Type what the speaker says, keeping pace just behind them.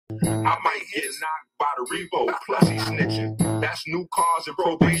I might get knocked by the Revo, plus he snitching. That's new cars and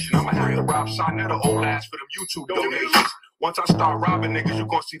probation. I'ma have to rob Sarnetta old ass for them YouTube donations. Once I start robbing niggas, you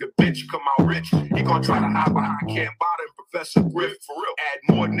gon' see the bitch come out rich. He gon' try to hide behind Cam Bada and Professor Griff. For real,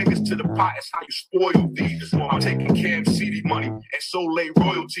 add more niggas to the pot. It's how you spoil these. I'm taking Cam CD money and Soleil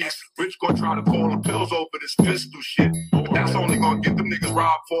royalties. Rich gon' try to call the pills over this pistol shit. But that's only gonna get them niggas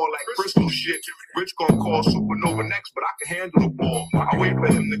robbed for like crystal shit. Rich gon' call Supernova next, but I can handle the ball. I wait for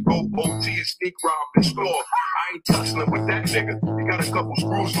him to go OT and sneak rob the store. I ain't touching him with that nigga. He got a couple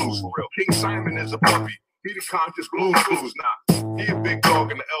screws loose for real. King Simon is a puppy. He the conscious blues now. He a big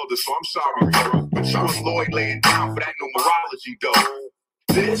dog and the elder, so I'm sorry, bro. But you and Lloyd laying down for that numerology, though.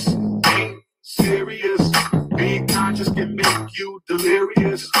 This ain't serious. Being conscious can make you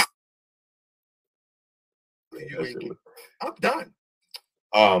delirious. I'm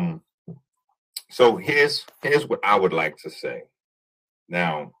done. So here's what I would like to say.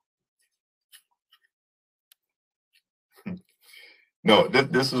 Now, no,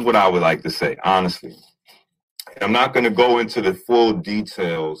 this is what I would like to say, honestly. I'm not going to go into the full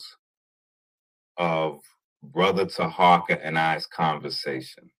details of Brother Taharka and I's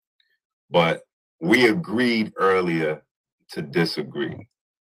conversation, but we agreed earlier to disagree.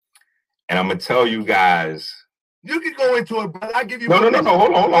 And I'm going to tell you guys. You can go into it, but I give you. No. Hold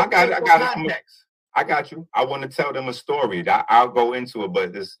on. I got it. I got you. I want to tell them a story. I'll go into it,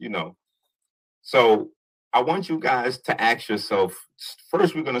 but this, So I want you guys to ask yourself.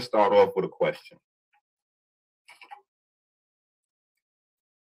 First, we're going to start off with a question.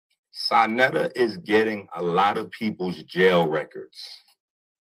 Sarnetta is getting a lot of people's jail records,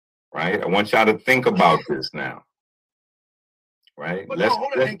 right? I want y'all to think about this now, right? But I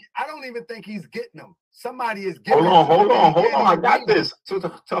don't even think he's getting them. Somebody is getting them. Hold on. I got this.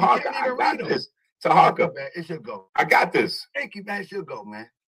 Taharka, I got this. Taharka, it should go. I got this. Thank you, man. It should go, man.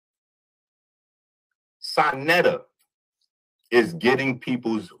 Sarnetta is getting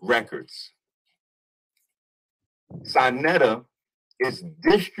people's records. Sarnetta is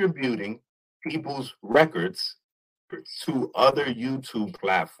distributing people's records to other YouTube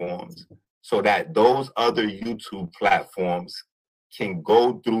platforms so that those other YouTube platforms can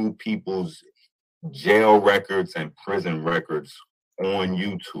go through people's jail records and prison records on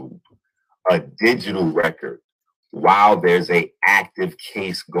YouTube, a digital record, while there's a active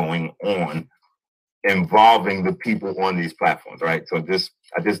case going on involving the people on these platforms, right? So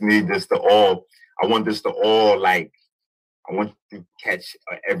I just need this to all, I want this to all I want to catch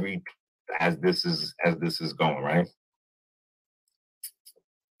as this is going, right?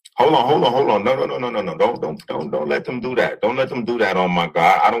 Hold on. No. Don't let them do that. Don't let them do that. Oh my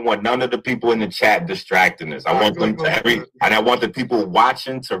God. I don't want none of the people in the chat distracting us. I want them and I want the people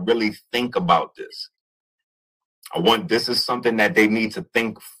watching to really think about this. This is something that they need to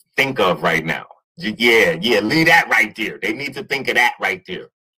think of right now. Yeah, leave that right there. They need to think of that right there.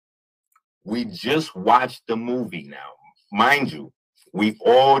 We just watched the movie now. Mind you, we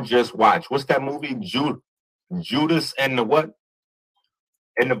all just watched. What's that movie? Judas and the what?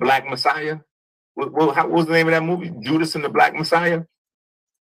 And the Black Messiah? What was the name of that movie? Judas and the Black Messiah?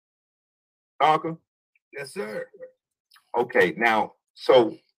 Parker? Yes, sir. Okay, now,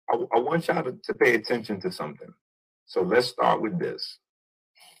 so I want y'all to pay attention to something. So let's start with this.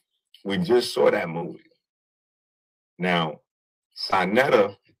 We just saw that movie. Now,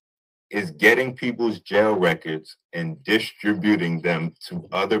 Sarnetta is getting people's jail records and distributing them to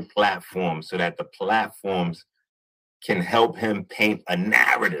other platforms so that the platforms can help him paint a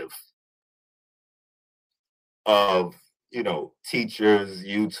narrative of, teachers,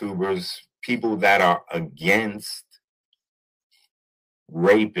 YouTubers, people that are against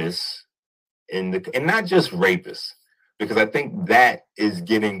rapists and not just rapists, because I think that is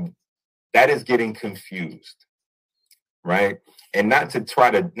getting confused, right? And not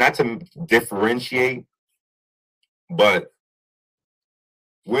to differentiate, but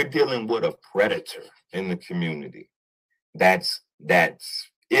we're dealing with a predator in the community. That's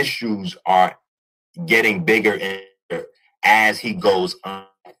issues are getting bigger and bigger as he goes on.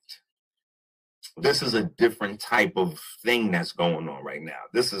 This is a different type of thing that's going on right now.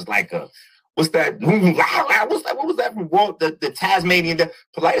 This is like what's that? What was that from Walt? The Tasmanian Devil.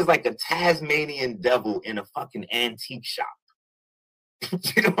 Polite is like a Tasmanian devil in a fucking antique shop.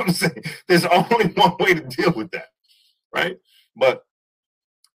 You know what I'm saying? There's only one way to deal with that, right? But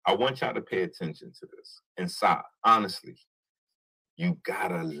I want y'all to pay attention to this. And Sa, honestly, you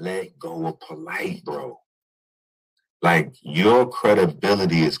gotta let go of Polite, bro. Like, your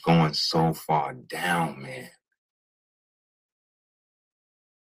credibility is going so far down, man.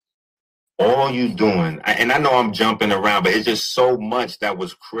 all you doing, and I know I'm jumping around, but it's just so much that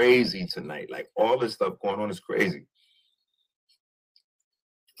was crazy tonight. Like all this stuff going on is crazy.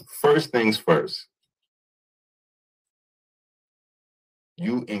 First things first,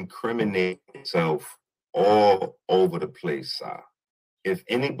 you incriminate yourself all over the place, Sa. If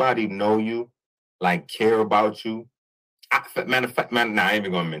anybody know you, like care about you, matter of fact, man, I ain't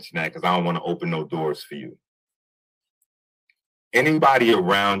even gonna mention that because I don't want to open no doors for you. Anybody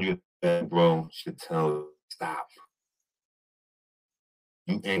around you, bro, should tell you, stop.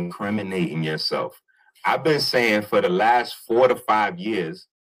 You incriminating yourself. I've been saying for the last 4 to 5 years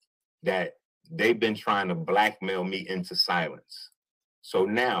that they've been trying to blackmail me into silence. So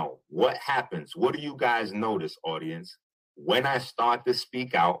now what happens? What do you guys notice, audience? When I start to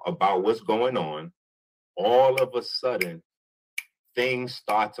speak out about what's going on, all of a sudden, things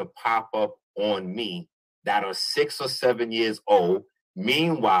start to pop up on me that are 6 or 7 years old.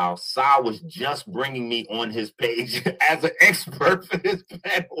 Meanwhile, Sa was just bringing me on his page as an expert for his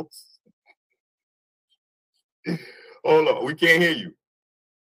panels. Hold on, we can't hear you.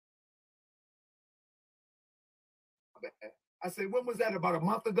 I said, when was that? About a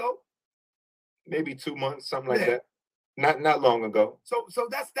month ago? Maybe 2 months, something like that. Not long ago. So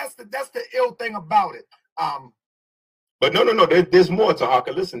that's the ill thing about it. But no. There's more,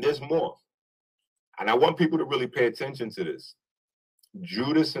 Tahaka. Listen, there's more. And I want people to really pay attention to this.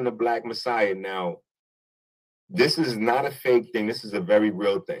 Judas and the Black Messiah. Now, this is not a fake thing. This is a very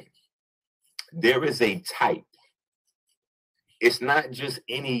real thing. There is a type. It's not just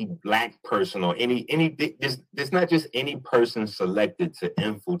any black person or there's not just any person selected to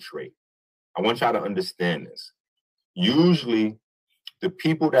infiltrate. I want y'all to understand this. Usually, the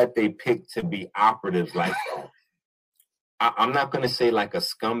people that they pick to be operatives like that, I'm not going to say like a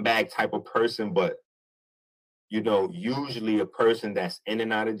scumbag type of person, but, you know, usually a person that's in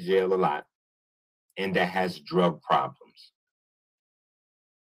and out of jail a lot and that has drug problems.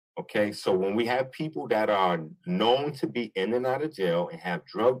 Okay, so when we have people that are known to be in and out of jail and have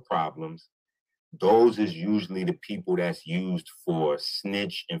drug problems, those is usually the people that's used for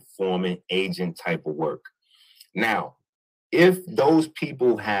snitch, informant, agent type of work. Now, if those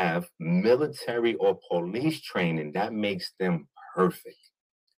people have military or police training, that makes them perfect.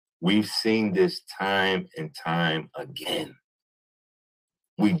 We've seen this time and time again.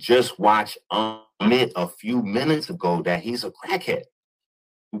 We just watched admit a few minutes ago that he's a crackhead.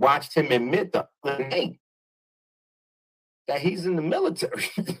 We watched him admit the other day that he's in the military.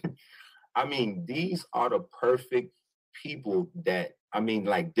 I mean, these are the perfect people that, I mean,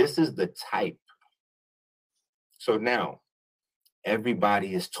 like, this is the type. So now,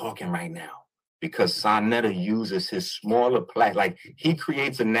 everybody is talking right now because Sa Neter uses his smaller like he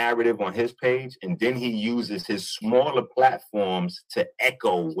creates a narrative on his page and then he uses his smaller platforms to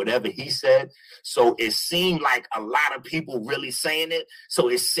echo whatever he said. So it seemed like a lot of people really saying it. So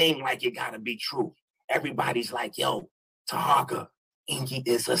it seemed like it gotta be true. Everybody's like, yo, Tahaka, Inky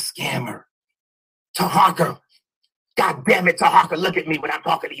is a scammer. Tahaka, God damn it, Tahaka, look at me when I'm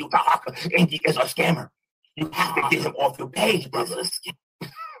talking to you. Tahaka, Inky is a scammer. You have to get him off your page, brother.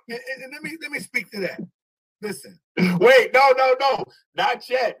 And let me speak to that. Listen. Wait, no. Not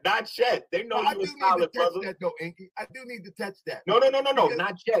yet. They know you a solid brother. That though, Inky. I do need to touch that. No.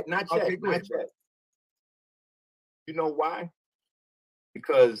 Not yet. Okay, not yet. You know why?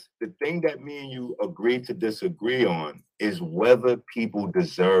 Because the thing that me and you agree to disagree on is whether people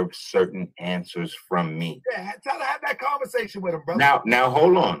deserve certain answers from me. Yeah, try to have that conversation with him, brother. Now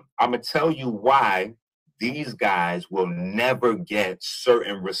hold on. I'm gonna tell you why these guys will never get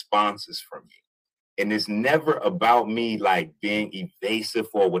certain responses from me. And it's never about me like being evasive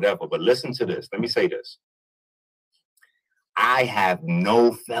or whatever. But listen to this. Let me say this. I have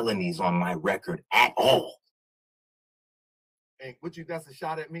no felonies on my record at all. Ain't what you that's a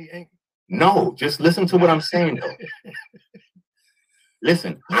shot at me, ain't? No, just listen to what I'm saying though.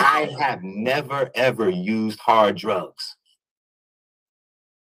 Listen, I have never ever used hard drugs.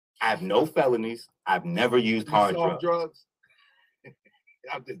 I have no felonies. I've never used hard drugs.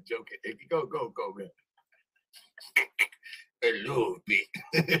 I'm just joking. Go, man. A little bit.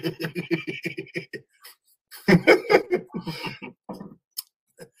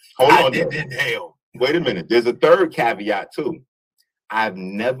 Hold on. Didn't hell. Wait a minute. There's a third caveat too. I've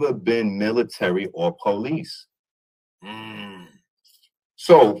never been military or police.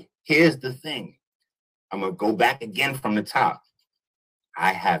 So here's the thing. I'm going to go back again from the top.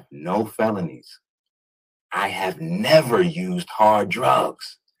 I have no felonies. I have never used hard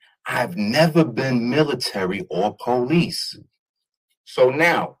drugs. I've never been military or police. So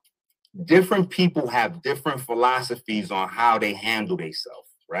now, different people have different philosophies on how they handle themselves,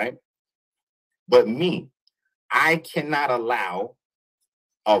 right? But me, I cannot allow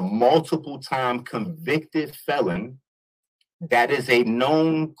a multiple-time convicted felon that is a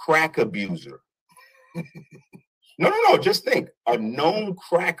known crack abuser. No. Just think. A known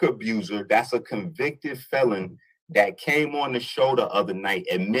crack abuser that's a convicted felon that came on the show the other night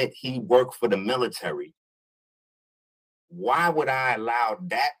admit he worked for the military. Why would I allow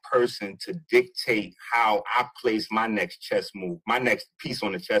that person to dictate how I place my next chess move, my next piece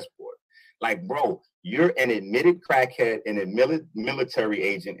on the chessboard? Like, bro, you're an admitted crackhead, an military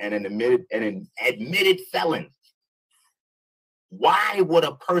agent, and an admitted felon. Why would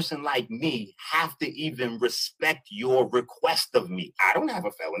a person like me have to even respect your request of me? I don't have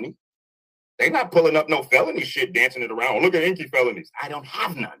a felony. They're not pulling up no felony shit, dancing it around. Look at Inky felonies. I don't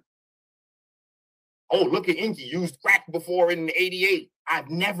have none. Oh, look at Inky used crack before in '88. I've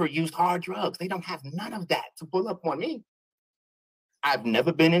never used hard drugs. They don't have none of that to pull up on me. I've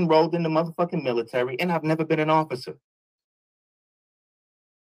never been enrolled in the motherfucking military, and I've never been an officer.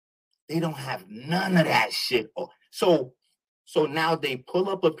 They don't have none of that shit. So now they pull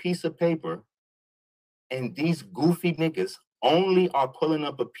up a piece of paper, and these goofy niggas only are pulling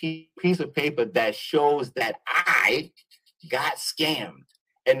up a piece of paper that shows that I got scammed.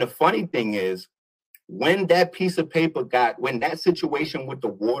 And the funny thing is, when that piece of paper when that situation with the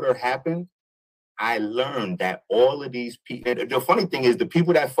water happened, I learned that all of these people, the funny thing is the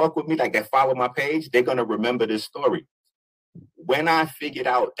people that fuck with me, like that follow my page, they're going to remember this story. When I figured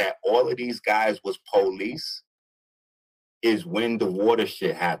out that all of these guys was police is when the water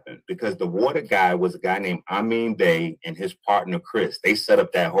shit happened, because the water guy was a guy named Amin Bey and his partner, Chris. They set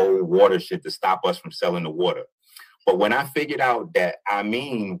up that whole water shit to stop us from selling the water. But when I figured out that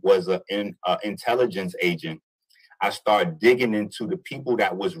Amin was an intelligence agent, I started digging into the people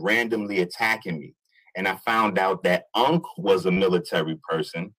that was randomly attacking me. And I found out that Unc was a military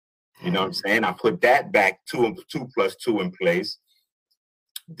person. You know what I'm saying? I put that back, 2 + 2 in place.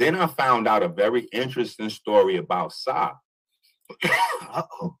 Then I found out a very interesting story about Sa.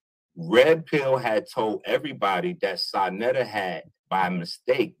 Red Pill had told everybody that Sa Neter had, by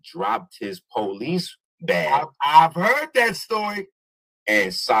mistake, dropped his police badge. I've heard that story.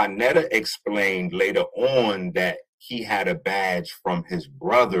 And Sa Neter explained later on that he had a badge from his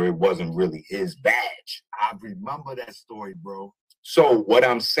brother. It wasn't really his badge. I remember that story, bro. So what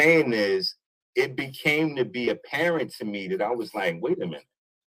I'm saying is, it became to be apparent to me that I was like, wait a minute.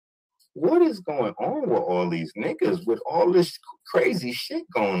 What is going on with all these niggas with all this crazy shit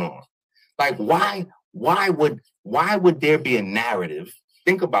going on? Like, why would there be a narrative?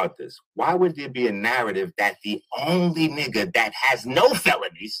 Think about this. Why would there be a narrative that the only nigga that has no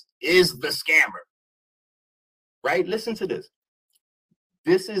felonies is the scammer? Right? Listen to this.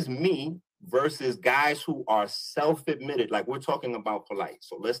 This is me versus guys who are self-admitted. Like, we're talking about Polite.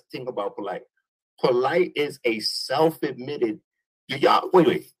 So let's think about Polite. Polite is a self-admitted.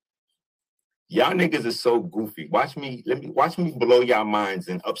 Wait. Y'all niggas is so goofy. Watch me blow y'all minds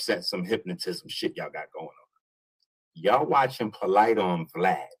and upset some hypnotism shit y'all got going on. Y'all watching Polite on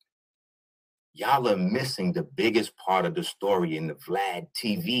Vlad. Y'all are missing the biggest part of the story in the Vlad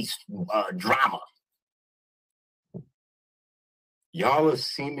TV drama. Y'all are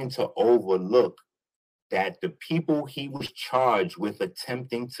seeming to overlook that the people he was charged with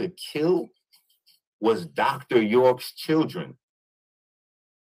attempting to kill was Dr. York's children.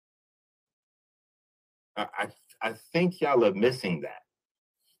 I think y'all are missing that.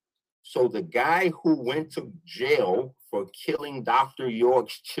 So the guy who went to jail for killing Dr.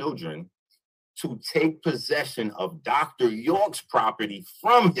 York's children to take possession of Dr. York's property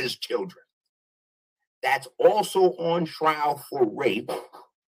from his children, that's also on trial for rape,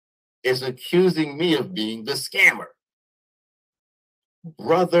 is accusing me of being the scammer.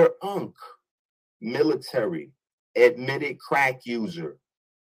 Brother Unc, military, admitted crack user,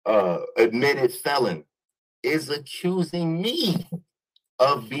 admitted felon, is accusing me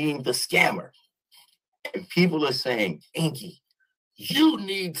of being the scammer. And people are saying, Inky, you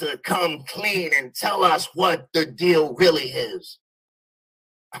need to come clean and tell us what the deal really is.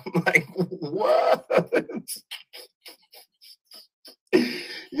 I'm like, what?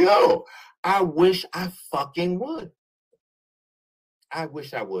 Yo, I wish I fucking would. I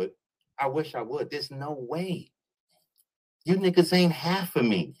wish I would. There's no way. You niggas ain't half of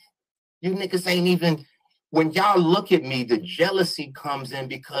me. You niggas ain't even... When y'all look at me, the jealousy comes in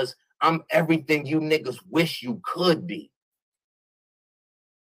because I'm everything you niggas wish you could be.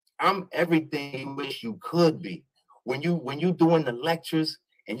 I'm everything you wish you could be. When you doing the lectures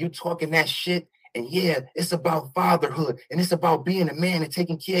and you talking that shit, and yeah, it's about fatherhood and it's about being a man and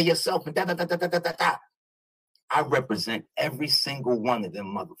taking care of yourself and da. I represent every single one of them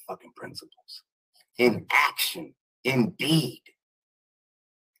motherfucking principles. in action, in deed.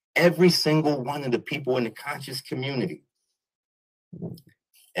 Every single one of the people in the conscious community,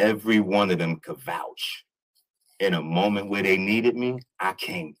 every one of them could vouch. In a moment where they needed me, I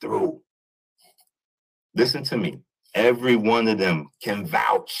came through. Listen to me. Every one of them can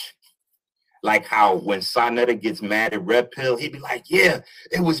vouch. Like how when Sonetta gets mad at Red Pill, he'd be like, yeah,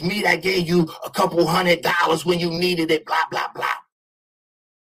 it was me that gave you a couple $100 when you needed it, blah, blah, blah.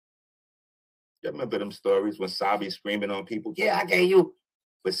 You remember them stories when Sabi screaming on people? Yeah, I gave you.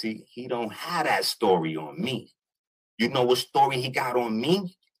 But see, he don't have that story on me. You know what story he got on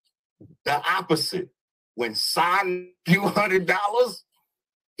me? The opposite. When Son a few $100,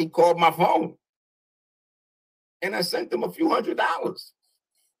 he called my phone. And I sent him a few $100.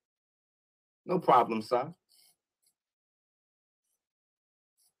 No problem, son.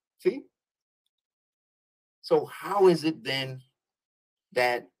 See? So how is it then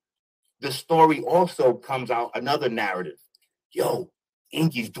that the story also comes out another narrative? Yo,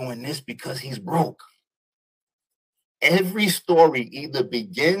 Inky's doing this because he's broke. Every story either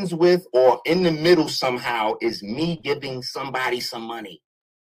begins with or in the middle somehow is me giving somebody some money.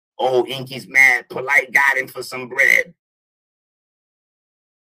 Oh, Inky's mad. Polite got him for some bread.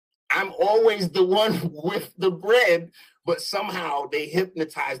 I'm always the one with the bread, but somehow they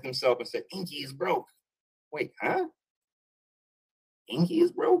hypnotized themselves and said, Inky is broke. Wait, huh? Inky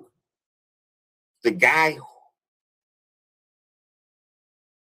is broke? The guy,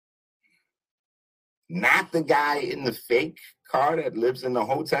 not the guy in the fake car that lives in the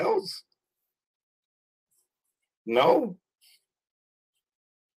hotels? No.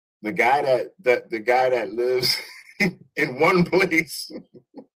 The guy that lives in one place.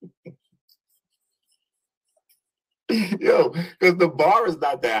 Yo, because the bar is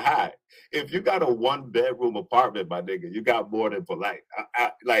not that high. If you got a 1-bedroom apartment, my nigga, you got more than Polite.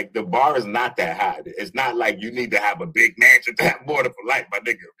 Like, the bar is not that high. It's not like you need to have a big mansion to have more than Polite, my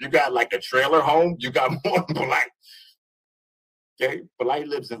nigga. If you got like a trailer home, you got more than Polite. Okay? Polite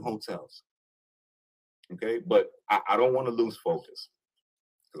lives in hotels. Okay? But I don't want to lose focus.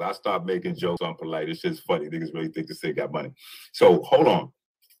 Because I start making jokes on Polite. It's just funny. Niggas really think this thing got money. So, hold on.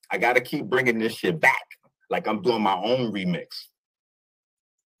 I got to keep bringing this shit back. Like I'm doing my own remix.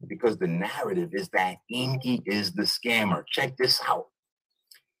 Because the narrative is that Inky is the scammer. Check this out.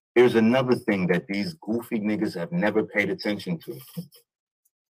 Here's another thing that these goofy niggas have never paid attention to.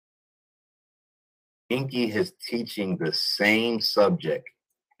 Inky is teaching the same subject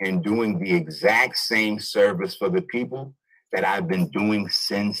and doing the exact same service for the people that I've been doing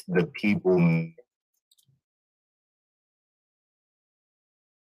since the people.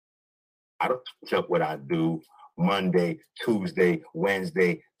 I don't check what I do Monday, Tuesday,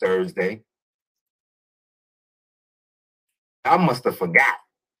 Wednesday, Thursday. I must have forgot.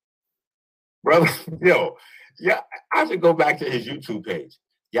 Brother, yo, yeah, I should go back to his YouTube page.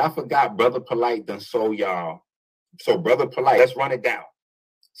 Y'all forgot Brother Polite done sold y'all. So Brother Polite, let's run it down.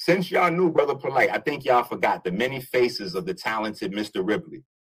 Since y'all knew Brother Polite, I think y'all forgot the many faces of the talented Mr. Ripley.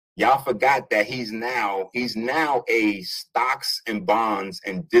 Y'all forgot that he's now a stocks and bonds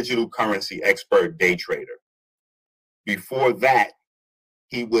and digital currency expert day trader. Before that,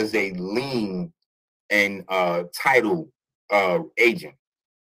 he was a lien and title agent.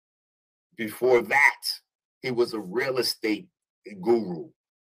 Before that, he was a real estate guru.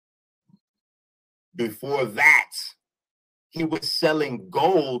 Before that, he was selling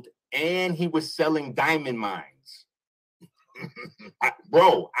gold and he was selling diamond mines.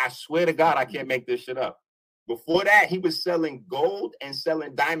 Bro, I swear to God, I can't make this shit up. Before that, he was selling gold and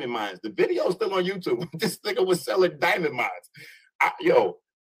selling diamond mines. The video's still on YouTube. This nigga was selling diamond mines.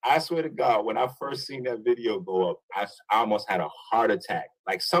 I swear to God, when I first seen that video go up, I almost had a heart attack.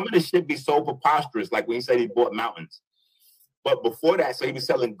 Like, some of this shit be so preposterous, like when he said he bought mountains. But before that, so he was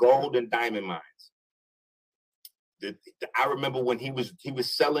selling gold and diamond mines. I remember when he was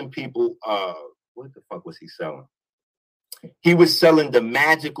selling people, what the fuck was he selling? He was selling the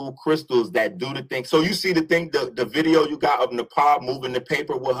magical crystals that do the thing. So you see the thing, the video you got of Nepal moving the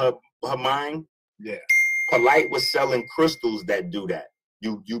paper with her mind? Yeah. Polite was selling crystals that do that.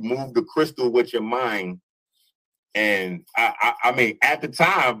 You move the crystal with your mind. And I mean, at the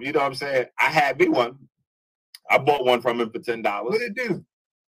time, you know what I'm saying? I had me one. I bought one from him for $10. What did it do?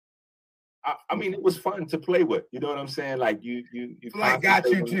 I mean, it was fun to play with. You know what I'm saying? Like you Like got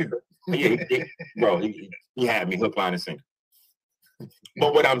you too. Yeah, bro, he had me hook, line, and sinker.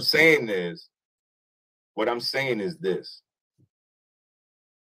 But what I'm saying is this.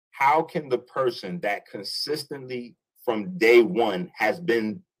 How can the person that consistently from day one has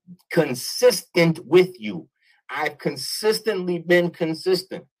been consistent with you? I've consistently been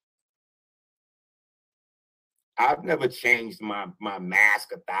consistent. I've never changed my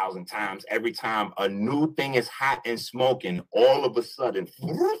mask 1,000 times. Every time a new thing is hot and smoking, all of a sudden,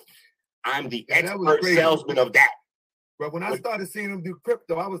 I'm the expert salesman of that. But when I started seeing them do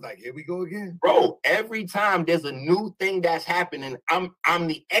crypto, I was like, here we go again. Bro, every time there's a new thing that's happening, I'm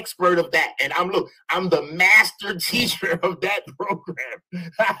the expert of that. And I'm the master teacher of that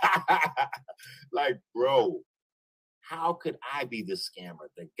program. Like, bro, how could I be the scammer?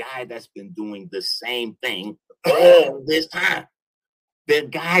 The guy that's been doing the same thing all this time. The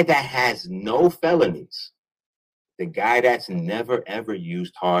guy that has no felonies. The guy that's never, ever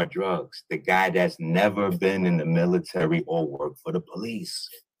used hard drugs. The guy that's never been in the military or worked for the police.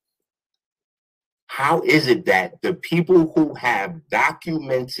 How is it that the people who have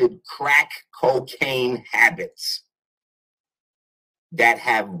documented crack cocaine habits, that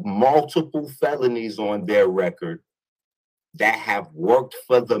have multiple felonies on their record, that have worked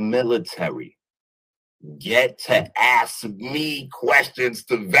for the military, get to ask me questions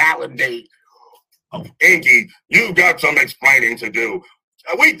to validate? Oh, Inky, you've got some explaining to do.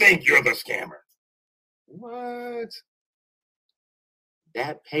 We think you're the scammer. What?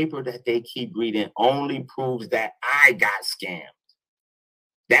 That paper that they keep reading only proves that I got scammed.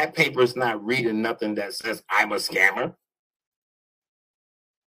 That paper's not reading nothing that says I'm a scammer.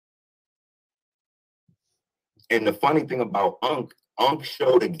 And the funny thing about Unc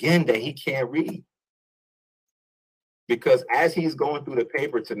showed again that he can't read. Because as he's going through the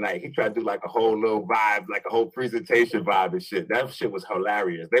paper tonight, he tried to do like a whole little vibe, like a whole presentation vibe and shit. That shit was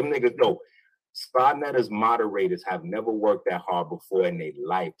hilarious. Them niggas know. Sa Neter's moderators have never worked that hard before in their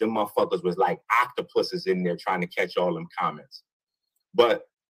life. Them motherfuckers was like octopuses in there trying to catch all them comments. But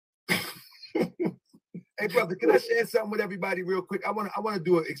hey, brother, can I share something with everybody real quick? I want to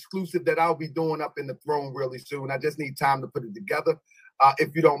do an exclusive that I'll be doing up in the throne really soon. I just need time to put it together,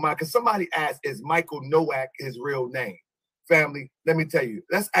 if you don't mind. Because somebody asked, is Michael Nowak his real name? Family, let me tell you.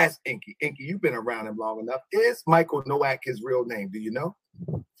 Let's ask Inky. Inky, you've been around him long enough. Is Michael Nowak his real name? Do you know?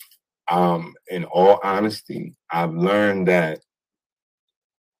 In all honesty, I've learned that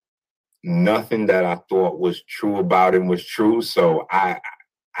nothing that I thought was true about him was true. So I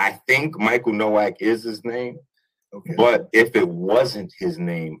think Michael Nowak is his name. Okay. But if it wasn't his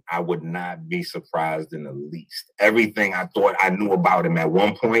name, I would not be surprised in the least. Everything I thought I knew about him at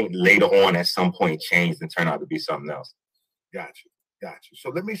one point, later on at some point changed and turned out to be something else. Got you. So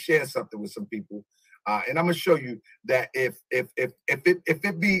let me share something with some people. And I'm gonna show you that if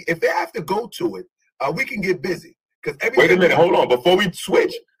they have to go to it, we can get busy. Wait a minute, hold on. Before we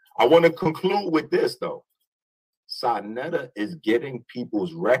switch, I want to conclude with this though. Sa Neter is getting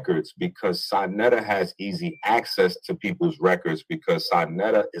people's records because Sa Neter has easy access to people's records because Sa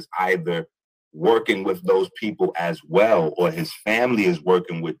Neter is either working with those people as well or his family is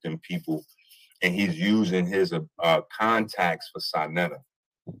working with them people and he's using his contacts for Sa Neter.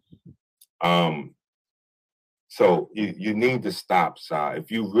 So you need to stop, Sa.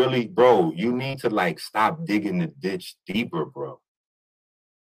 If you really, bro, you need to like stop digging the ditch deeper, bro.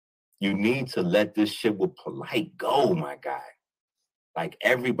 You need to let this shit with Polite go, my guy. Like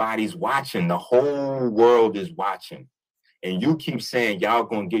everybody's watching. The whole world is watching. And you keep saying you're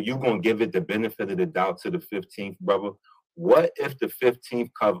gonna give it the benefit of the doubt to the 15th, brother. What if the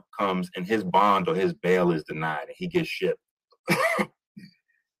 15th comes and his bond or his bail is denied and he gets shipped?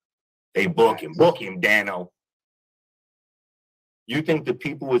 They book him, Dano. You think the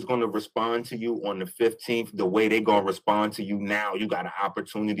people is going to respond to you on the 15th the way they're going to respond to you now? You got an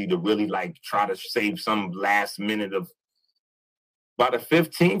opportunity to really like try to save some last minute of. By the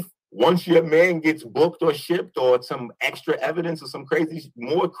 15th, once your man gets booked or shipped or some extra evidence or some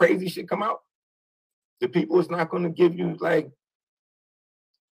more crazy shit come out, the people is not going to give you like.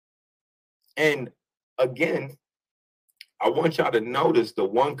 And again, I want y'all to notice the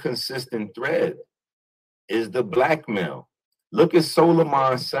one consistent thread is the blackmail. Look at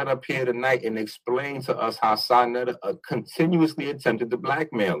Solomon set up here tonight and explain to us how Sa Neter continuously attempted to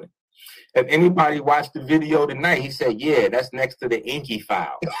blackmail him. If anybody watched the video tonight, he said, yeah, that's next to the Inky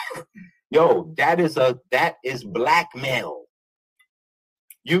file. Yo, that is blackmail.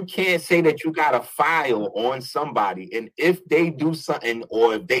 You can't say that you got a file on somebody, and if they do something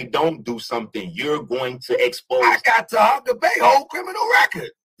or if they don't do something, you're going to expose. I got to hug the Bay whole criminal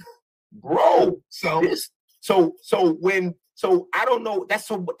record, bro. So I don't know. That's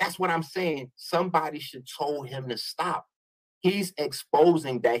what I'm saying. Somebody should told him to stop. He's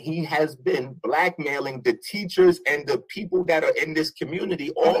exposing that he has been blackmailing the teachers and the people that are in this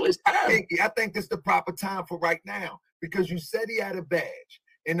community all this time. I think this is the proper time for right now because you said he had a badge,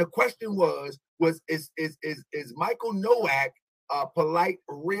 and the question is Michael Nowak Polite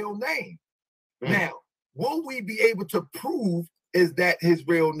real name? Mm. Now will we be able to prove is that his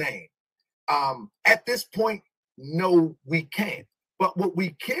real name? At this point, no, we can't. But what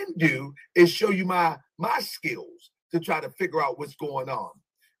we can do is show you my skills to try to figure out what's going on.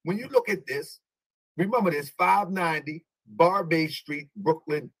 When you look at this, remember this, 590 Barbay Street,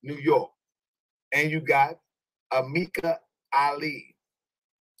 Brooklyn, New York. And you got Amika Ali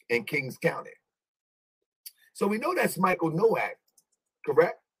in Kings County. So we know that's Michael Nowak,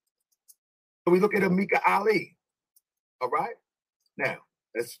 correct? So we look at Amika Ali. All right? Now,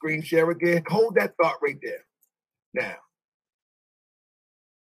 let's screen share again. Hold that thought right there. Now,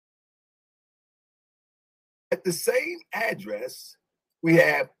 at the same address, we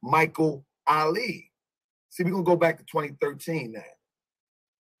have Michael Ali. See, we're going to go back to 2013 now.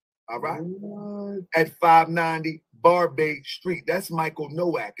 All right? What? At 590 Barbay Street. That's Michael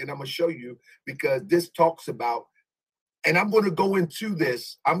Nowak. And I'm going to show you because this talks about, and I'm going to go into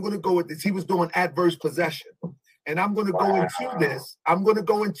this. I'm going to go with this. He was doing adverse possession. And I'm going to go into this. I'm going to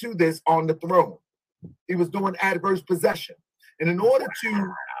go into this on the throne. He was doing adverse possession. And in order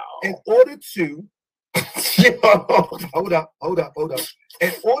to hold up.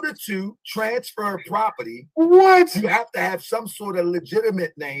 In order to transfer property, what? You have to have some sort of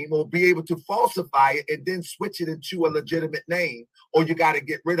legitimate name or be able to falsify it and then switch it into a legitimate name, or you got to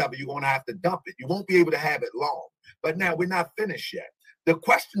get rid of it. You're going to have to dump it. You won't be able to have it long. But now we're not finished yet. The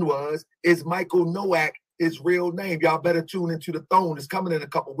question was, is Michael Nowak his real name? Y'all better tune into the throne. It's coming in a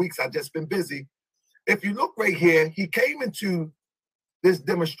couple weeks. I've just been busy. If you look right here, he came into this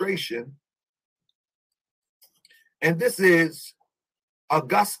demonstration, and this is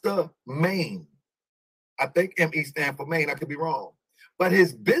Augusta, Maine. I think ME stand for Maine. I could be wrong. But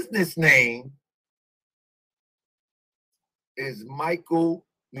his business name is Michael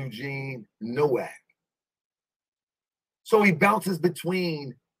Eugene Nowak. So he bounces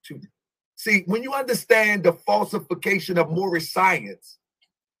between two. See, when you understand the falsification of Moorish science,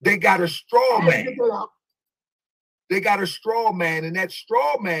 they got a straw man. They got a straw man, and that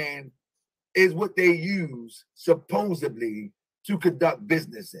straw man is what they use supposedly to conduct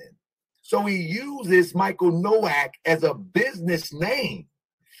business in. So he uses Michael Nowak as a business name.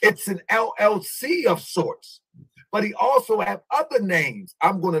 It's an LLC of sorts, but he also have other names.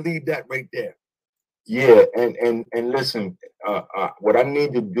 I'm going to leave that right there. Yeah, and listen, what I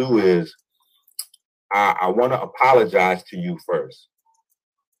need to do is I want to apologize to you first.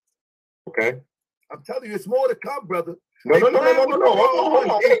 Okay? I'm telling you, it's more to come, brother. No. I want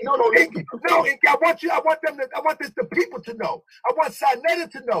the people to know. I want Sa-Neter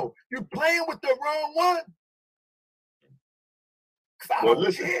to know. You playing with the wrong one. Well,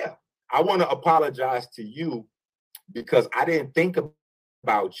 listen, I want to apologize to you because I didn't think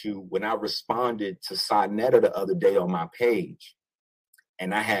about you when I responded to Sa-Neter the other day on my page.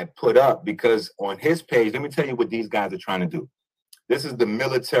 And I had put up, because on his page, let me tell you what these guys are trying to do. This is the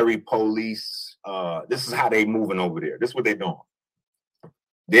military police. This is how they moving over there. This is what they're doing.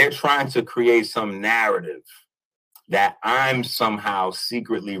 They're trying to create some narrative that I'm somehow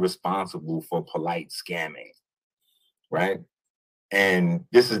secretly responsible for polite scamming, right? And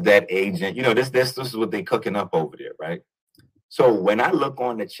this is that agent. You know, this is what they're cooking up over there, right? So when I look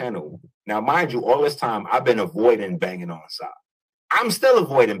on the channel, now mind you, all this time I've been avoiding banging on Sa. I'm still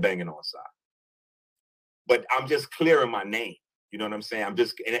avoiding banging on Sa, but I'm just clearing my name. You know what I'm saying? I'm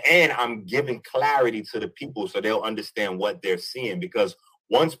just, and I'm giving clarity to the people so they'll understand what they're seeing. Because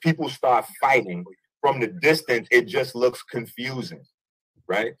once people start fighting from the distance, it just looks confusing,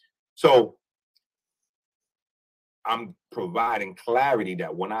 right? So I'm providing clarity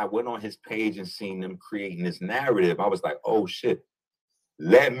that when I went on his page and seen them creating this narrative, I was like, oh shit,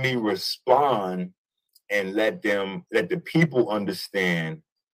 let me respond and let the people understand,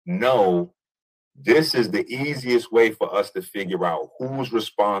 no, this is the easiest way for us to figure out who's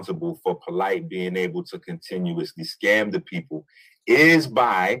responsible for Polite being able to continuously scam the people is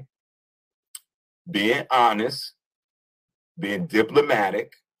by being honest, being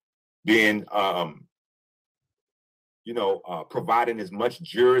diplomatic, being, providing as much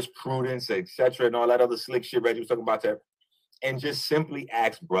jurisprudence, etc., and all that other slick shit Reggie was talking about there, and just simply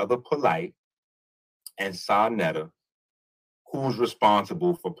ask Brother Polite and Sa-Neter who's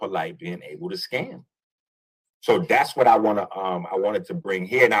responsible for Polite being able to scam. So that's what I wanted to bring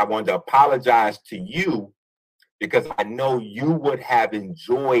here, and I wanted to apologize to you because I know you would have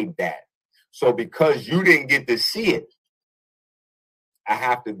enjoyed that. So because you didn't get to see it, I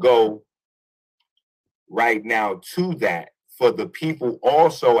have to go right now to that for the people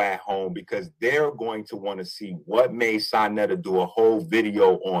also at home, because they're going to want to see what made Sa-Neter do a whole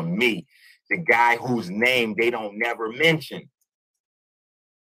video on me, the guy whose name they don't never mention.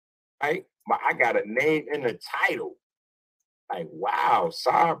 Right? I got a name in the title. Like, wow, Si,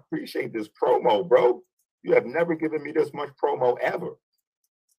 I appreciate this promo, bro. You have never given me this much promo ever.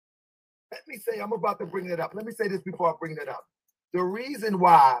 Let me say, I'm about to bring it up. Let me say this before I bring it up. The reason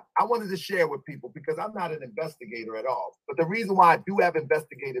why I wanted to share with people, because I'm not an investigator at all, but the reason why I do have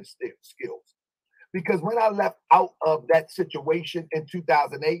investigative skills, because when I left out of that situation in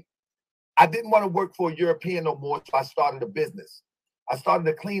 2008, I didn't want to work for a European no more, so I started a business. I started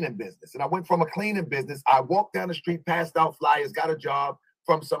a cleaning business, and I went from a cleaning business. I walked down the street, passed out flyers, got a job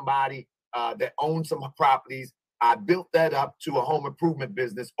from somebody that owned some properties. I built that up to a home improvement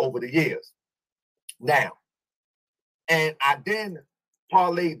business over the years. Now, and I then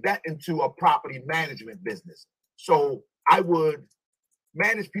parlayed that into a property management business. So I would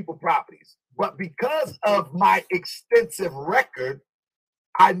manage people properties. But because of my extensive record,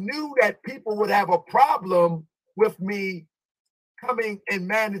 I knew that people would have a problem with me coming and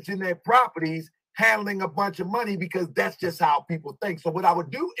managing their properties, handling a bunch of money, because that's just how people think. So what I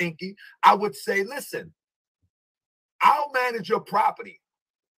would do, Inky, I would say, listen, I'll manage your property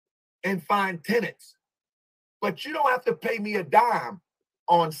and find tenants, but you don't have to pay me a dime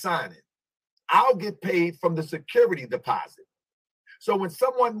on signing. I'll get paid from the security deposit. So when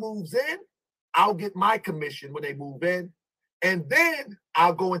someone moves in, I'll get my commission when they move in, and then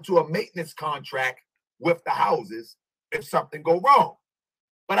I'll go into a maintenance contract with the houses if something go wrong.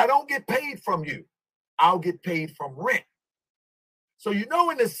 But I don't get paid from you. I'll get paid from rent. So in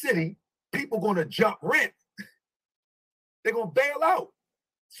the city, people going to jump rent. They're going to bail out.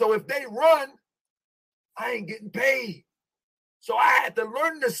 So if they run, I ain't getting paid. So I had to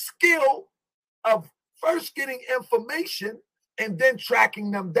learn the skill of first getting information and then tracking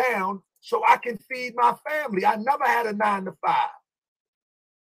them down so I can feed my family. I never had a 9 to 5.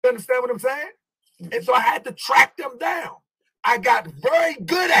 You understand what I'm saying? And so I had to track them down. I got very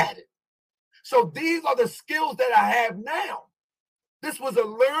good at it. So these are the skills that I have now. This was a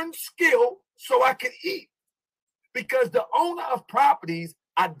learned skill so I could eat. Because the owner of properties,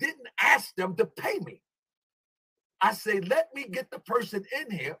 I didn't ask them to pay me. I say, let me get the person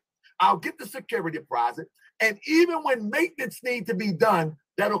in here. I'll get the security deposit. And even when maintenance needs to be done,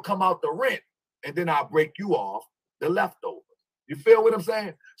 that'll come out the rent. And then I'll break you off the leftovers. You feel what I'm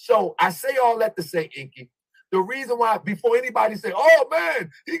saying? So I say all that to say, Inky, the reason why, before anybody say, oh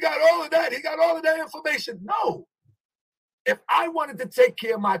man, he got all of that information. No. If I wanted to take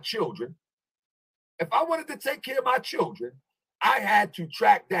care of my children, I had to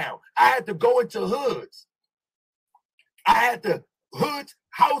track down. I had to go into hoods. I had to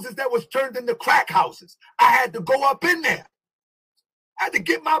houses that was turned into crack houses. I had to go up in there. I had to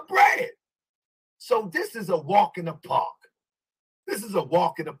get my bread. So this is a walk in the park.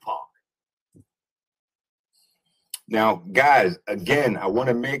 Now, guys, again, I want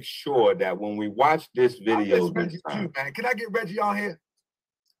to make sure that when we watch this video, man. Can I get Reggie on here?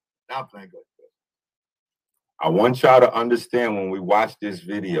 No, I'm playing good. I want y'all to understand when we watch this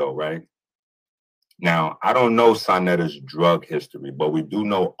video, right? Now, I don't know Sonetta's drug history, but we do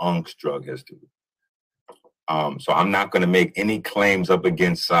know Unk's drug history. So I'm not going to make any claims up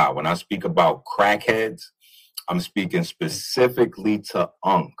against Sa. When I speak about crackheads, I'm speaking specifically to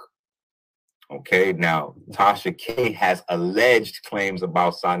Unk. Okay, now Tasha K has alleged claims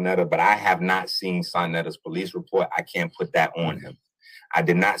about Sonetta, but I have not seen Sonetta's police report. I can't put that on him. I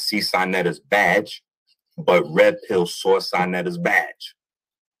did not see Sonetta's badge, but Red Pill saw Sonetta's badge.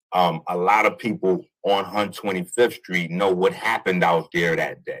 A lot of people on 125th Street know what happened out there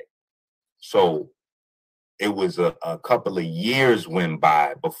that day. So it was a couple of years went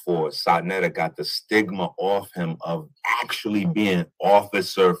by before Sonetta got the stigma off him of actually being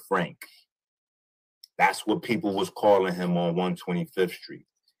Officer Frank. That's what people was calling him on 125th Street.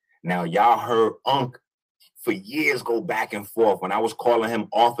 Now, y'all heard Unk for years go back and forth. When I was calling him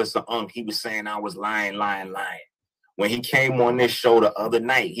Officer Unk, he was saying I was lying. When he came on this show the other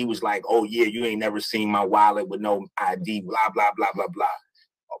night, he was like, oh, yeah, you ain't never seen my wallet with no ID, blah, blah, blah, blah, blah.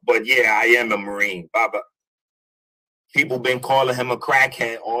 But, yeah, I am a Marine, blah, blah. People been calling him a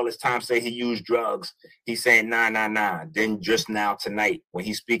crackhead all this time, say he used drugs. He's saying, nah. Then just now tonight, when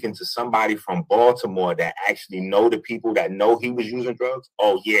he's speaking to somebody from Baltimore that actually know the people that know he was using drugs,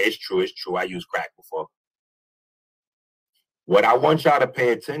 oh, yeah, it's true. I used crack before. What I want y'all to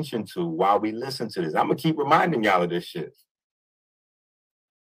pay attention to while we listen to this, I'm going to keep reminding y'all of this shit,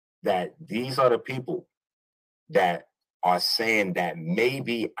 that these are the people that are saying that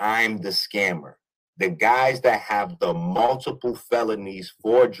maybe I'm the scammer. The guys that have the multiple felonies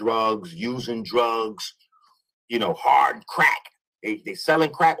for drugs, using drugs, hard crack. They selling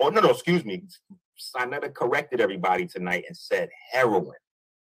crack. Oh, no, excuse me. Sonetta corrected everybody tonight and said heroin.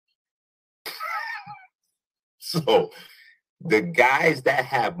 So the guys that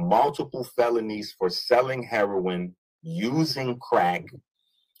have multiple felonies for selling heroin, using crack,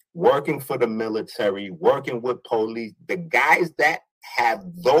 working for the military, working with police, the guys that have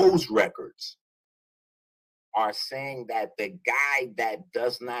those records are saying that the guy that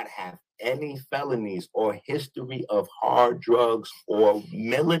does not have any felonies or history of hard drugs or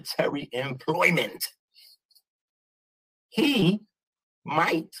military employment, he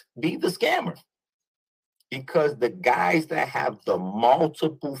might be the scammer. Because the guys that have the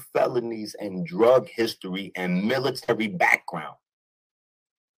multiple felonies and drug history and military background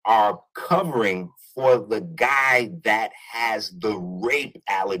are covering for the guy that has the rape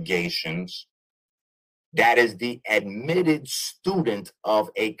allegations, that is the admitted student of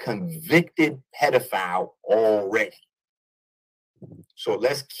a convicted pedophile already. So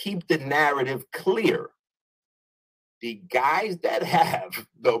let's keep the narrative clear. The guys that have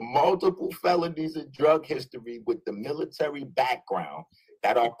the multiple felonies and drug history with the military background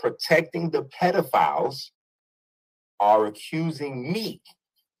that are protecting the pedophiles are accusing me,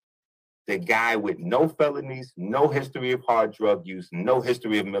 the guy with no felonies, no history of hard drug use, no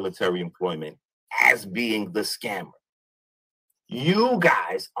history of military employment, as being the scammer. You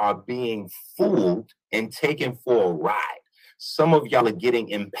guys are being fooled and taken for a ride. Some of y'all are getting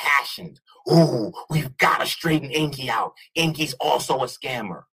impassioned. Ooh, we've got to straighten Inky out. Inky's also a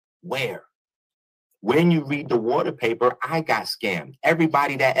scammer. Where? When you read the water paper, I got scammed.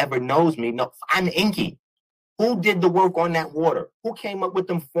 Everybody that ever knows me knows I'm Inky. Who did the work on that water? Who came up with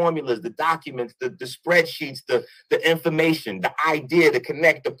them formulas, the documents, the spreadsheets, the information, the idea, the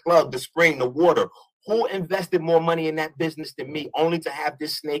connect, the plug, the spring, the water? Who invested more money in that business than me, only to have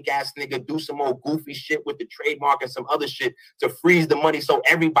this snake-ass nigga do some old goofy shit with the trademark and some other shit to freeze the money so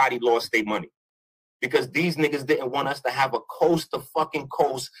everybody lost their money? Because these niggas didn't want us to have a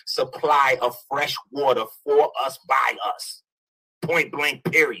coast-to-fucking-coast supply of fresh water for us, by us. Point blank,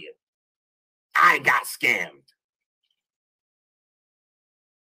 period. I got scammed.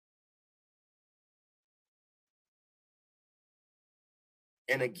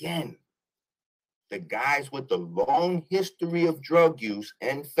 And again, the guys with the long history of drug use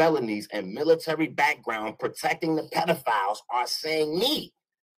and felonies and military background protecting the pedophiles are saying me,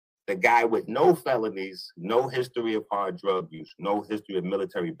 the guy with no felonies, no history of hard drug use, no history of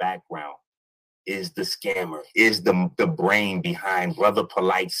military background, is the scammer, is the brain behind Brother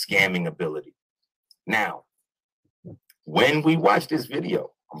Polite's scamming ability. Now, when we watch this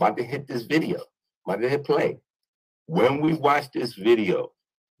video, I'm about to hit this video, I'm about to hit play. When we watch this video,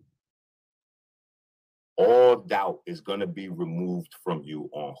 all doubt is going to be removed from you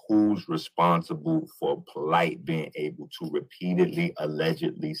on who's responsible for Polite being able to repeatedly,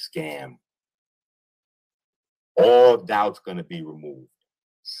 allegedly scam. All doubt's going to be removed.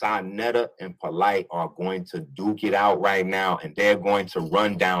 Sonetta and Polite are going to duke it out right now, and they're going to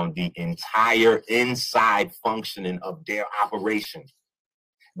run down the entire inside functioning of their operation.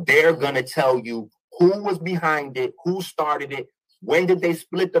 They're going to tell you who was behind it, who started it, when did they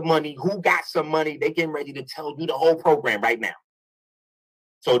split the money, who got some money. They're getting ready to tell you the whole program right now.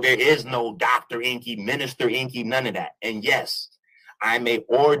 So there is no Dr. Inky, Minister Inky, none of that. And yes, I'm an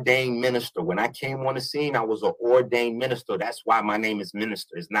ordained minister. When I came on the scene, I was an ordained minister. That's why my name is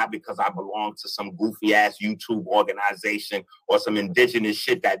Minister. It's not because I belong to some goofy ass YouTube organization or some indigenous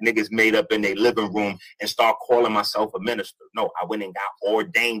shit that niggas made up in their living room and start calling myself a minister. No, I went and got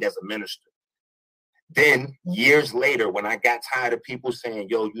ordained as a minister. Then years later, when I got tired of people saying,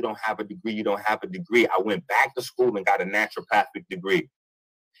 yo, you don't have a degree, you don't have a degree, I went back to school and got a naturopathic degree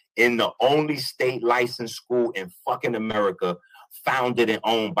in the only state licensed school in fucking America, founded and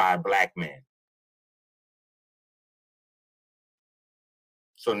owned by a black man.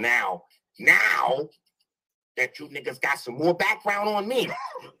 So now that you niggas got some more background on me,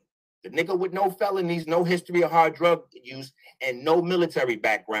 the nigga with no felonies, no history of hard drug use, and no military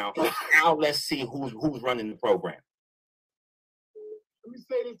background. Now let's see who's running the program. Let me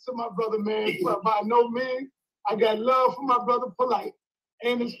say this to my brother, man. By no means, I got love for my brother Polite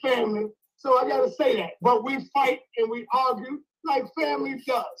and his family. So I gotta say that. But we fight and we argue like family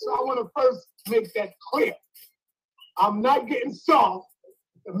does. So I want to first make that clear. I'm not getting soft.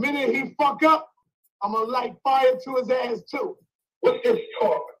 The minute he fuck up, I'm gonna light fire to his ass too. What's this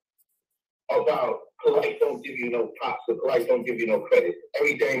talk about Polite don't give you no props, or Polite don't give you no credit?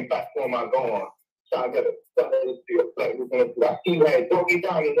 Every damn platform I go on, so I gotta start this to your play. I see you had Doggy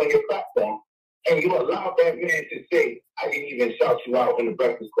Diamonds on your platform, and you allowed that man to say, I didn't even shout you out in the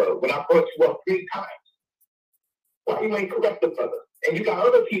Breakfast Club when I brought you up 3 times. Why you ain't correct the brother? And you got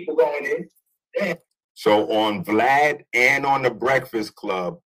other people going in. Damn. So on Vlad and on the Breakfast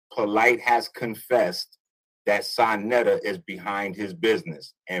Club, Polite has confessed that Sonetta is behind his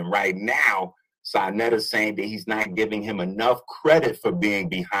business. And right now, Sonetta's saying that he's not giving him enough credit for being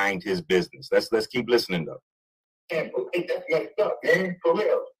behind his business. Let's keep listening though. And that's messed up, man. For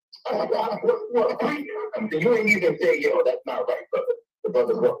real. You ain't even say, yo, that's not right, brother. The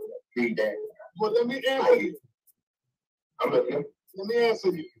brother read that. Well, let me answer you. I'm listening. Let me answer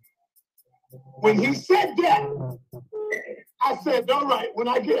you. When he said that, I said, all right, when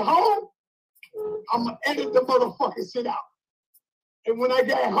I get home, I'm going to edit the motherfucking shit out. And when I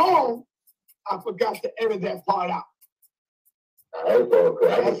got home, I forgot to edit that part out. I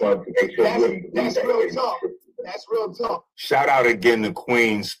just wanted to make sure that's real talk. That's real talk. Shout out again to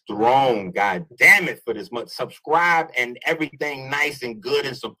Queen's Throne. God damn it for this much. Subscribe and everything nice and good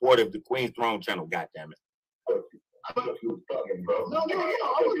and supportive to Queen's Throne channel. God damn it. I thought you was talking, bro. No,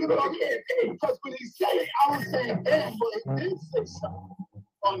 I wasn't talking. Because when he said it, I was saying, damn, but he did say something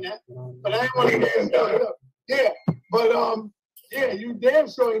on that. But I didn't want to get it up. Yeah, but yeah, you damn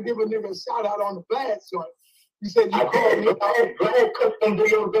sure ain't give a nigga a shout out on the blast joint. You said you called me. Glad cut some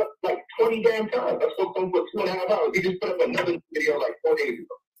videos up like 20 damn times. I saw them for 2.5 hours. He just put up another video like 4 days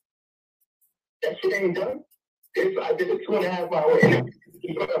ago. That shit ain't done. I did a 2.5 hour interview.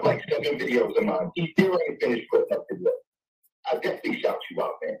 He put up like 7 videos of mine. He still ain't finished putting up videos. I definitely shout you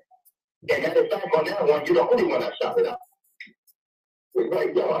out, man. And matter of fact, on that one, you're the only one I shouted out. It's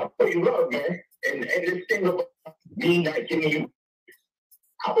like, yo, I put you love, man. And this thing about me not giving you,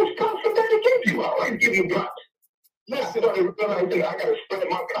 I was confident to give you. I like give you props. Listen, I gotta spread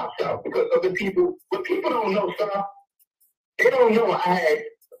my props out because other people, what people don't know, son, they don't know I had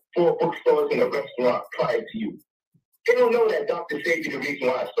 4 bookstores and a restaurant prior to you. They don't know that Dr. saved me the reason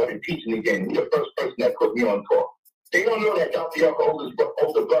why I started teaching again. He's the first person that put me on tour. They don't know that Dr. York,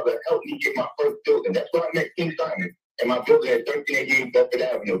 older brother, helped me get my first building. That's why I met King Simon. And my building at 1388 Bedford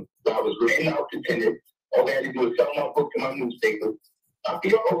Avenue. So I was written out to tenant. All I had to do was sell my book to my newspaper. Dr.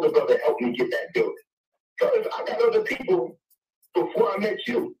 York, older brother, helped me get that building. Because I got other people before I met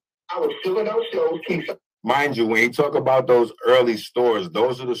you. I was filling out shows. King Simon. Mind you, when you talk about those early stores,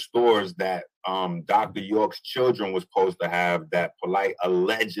 those are the stores that Dr. York's children was supposed to have that Polite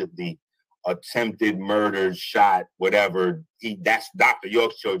allegedly attempted, murdered, shot, whatever. That's Dr.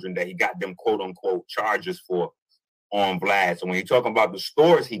 York's children that he got them quote unquote charges for on Vlad. So when you're talking about the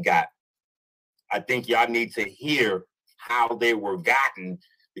stores he got, I think y'all need to hear how they were gotten,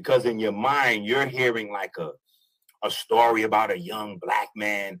 because in your mind, you're hearing like a story about a young black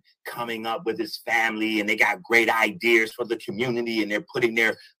man coming up with his family and they got great ideas for the community and they're putting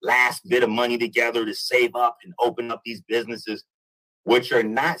their last bit of money together to save up and open up these businesses. What you're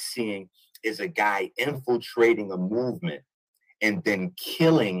not seeing is a guy infiltrating a movement and then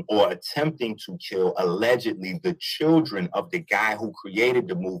killing or attempting to kill allegedly the children of the guy who created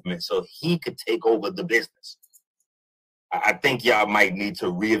the movement so he could take over the business. I think y'all might need to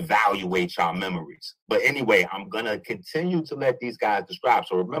reevaluate y'all memories. But anyway, I'm going to continue to let these guys describe.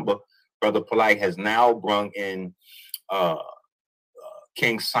 So remember, Brother Polite has now brung in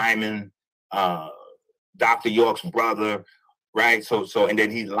King Simon, Dr. York's brother, right? So, and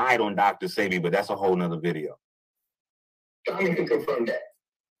then he lied on Dr. Sebi, but that's a whole nother video. Simon can confirm that.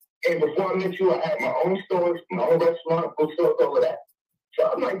 And before I met you, I had my own stores, my own restaurant, bookstores, all of that.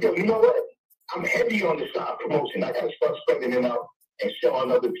 So I'm like, yo, you know what? I'm heavy on the side promotion. I got to start spreading it out and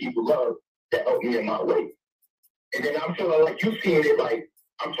showing other people love that help me in my way. And then I'm feeling like you seeing it like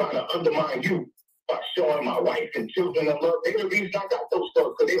I'm trying to undermine you by showing my wife and children the love. They're the reason I got those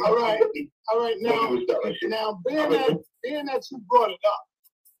stores. All right. Now being that you brought it up,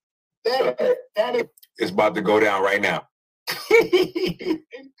 that is it's about to go down right now. Incorrect.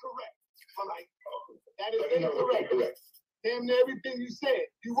 Like, that is incorrect. Damn near everything you said.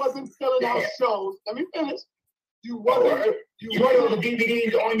 You wasn't selling out shows. Let me finish. You wasn't. You wasn't the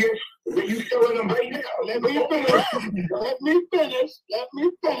DVDs on your. You selling them right now. Let me finish.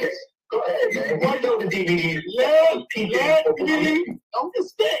 Okay. Go ahead, man. You know the DVDs. Don't get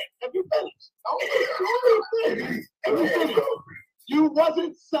scared. Let me finish. You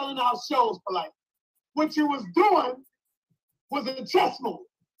wasn't selling out shows for life. What you was doing was a chess move.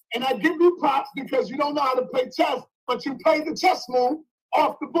 And I give you props because you don't know how to play chess, but you played the chess move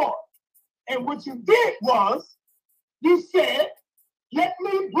off the board. And what you did was, you said, let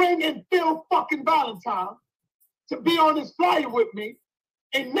me bring in Phil fucking Valentine to be on this flyer with me.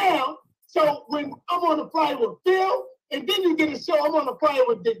 And now, so when I'm on the flyer with Phil, and then you get a show, I'm on the flyer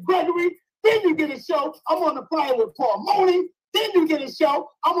with Dick Gregory, then you get a show, I'm on the flyer with Paul Mooney, then you get a show,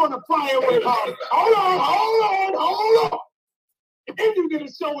 I'm on the flyer with, hold on. And then you get a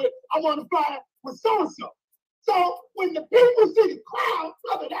show with, I'm on the flyer with so-and-so. So when the people see the crowd,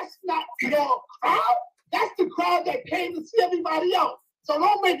 brother, that's not your crowd. That's the crowd that came to see everybody else. So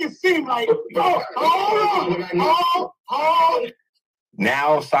don't make it seem like, oh, hold on.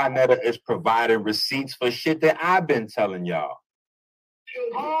 Now Sarnetta is providing receipts for shit that I've been telling y'all.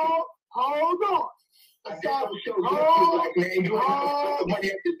 Hold on.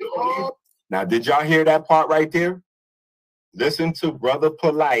 Now, did y'all hear that part right there? Listen to Brother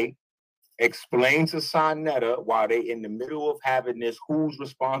Polite explain to Sarnetta while they in the middle of having this who's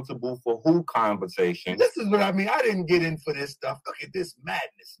responsible for who conversation. This is what I mean. I didn't get in for this stuff. Look at this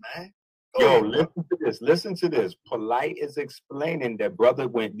madness, man. Listen to this. Listen to this. Polite is explaining that, brother,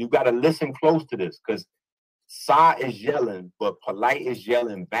 when you got to listen close to this, because Sa is yelling, but Polite is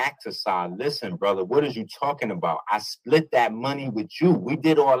yelling back to Sa. Listen, brother, what are you talking about? I split that money with you. We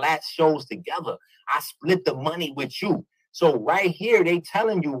did all that shows together. I split the money with you. So right here, they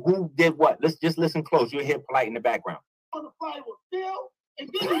telling you who did what. Let's just listen close. You'll hear Polite in the background. I'm on the fire with Phil, and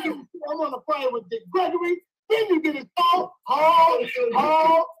then you get I'm on the fire with Dick Gregory. Then you get his phone. Hold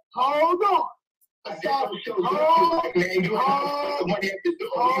on.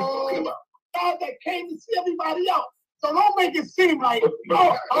 God that came to see everybody else. So don't make it seem like,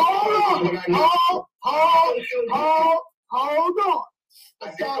 hold on.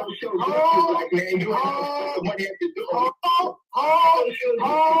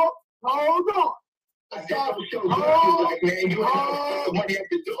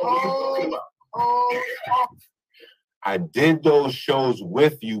 I did those shows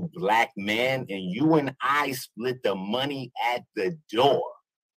with you, black man, and you and I split the money at the door.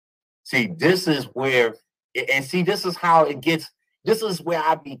 See, this is where, and see, this is how it gets. This is where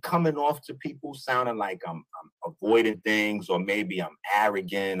I be coming off to people sounding like I'm avoiding things, or maybe I'm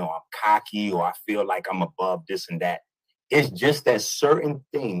arrogant, or I'm cocky, or I feel like I'm above this and that. It's just that certain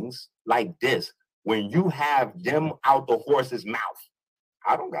things like this, when you have them out the horse's mouth,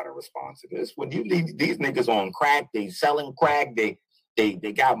 I don't got to respond to this. When you leave these niggas on crack, they selling crack, they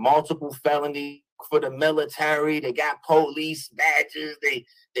got multiple felonies for the military, they got police badges, they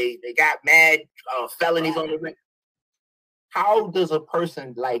got mad felonies on the record. How does a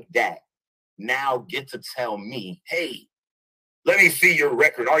person like that now get to tell me, hey, let me see your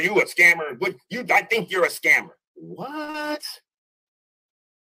record. Are you a scammer? I think you're a scammer. What?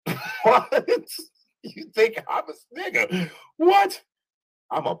 What? You think I'm a nigga? What?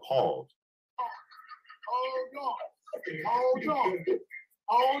 I'm appalled. Hold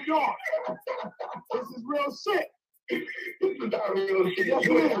on. This is real shit. This is not real shit.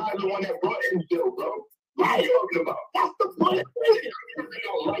 You and I the one that brought in Bill, bro. What are you talking about? That's the point. But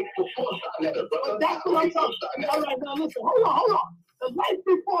that's what I'm talking about. All right, now listen. Hold on. The life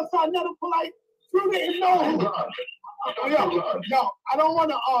before Sarnetta Polite, you didn't know. No, I don't want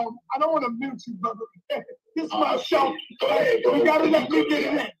to mute you, brother. This is my show. You gotta let me get it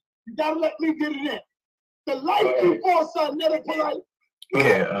in. The life before Sarnetta Polite.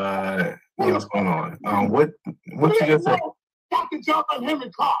 Yeah, what's going on? What you just said? Dr. John Henry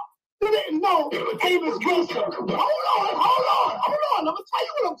Clark. You didn't know Amos Wilson. Hold on. I'm gonna tell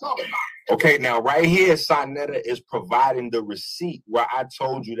you what I'm talking about. Okay, now right here, Sarnetta is providing the receipt where I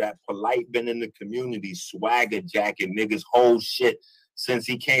told you that Polite been in the community swagger jacking niggas whole shit since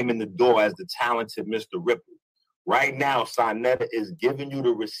he came in the door as the talented Mr. Ripple. Right now, Sarnetta is giving you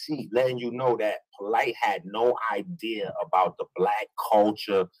the receipt, letting you know that Polite had no idea about the black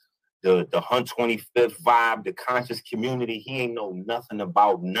culture, the Hunt 25th vibe, the conscious community. He ain't know nothing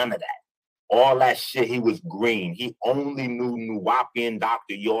about none of that. All that shit, he was green. He only knew Nuwapian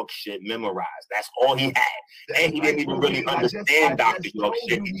Dr. York shit memorized. That's all he had. And he didn't even really understand Dr. York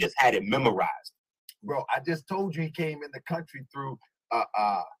shit. He just had it memorized. Bro, I just told you he came in the country through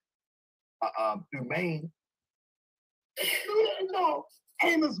Maine. You didn't know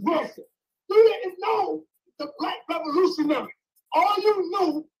Amos Wilson. You didn't know the Black Revolutionary. All you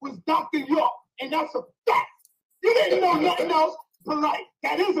knew was Dr. York, and that's a fact. You didn't know nothing else Polite.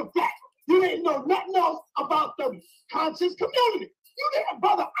 That is a fact. You didn't know nothing else about the conscious community. You didn't,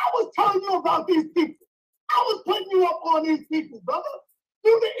 brother. I was telling you about these people. I was putting you up on these people, brother.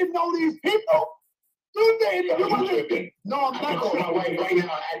 You didn't know these people. You didn't. No, I'm not. I call my wife right now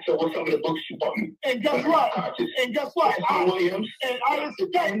and ask her what some of the books she bought me. And guess what? I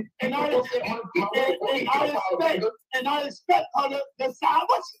expect her to side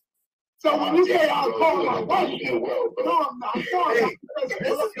with you. So when you say I'll call my wife, no, I'm not. Hey,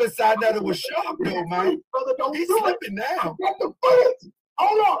 this is the side that it was sharp, though, man. Brother, don't He's do slipping it. now. Get the footage.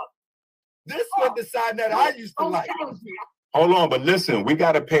 Hold on. This was the side that I used to like. Hold on, but listen, we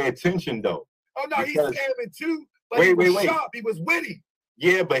got to pay attention, though. Oh, no, he's scamming too. But wait, he was sharp. He was witty.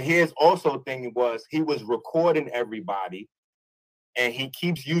 Yeah, but here's also thing was he was recording everybody and he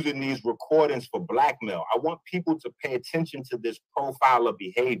keeps using these recordings for blackmail. I want people to pay attention to this profile of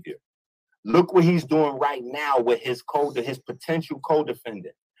behavior. Look what he's doing right now with his potential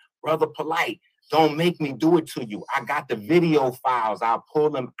co-defendant. Brother Polite, don't make me do it to you. I got the video files. I'll pull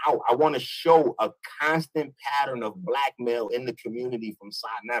them out. I want to show a constant pattern of blackmail in the community from Sa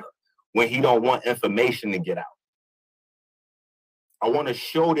Neter when he don't want information to get out. I want to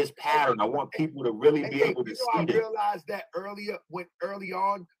show this pattern. I want people to really be able to see I this. realized that early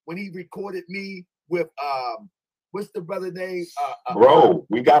on when he recorded me with what's the brother name? Bro,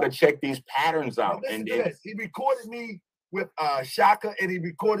 we got to check these patterns out. And he recorded me with Shaka, and he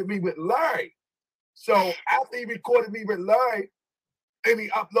recorded me with Larry. So after he recorded me with Larry, and he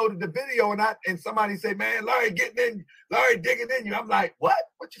uploaded the video, and somebody said, "Man, Larry getting in, Larry digging in you." I'm like, "What?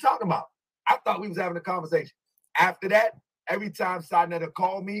 What you talking about?" I thought we was having a conversation. After that, every time Sa Neter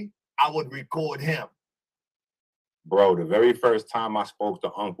called me, I would record him. Bro, the very first time I spoke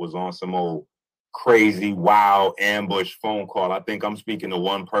to Unc was on some old crazy, wild ambush phone call. I think I'm speaking to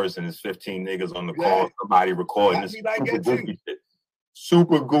one person. There's 15 niggas on the call. Somebody recording this super goofy shit.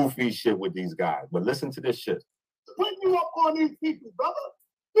 Super goofy shit with these guys. But listen to this shit. Putting you up on these people, brother.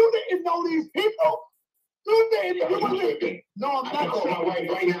 You didn't know these people. You didn't. No, I'm not. I call my wife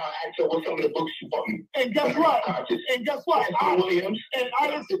right now and ask her what some of the books she bought me. And guess what? I expect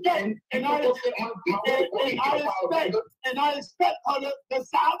her to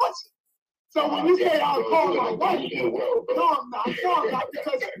side with you. So when you say I'll call my wife, no, I'm not.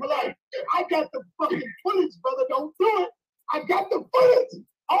 Because like, I got the fucking footage, brother. Don't do it. I got the footage.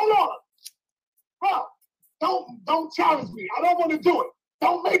 Hold on. Bro, don't challenge me. I don't want to do it.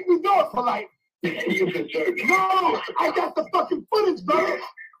 Don't make me do it, Polite. No, I got the fucking footage, brother.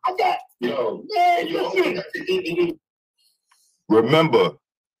 I got. Listen. Remember,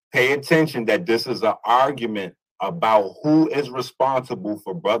 pay attention that this is an argument about who is responsible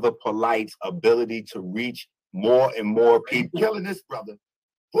for Brother Polite's ability to reach more and more people. Killing this brother.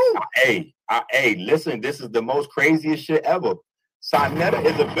 Hey, listen, this is the most craziest shit ever. Sa Neter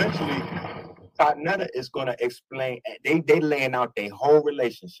is going to explain, they laying out their whole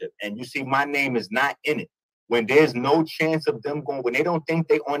relationship. And you see, my name is not in it. When there's no chance of them going, when they don't think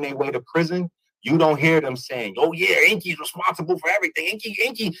they on their way to prison, you don't hear them saying, "Oh yeah, Inky's responsible for everything.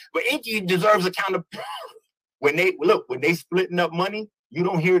 Inky deserves accountability." When they splitting up money, you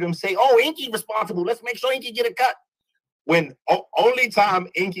don't hear them say, "Oh, Inky's responsible. Let's make sure Inky get a cut." When only time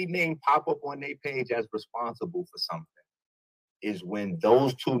Inky name pop up on their page as responsible for something is when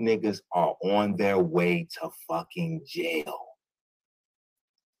those two niggas are on their way to fucking jail.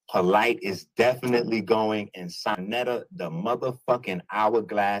 Polite is definitely going, and Sa Neter, the motherfucking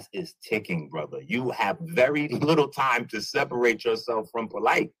hourglass is ticking, brother. You have very little time to separate yourself from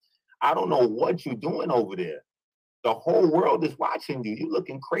Polite. I don't know what you're doing over there. The whole world is watching you. You're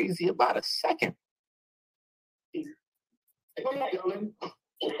looking crazy about a second.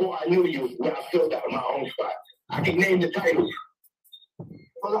 Before I knew you, when I filled out my own spot, I can name the titles.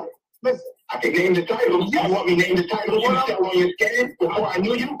 Polite, listen. I can name the titles. Yes. You want me to name the titles you sell on your stand before I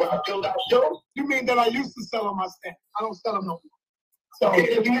knew you, but I filled out shows? You mean that I used to sell on my stand? I don't sell them no more. So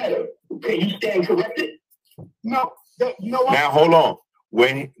it doesn't matter. Can you stand corrected? No. You know what? Now hold on.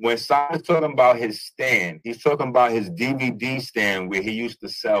 When Simon's talking about his stand, he's talking about his DVD stand where he used to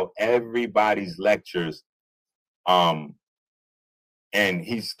sell everybody's lectures. And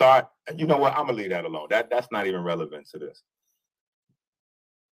he you know what? I'm gonna leave that alone. That's not even relevant to this.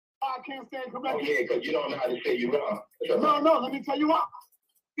 I can't stand corrected. Oh, yeah, because you don't know how to say you wrong. No, let me tell you why.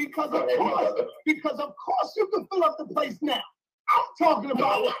 Because of course you can fill up the place now. I'm talking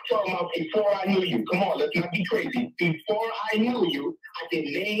about before I knew you. Come on, let's not be crazy. Before I knew you, I can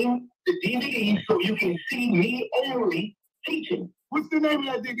name the DVD so you can see me only teaching. What's the name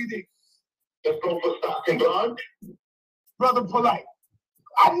of that DVD? Let's go for Stocks and Bonds. Brother Polite.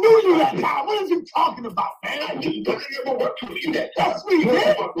 I knew you that time. What are you talking about, man? I never worked with you that time. Yes, we did.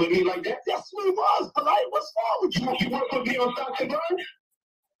 You worked with me like that? Yes, we was, Polite. What's wrong with you? You worked with me on Stocks and Bonds?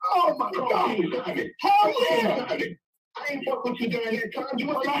 Oh, my God. Hell yeah. I ain't fuck with you during that time. You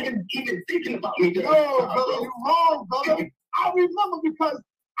weren't even thinking about me. No, brother, you're wrong, brother. I remember because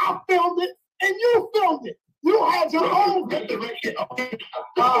I filmed it and you filmed it. You had your own resurrection.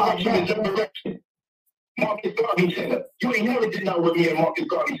 Resurrection. Marcus Garvey Center. You ain't never did that with me at Marcus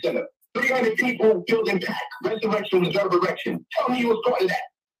Garvey Center. 300 people building back. Resurrection was resurrection. Tell me you was part of that.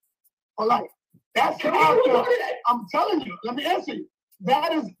 All right. That's after. I'm telling you. Let me answer you.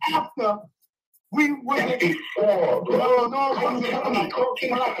 That is after we were. That's before, bro. No.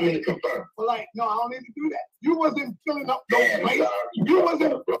 Confirm. Well, like, no, I don't need to do that. You wasn't filling up no place. You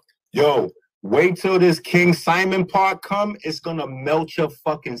wasn't. Yo, Wait till this King Simon part come. It's gonna melt your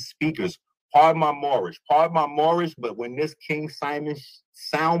fucking speakers. Pardon my Moorish, but when this King Simon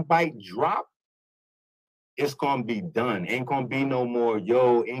soundbite drop, it's gonna be done. Ain't gonna be no more,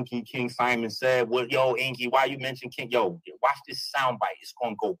 yo, Inky, King Simon said, well, yo, Inky, why you mention King? Yo, watch this soundbite. It's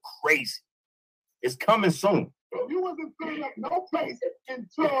gonna go crazy. It's coming soon. Bro, you wasn't filling up no place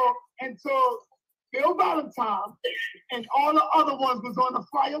until Bill Valentine and all the other ones was on the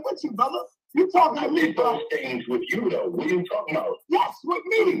flyer with you, brother. You talking to me, bro? Those things with you, though. What are you talking about? Yes, with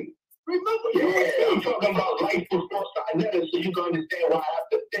me. Remember you? Yeah, I'm talking about life before Sinetta, so you can understand why I have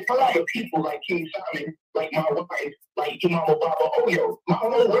to think about the people like King Simon, like my wife, like Imam Baba Oyo. My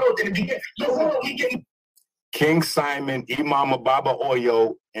whole world didn't begin. The whole weekend. King Simon, Imam Baba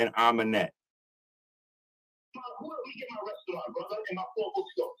Oyo, and Aminette. Who let me get my restaurant, brother, and my 4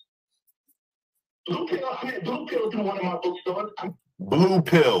 bookstores? Blue Pill, I met Blue Pill through one of my bookstores. Blue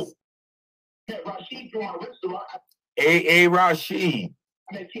Pill. I met Rashid through my restaurant. A.A. Rashid.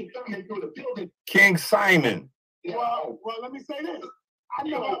 I met King Simon through the building. King Simon. Well, let me say this.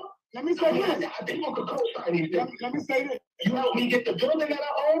 Let me say this. I think you could co-sign these things. Let me say this. You helped me get the building that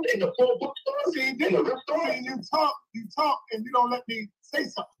I owned and the 4 bookstores and the restaurant. You talk, and you don't let me say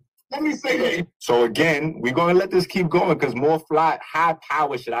something. Let me say this. So again, we're gonna let this keep going because more high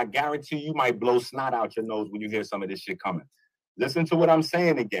power shit. I guarantee you might blow snot out your nose when you hear some of this shit coming. Listen to what I'm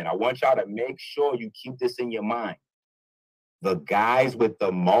saying again. I want y'all to make sure you keep this in your mind. The guys with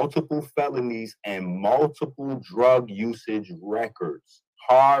the multiple felonies and multiple drug usage records,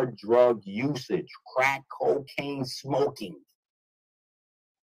 hard drug usage, crack cocaine smoking,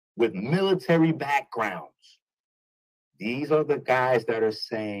 with military backgrounds. These are the guys that are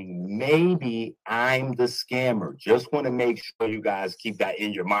saying, maybe I'm the scammer. Just want to make sure you guys keep that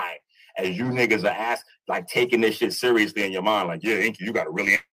in your mind. As you niggas are like taking this shit seriously in your mind. Like, yeah, Inky, you got to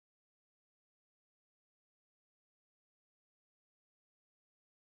really...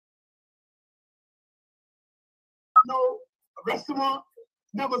 No restaurant,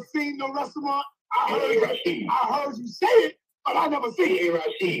 never seen no restaurant. I heard you say it, but I never seen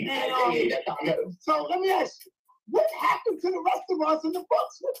it. So let me ask you, what happened to the restaurants in the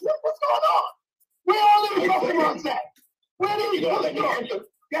books? What's going on? Where all these restaurants at? Where are these restaurants?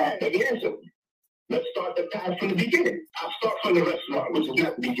 Let me answer. Let's start the path from the beginning. I'll start from the restaurant, which is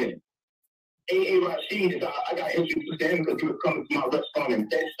not the beginning. A.A. Rashid is, I got introduced to him because he was coming to my restaurant in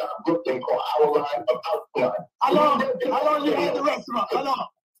Bed-Stuy, Brooklyn, called Our Line of Outline. How long you had the restaurant? How long?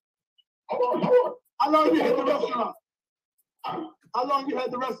 Hold on. How long you had the restaurant? How long you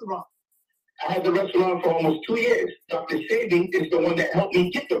had the restaurant? I had the restaurant for almost 2 years. Dr. Sadie is the one that helped me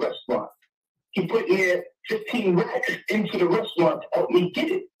get the restaurant. He put in there 15 racks into the restaurant to help me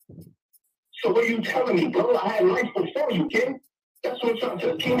get it. So what are you telling me, bro? I had life before you, kid. That's what I'm trying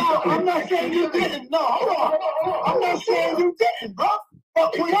to tell you. No, I'm not saying you didn't. No, hold on. I'm not saying you didn't, bro.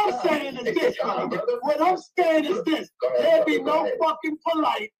 But what I'm saying is this, brother. What I'm saying is this. There'd be no fucking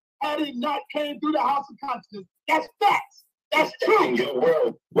polite had it not came through the House of Consciousness. That's facts. That's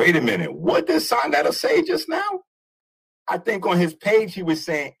true. Wait a minute. What did Sinetta say just now? I think on his page he was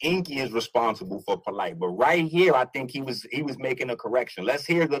saying Inky is responsible for polite, but right here I think he was making a correction. Let's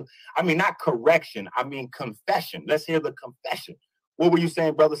hear not correction, I mean confession. Let's hear the confession. What were you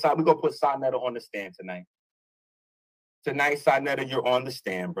saying, Brother Side? We're gonna put Sinetta on the stand tonight. Tonight, Sinetta, you're on the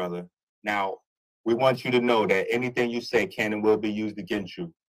stand, brother. Now, we want you to know that anything you say can and will be used against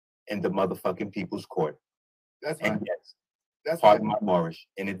you in the motherfucking people's court. That's right. And yes, That's pardon right. my Moorish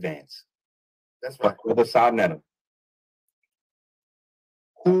in advance. That's right. But Brother Sinetta,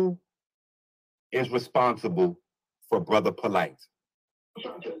 who is responsible for Brother Polite?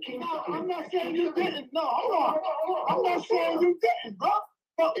 No, I'm not saying you didn't. No, hold on. I'm not saying you didn't, bro.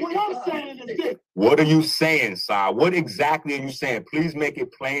 But what I'm saying is this. What are you saying, Sai? What exactly are you saying? Please make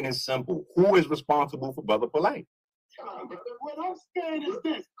it plain and simple. Who is responsible for Brother Polite? What I'm saying is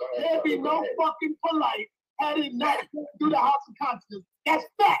this. There'd be no fucking polite had it not gone through the House of Consciousness. That's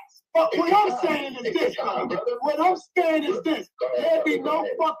facts. But what I'm saying is this, brother. What I'm saying is this. There'd be no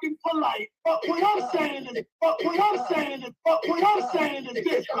fucking polite. But what I'm saying is, this, brother. What I'm saying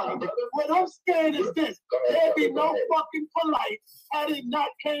is this. There'd be no fucking polite had it not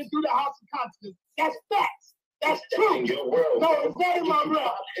came through the House of Consciousness. That's facts. That's true. No, it's not in my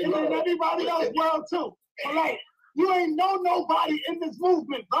world. It's in everybody else's world too. Polite. You ain't know nobody in this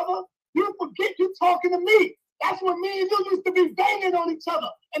movement, brother. You forget you talking to me. That's when me and you used to be banging on each other.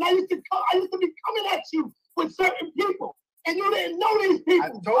 And I used to be coming at you with certain people. And you didn't know these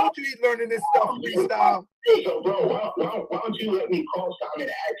people. I told you he's learning this stuff freestyle. So, bro, why don't you let me call Simon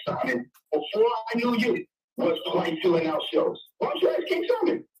and ask Simon before I knew you was Polite filling out shows? Why don't you ask King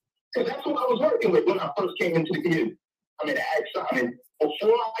Simon? Because that's what I was working with when I first came into the community. I mean, Ag Simon,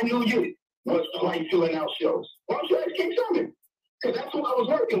 before I knew you, was like filling out shows. Why don't you ask King Simon? Because that's what I was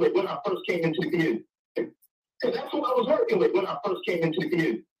working with when I first came into the community. Because that's what I was working with when I first came into the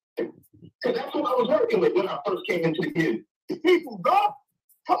community. Because that's what I was working with when I first came into the community. People, bro.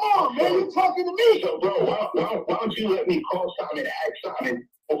 Come on, man. You're talking to me. So, bro, why don't you let me call Simon and ask Simon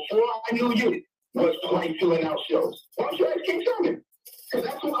before I knew you was like filling out shows? Why don't you ask King Simon? Because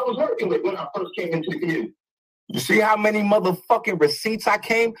that's what I was working with when I first came into the community. You see how many motherfucking receipts I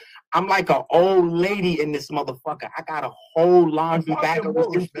came? I'm like an old lady in this motherfucker. I got a whole laundry bag of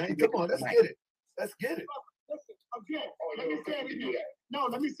receipts. Man. Come on, let's get it. Let's get it. Listen, again, let me say it again. No,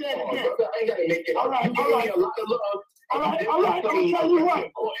 let me say it Oh, again. brother, I ain't gotta make it. All right, You gave all right. me a lot of love. All right, all right. I'm gonna tell you what.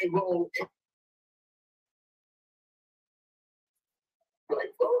 Important role. Right,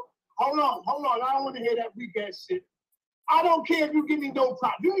 bro. Hold on. I don't want to hear that weak ass shit. I don't care if you give me no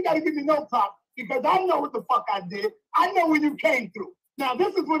prop. You ain't got to give me no prop because I know what the fuck I did. I know where you came through. Now,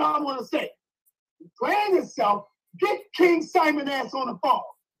 this is what I want to say. Plan yourself. Get King Simon ass on the phone.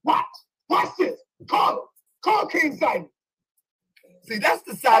 Watch this. Call him. Call King Simon. See, that's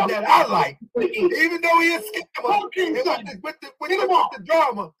the side that I like. Even though he is Call King with Simon. the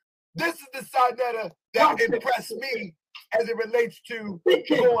drama, this is the side that impressed me as it relates to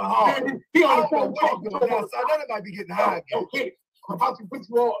going hard. He I on the don't know phone what talking he's to doing now. him. Sarnetta might be getting high again. Okay, I'm about to put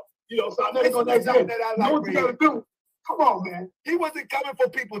you on. You know, so I know This they're is gonna the side that. that I You know like. what you gotta do? Come on, man. He wasn't coming for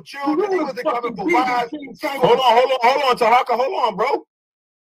people You children. He was wasn't coming fucking for beating wives. King Simon. Hold on, Tahaka. Hold on, bro.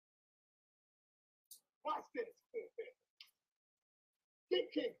 Watch this.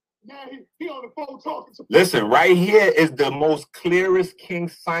 Get King. Now he on the phone talking to. Listen, right here is the most clearest King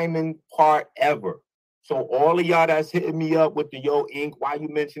Simon part ever. So all of y'all that's hitting me up with the Yo Inc., why you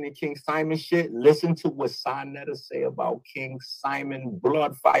mentioning King Simon shit, listen to what Sarnetta say about King Simon,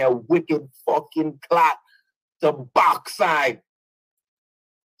 Bloodfire, wicked fucking clock, the box side.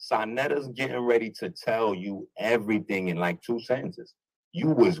 Sarnetta's getting ready to tell you everything in like 2 sentences. You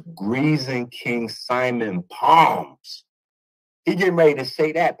was greasing King Simon palms. He getting ready to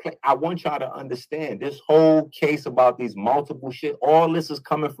say that. I want y'all to understand this whole case about these multiple shit. All this is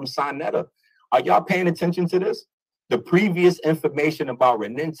coming from Sarnetta. Are y'all paying attention to this? The previous information about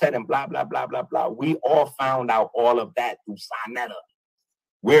Renintet and blah, blah, blah, blah, blah. We all found out all of that through Sarnetta.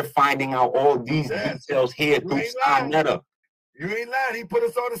 We're finding out all these details here through Sarnetta. You ain't lying. He put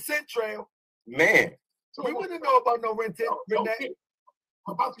us on the scent trail. Man. We wouldn't know about no Rentet.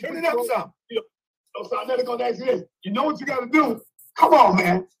 I'm about to Turn it up some. So Sarnetta gonna ask you this. You know what you gotta do? Come on,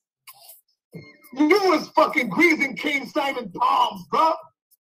 man. You was fucking greasing King Simon palms, bro.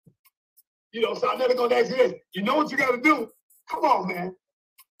 You know, Sarnetta gonna ask you this. You know what you gotta do? Come on, man.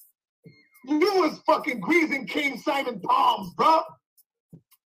 You was fucking greasing King Simon palms, bro.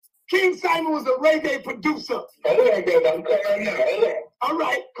 King Simon was a reggae producer. All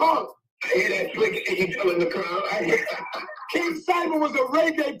right, call him. I hear that flick and you telling the crowd. King Simon was a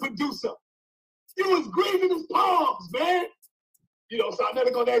reggae producer. You was greasing his palms, man. You know,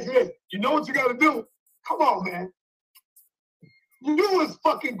 Sarnetta gonna ask you this. You know what you gotta do? Come on, man. You was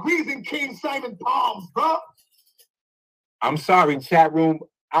fucking greasing King Simon palms, bro. I'm sorry, chat room.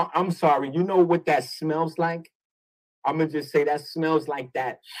 I'm sorry. You know what that smells like? I'm going to just say that smells like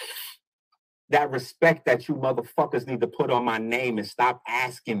that respect that you motherfuckers need to put on my name and stop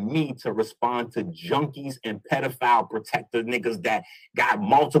asking me to respond to junkies and pedophile protector niggas that got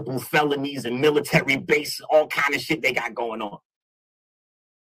multiple felonies and military base, all kind of shit they got going on.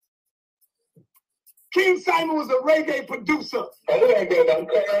 King Simon was a reggae producer.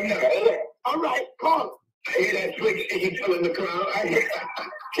 All right, call him. I hear that flick and you telling the crowd.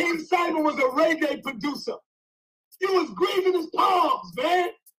 King Simon was a reggae producer. You was greasing his palms, man.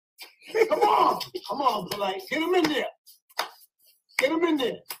 Come on, Polite. Get him in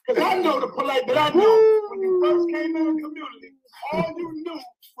there. Because I know the Polite that I know. When you first came in the community, all you knew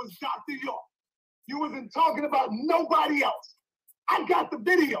was Dr. York. You wasn't talking about nobody else. I got the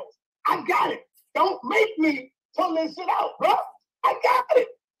videos. I got it. Don't make me pull this shit out, bro. I got it.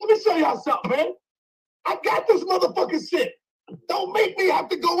 Let me show y'all something, man. I got this motherfucking shit. Don't make me have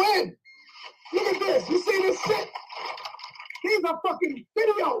to go in. Look at this. You see this shit? These are fucking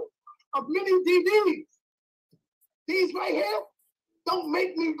videos of mini DVDs. These right here, don't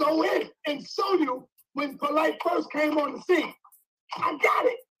make me go in and show you when Polite first came on the scene. I got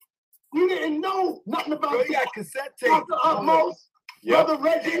it. You didn't know nothing about Bro, you got cassette tape. Dr. Utmost, Yep. Brother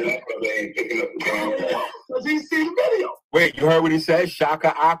Reggie. Because he see the video. Wait, you heard what he said?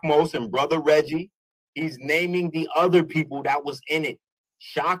 Shaka Akmos and Brother Reggie. He's naming the other people that was in it.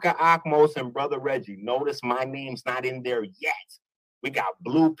 Shaka Akmos and Brother Reggie. Notice my name's not in there yet. We got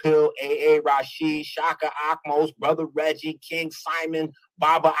Blue Pill, AA Rashid, Shaka Akmos, Brother Reggie, King Simon,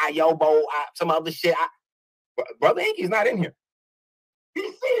 Baba Ayobo, some other shit. Brother Inky's not in here.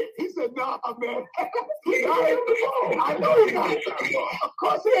 He said, nah, man. I know he's not. Of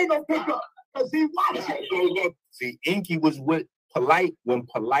course he ain't gonna pick up, because he watching. See, Inky was with Polite when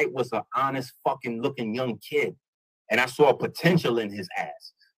Polite was an honest fucking looking young kid. And I saw potential in his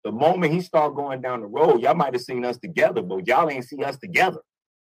ass. The moment he started going down the road, y'all might have seen us together, but y'all ain't see us together.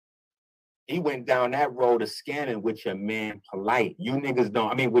 He went down that road of scamming with your man Polite. You niggas don't,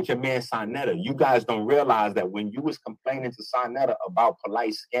 I mean, with your man Sonetta. You guys don't realize that when you was complaining to Sonetta about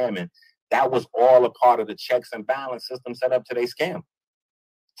Polite scamming, that was all a part of the checks and balance system set up to they scam.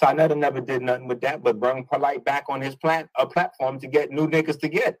 Sonetta never did nothing with that, but bring Polite back on his platform to get new niggas to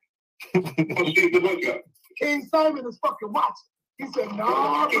get. King Simon is fucking watching. He said,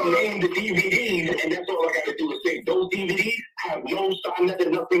 nah, bro. Name the DVDs, and that's all I got to do is say those DVDs have no sign,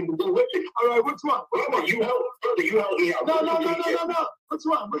 nothing to do with it. All right, which one? Brother, you help me out. No. Which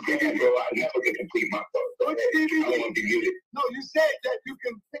one? Which DVD? Bro, I never can complete my thought. Which DVD? I don't want to be muted. No, you said that you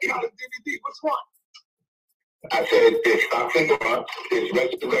can pick out a DVD. Which one? I said it's Stocks and Bonds, it's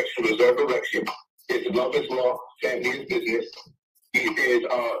Resurrection, Resurrection, it's Love is Law, Family is Business, it is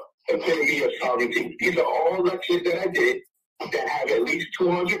Epitome of Sovereignty. These are all lectures that I did that have at least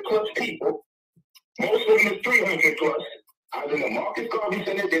 200 plus people. Most of them is 300 plus. I was in the Marcus Garvey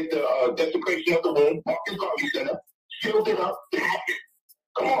Center, did the desecration of the womb, Marcus Garvey Center, filled it up, packed.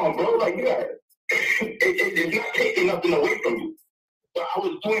 Come on, bro, like you got it. It's not taking nothing away from you. But I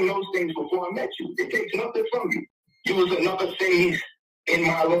was doing those things before I met you. It takes nothing from you. You was another phase in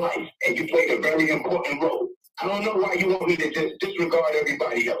my life, and you played a very important role. I don't know why you want me to just disregard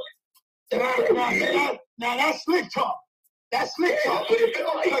everybody else. Now that's slick talk. That's slick talk. That's what it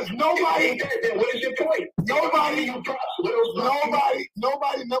feels like. Because nobody. Then what is your point? Nobody. You props.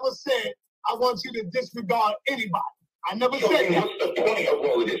 Nobody never said, I want you to disregard anybody. I never said that. What's the point of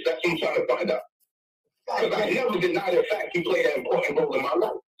all of this? That's what I'm trying to find out. Because I never deny the fact you played an important role in my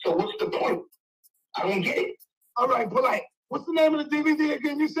life. So what's the point? I don't get it. All right, Polite. What's the name of the DVD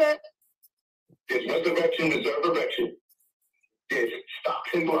again you said? There's Resurrection, Resurrection. There's Stocks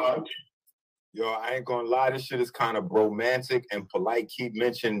and Bonds. Yo, I ain't gonna lie, this shit is kind of romantic, and Polite keep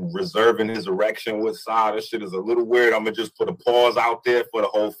mentioning reserving his erection with Sa. This shit is a little weird. I'm gonna just put a pause out there for the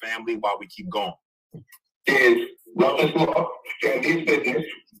whole family while we keep going. There's Love is Law, Family is Business.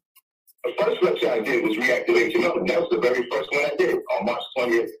 The first lecture I did was Reactivation Up. That was the very first one I did on March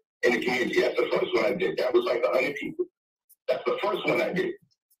 20th in the community. That's the first one I did. That was like 100 people. That's the first one I did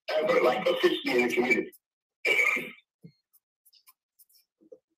ever, like officially in the community.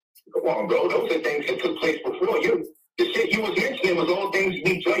 Come on, bro. Those are things that took place before you. The shit you was mentioning was all things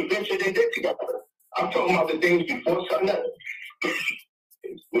we joint ventured and did together. I'm talking about the things before Sonetta.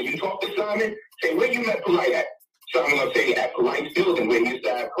 When you talk to Simon, say where you met Polite at. Simon gonna say at Polite's building where he used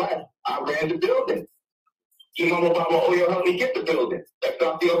to have class. I ran the building. Mama Baba Oyo helped me get the building. That's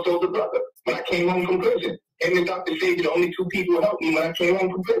Dr. Oso's brother. When I came home from prison, him and Dr. Savior, the only two people who helped me when I came home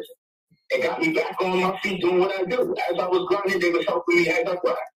from prison. And got me back on my feet doing what I do. As I was grinding, they was helping me as I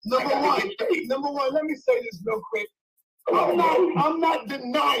grind. Number one, let me say this real quick. I'm not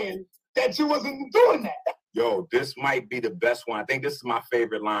denying that you wasn't doing that. Yo, this might be the best one. I think this is my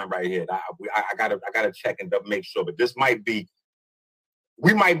favorite line right here. I gotta check and make sure, but this might be.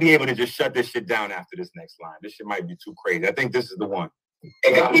 We might be able to just shut this shit down after this next line. This shit might be too crazy. I think this is the one.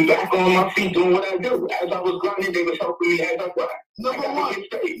 And got me back on my feet doing what I do. As I was grinding, they was helping me as I grind.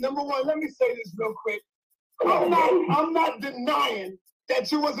 Number one, let me say this real quick. I'm not denying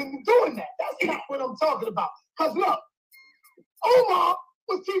that you wasn't doing that. That's not what I'm talking about. Because look, Omar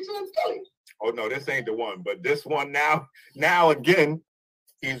was teaching in Philly. Oh no, this ain't the one. But this one now again,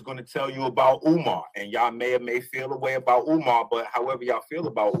 he's going to tell you about Umar. And y'all may feel a way about Umar, but however y'all feel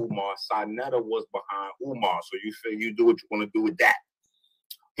about Umar, Sonetta was behind Umar. So you feel you do what you want to do with that.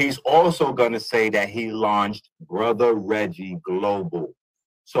 He's also going to say that he launched Brother Reggie Global.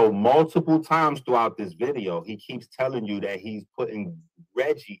 So multiple times throughout this video, he keeps telling you that he's putting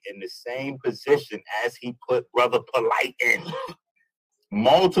Reggie in the same position as he put Brother Polite in.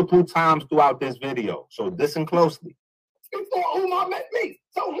 Multiple times throughout this video. So listen closely. Before Umar met me.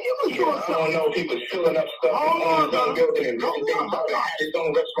 So he was doing something. I don't know if he was filling up stuff. Hold on, building and everything. His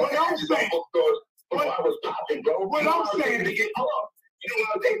own restaurant. What I'm saying. I was popping, bro. What I'm saying. You know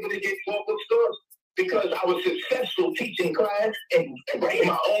I was able to get 4 bookstores? Because I was successful teaching class and writing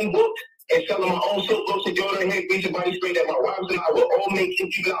my own books and selling my own silk books to Jordan Head, Beach Body Spray that my wives and I were all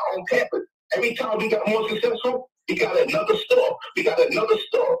making even our own campus. Every time we got more successful, we got another store.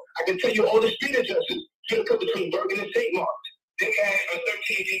 I can tell you all the street addresses. You gotta come between Bergen and St. Mark's. Then we had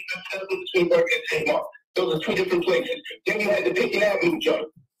TD, that's what the Twinburg and Tamar. Those are two different places. Then we had the 50th Avenue joint.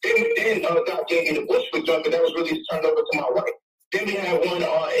 Then Doc gave me the Bushwick joint, but that was really turned over to my wife. Then we had one in.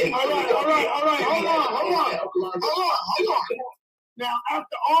 All right. Hold on. Now,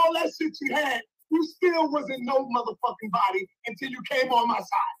 after all that shit you had, you still wasn't no motherfucking body until you came on my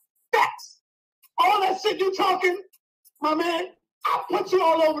side. Facts. All that shit you talking, my man, I put you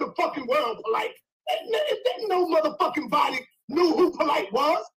all over the fucking world, Polite. There no motherfucking body knew who Polite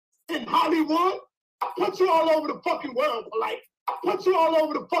was in Hollywood. I put you all over the fucking world, Polite. I put you all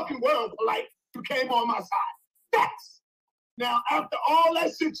over the fucking world, Polite. You came on my side. Facts. Now, after all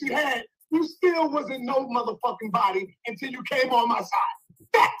that shit you had, you still wasn't no motherfucking body until you came on my side.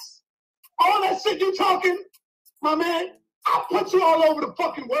 Facts. All that shit you talking, my man, I put you all over the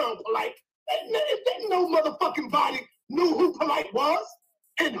fucking world, Polite. There no motherfucking body knew who Polite was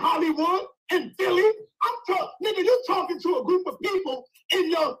in Hollywood, in Philly. Nigga, you talking to a group of people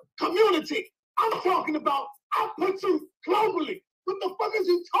in your community. I'm talking about, I put you globally. What the fuck is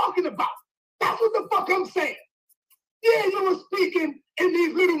you talking about? That's what the fuck I'm saying. Yeah, you were speaking in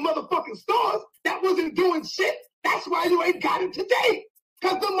these little motherfucking stores that wasn't doing shit. That's why you ain't got it today.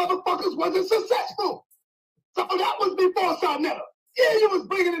 Because the motherfuckers wasn't successful. So that was before Sarnetta. Yeah, you was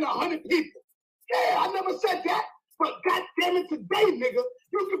bringing in 100 people. Yeah, I never said that. But goddamn it, today, nigga,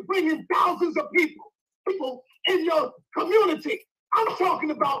 you can bring in thousands of people in your community. I'm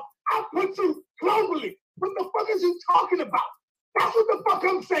talking about, I put you globally. What the fuck is you talking about? That's what the fuck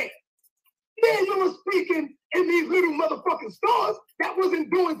I'm saying. Yeah, you were speaking in these little motherfucking stores that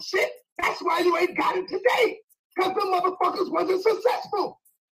wasn't doing shit. That's why you ain't got it today. Because the motherfuckers wasn't successful.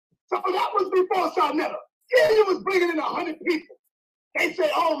 So that was before Sarnetta. Yeah, you was bringing in 100 people. They say,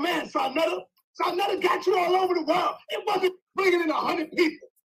 oh man, Sarnetta got you all over the world. It wasn't bringing in 100 people.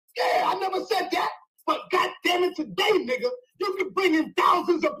 Yeah, I never said that. But goddamn it, today, nigga, you can bring in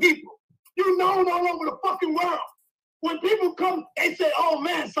thousands of people. You known all over the fucking world. When people come, they say, oh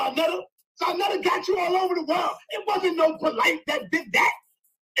man, Sarnetta got you all over the world. It wasn't no Polite that did that.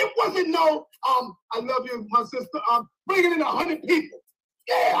 It wasn't no, I love you, my sister, bringing in 100 people.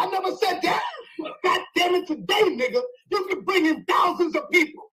 Yeah, I never said that. But God damn it, today, nigga, you can bring in thousands of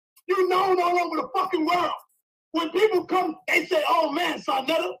people. You known all over the fucking world. When people come, they say, oh man,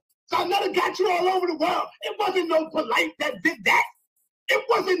 Sarnetta got you all over the world. It wasn't no Polite that did that. It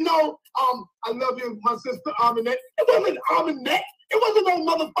wasn't no, I love you, my sister, Aminette. It wasn't Aminette. It wasn't no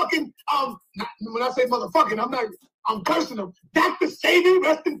motherfucking, when I say motherfucking, I'm cursing them. Dr. Sadie,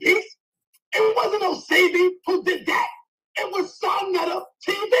 rest in peace. It wasn't no Sadie who did that. It was Sarnetta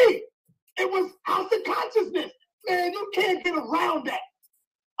TV. It was House of Consciousness. Man, you can't get around that.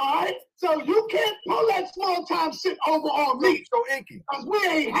 All right? So you can't pull that small time shit over on me. So Inky. Because we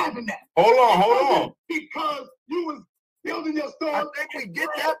ain't having that. Hold on. Because you was building your store. I think we get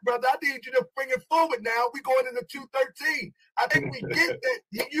that, brother. I need you to bring it forward now. We're going into 213. I think we get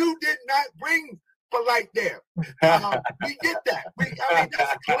that. You did not bring Polite there. We get that. I mean,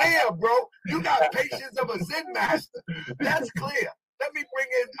 that's clear, bro. You got patience of a Zen master. That's clear. Let me bring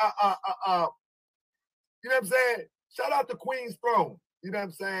in, you know what I'm saying? Shout out to Queen's Throne. You know what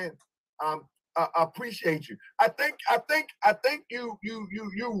I'm saying? I appreciate you. I think you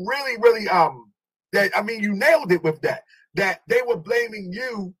really, that, I mean, you nailed it with that. That they were blaming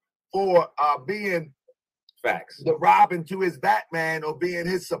you for being Facts. the Robin to his Batman, or being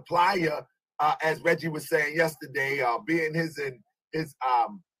his supplier, as Reggie was saying yesterday, being his.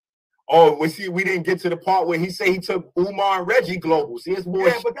 Oh, we didn't get to the part where he said he took Umar and Reggie global. See, it's more.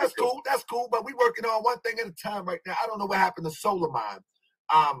 Yeah, but that's cool. That's cool. But we working on one thing at a time right now. I don't know what happened to Solarmine.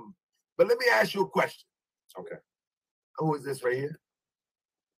 But let me ask you a question. Okay. Who is this right here?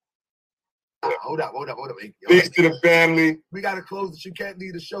 Hold up. Peace to the family. We got to close it. You can't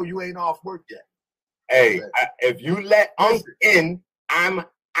leave the show. You ain't off work yet. Hey, if you let us in, I'm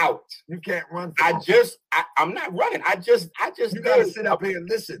out. You can't run. I'm not running. You got to sit up here and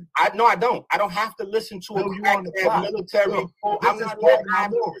listen. I don't. I don't have to listen to No, you on the clock. military.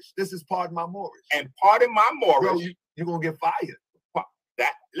 This is part of my morals. And part of my morals. Bro, you're going to get fired.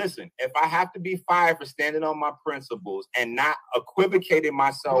 Listen, if I have to be fired for standing on my principles and not equivocating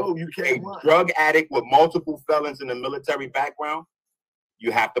myself, No, you can't a drug addict with multiple felons in the military background, you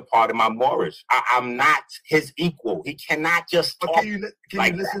have to pardon my morals. I'm not his equal. He cannot just talk. Can you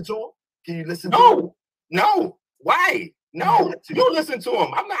listen to him? Can you listen to him? No. Why? No. You listen to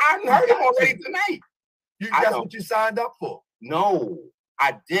him. I heard him already tonight. That's what you signed up for. No,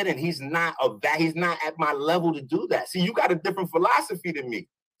 I didn't. He's not at my level to do that. See, you got a different philosophy than me.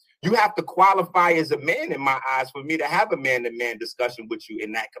 You have to qualify as a man in my eyes for me to have a man-to-man discussion with you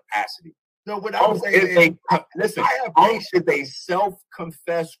in that capacity. No, what I'm Unc saying is is, listen. I have Unc patience. is a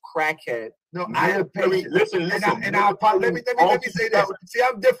self-confessed crackhead. No, I have patience. Listen. Let me say this. See,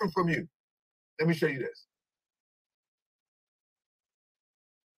 I'm different from you. Let me show you this.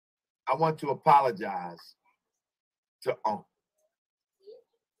 I want to apologize to Unc.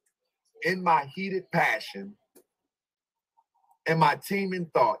 In my heated passion, in my teeming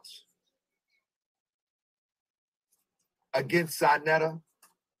thoughts against Sinetta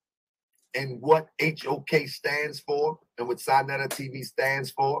and what HOK stands for and what Sinetta TV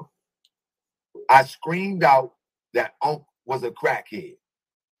stands for, I screamed out that Unc was a crackhead.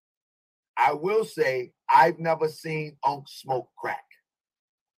 I will say I've never seen Unc smoke crack.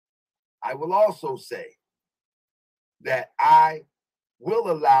 I will also say that I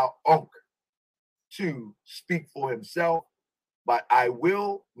will allow Unc to speak for himself, but I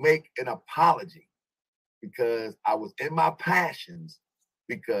will make an apology because I was in my passions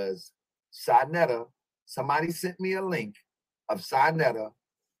because Sinetta, somebody sent me a link of Sinetta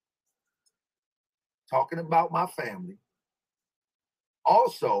talking about my family.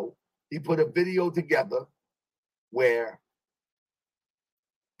 Also, he put a video together where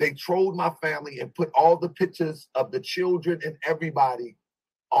they trolled my family and put all the pictures of the children and everybody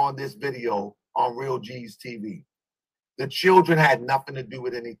on this video on Real G's TV. The children had nothing to do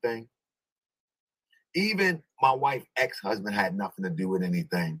with anything. Even my wife's ex-husband had nothing to do with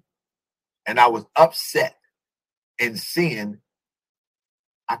anything. And I was upset in seeing,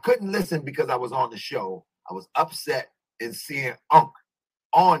 I couldn't listen because I was on the show. I was upset in seeing Unc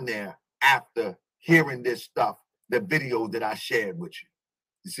on there after hearing this stuff, the video that I shared with you.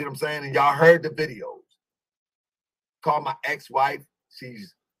 You see what I'm saying? And y'all heard the videos. Call my ex-wife.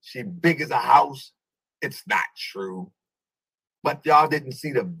 She big as a house. It's not true. But y'all didn't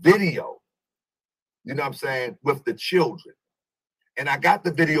see the video. You know what I'm saying? With the children. And I got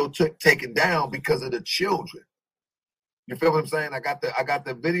the video taken down because of the children. You feel what I'm saying? I got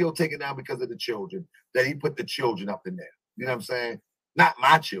the video taken down because of the children. That he put the children up in there. You know what I'm saying? Not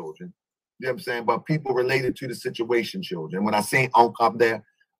my children. You know what I'm saying? But people related to the situation children. When I seen Unc up there,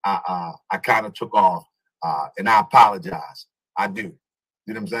 I kind of took off. And I apologize. I do.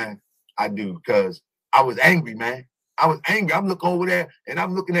 You know what I'm saying? I do, because I was angry, man. I was angry. I'm looking over there and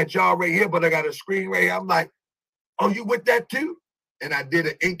I'm looking at y'all right here, but I got a screen right here. I'm like, oh, you with that too? And I did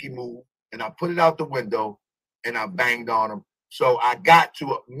an inky move and I put it out the window and I banged on him. So I got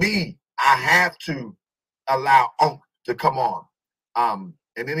to I have to allow Unc to come on.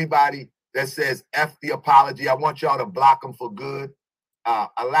 And anybody that says F the apology, I want y'all to block them for good.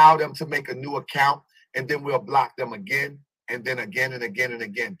 Allow them to make a new account and then we'll block them again. And then again and again and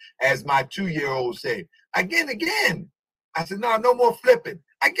again. As my 2-year-old said, again. I said, no more flipping.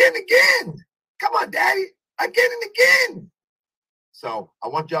 Again. Come on, daddy. Again and again. So I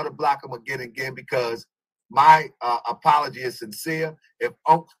want y'all to block them again because my apology is sincere. If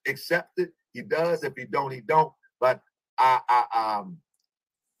Unc accepts it, he does. If he don't, he don't. But I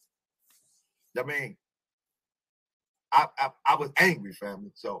was angry,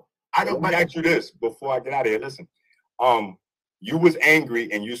 family. So I don't. Let me ask you this before I get out of here. Listen, you was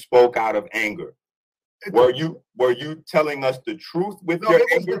angry and you spoke out of anger. Were you telling us the truth with your anger?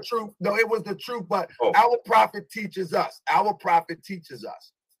 No, it was the truth. No, it was the truth. But our prophet teaches us. Our prophet teaches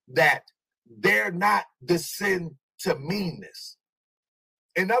us that they're not the sin to meanness.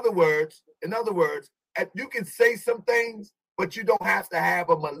 In other words, you can say some things, but you don't have to have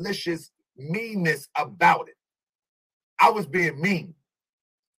a malicious meanness about it. I was being mean.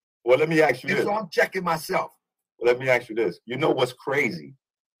 Well, let me ask you this. So I'm checking myself. Well, let me ask you this. You know what's crazy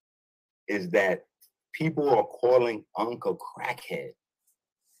is that people are calling Unc a crackhead.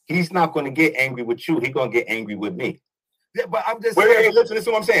 He's not going to get angry with you. He's going to get angry with me. Yeah, but I'm just wait, listen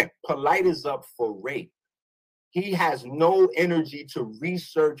to what I'm saying. Polite is up for rape. He has no energy to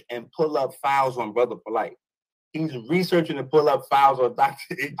research and pull up files on Brother Polite. He's researching and pull up files on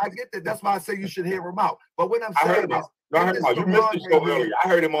Dr. I get that. That's why I say you should hear him out. But what I'm saying is, I heard him out. You missed the show earlier. I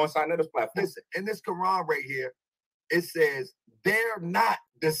heard him on Sinetta's platform. Listen, in this Quran right here, it says they're not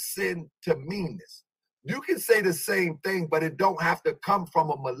the sin to meanness. You can say the same thing, but it don't have to come from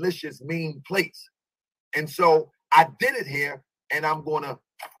a malicious, mean place. And so I did it here, and I'm going to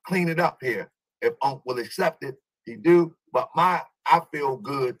clean it up here. If Unc will accept it, he do. But I feel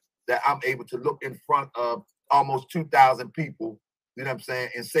good that I'm able to look in front of almost 2,000 people, you know what I'm saying,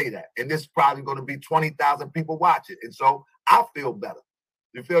 and say that. And this is probably going to be 20,000 people watch it. And so I feel better.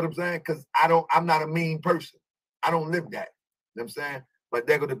 You feel what I'm saying? Because I'm not a mean person. I don't live that. You know what I'm saying? But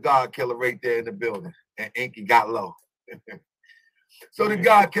there go the God killer right there in the building. And Inky got low. So the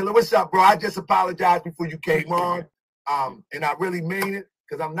God killer, what's up, bro? I just apologized before you came on. And I really mean it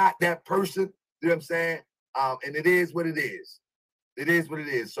because I'm not that person. You know what I'm saying? And it is what it is. It is what it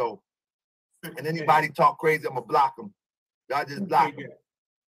is. So, and anybody talk crazy, I'm gonna block them. I just block them.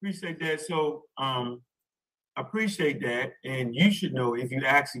 Appreciate that. So, appreciate that. And you should know if you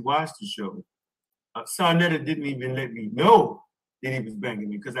actually watched the show, Sarnetta didn't even let me know that he was banging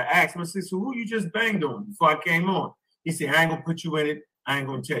me because I asked him, I said, so who you just banged on before I came on? He said, I ain't gonna put you in it. I ain't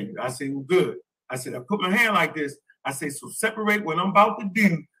gonna tell you. I said, well, good. I said, I put my hand like this. I said, so separate what I'm about to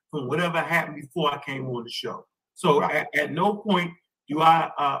do from whatever happened before I came on the show. So at no point do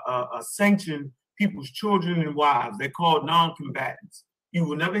I sanction people's children and wives. They're called non-combatants. You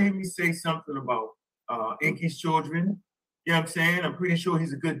will never hear me say something about Inky's children. You know what I'm saying? I'm pretty sure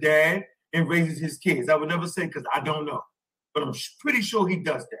he's a good dad and raises his kids. I would never say because I don't know. But I'm pretty sure he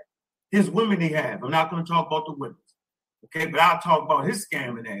does that. His women he have. I'm not going to talk about the women. Okay, but I'll talk about his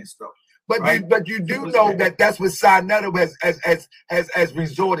scamming ass stuff. But right? but you do know that that's what Sarnetta has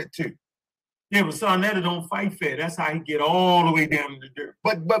resorted to. Yeah, but Sarnetta don't fight fair. That's how he get all the way down in the dirt.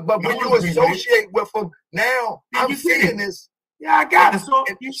 But when you associate with him now, I'm seeing this. Yeah, I got it. So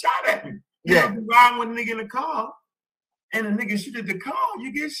you shot at me. You Yeah. know, you riding with a nigga in the car, and a nigga shoot at the car,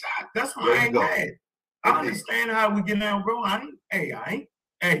 you get shot. That's why I ain't mad. I understand how we get down, bro. I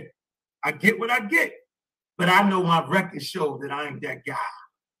get what I get. But I know my record show that I ain't that guy.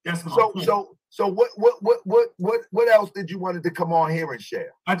 That's my point. So what else did you wanted to come on here and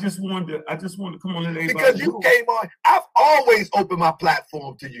share? I just wanted to come on and let everybody Because you came on, I've always opened my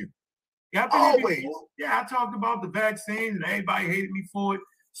platform to you. Yeah, always. I talked about the vaccines and everybody hated me for it.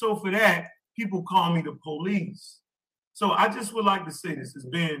 So for that, people call me the police. So I just would like to say this as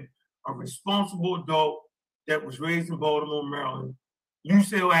being a responsible adult that was raised in Baltimore, Maryland,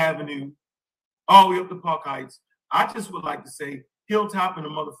 Lucille Avenue, all the way up to Park Heights. I just would like to say Hilltop in the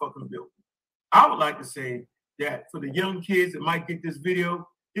motherfucking building. I would like to say that for the young kids that might get this video,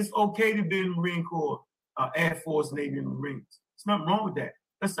 it's okay to be in the Marine Corps, Air Force, Navy, and Marines. There's nothing wrong with that.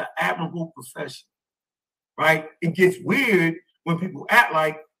 That's an admirable profession, right? It gets weird when people act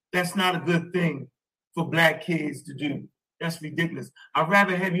like that's not a good thing for Black kids to do. That's ridiculous. I'd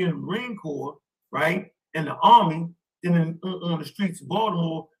rather have you in the Marine Corps, right, in the Army, than on the streets of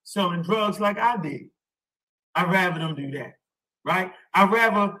Baltimore selling drugs like I did. I'd rather them do that, right? I'd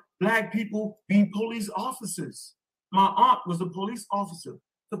rather Black people be police officers. My aunt was a police officer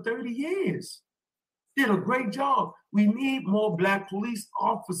for 30 years. Did a great job. We need more Black police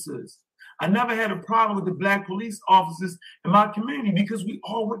officers. I never had a problem with the Black police officers in my community because we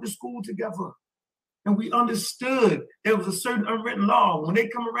all went to school together. And we understood there was a certain unwritten law. When they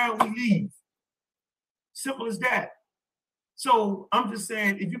come around, we leave. Simple as that. So I'm just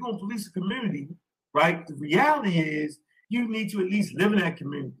saying, if you're going to police a community, right, the reality is you need to at least live in that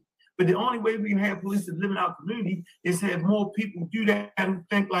community. But the only way we can have police that live in our community is to have more people do that and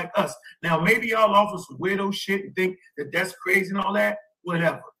think like us. Now, maybe y'all offer some weirdo shit and think that that's crazy and all that,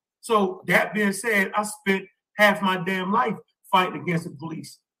 whatever. So that being said, I spent half my damn life fighting against the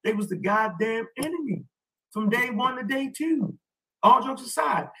police. They was the goddamn enemy from day one to day two. All jokes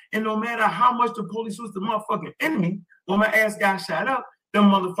aside. And no matter how much the police was the motherfucking enemy, when my ass got shot up, them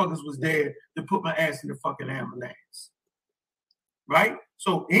motherfuckers was there to put my ass in the fucking ambulance. Right?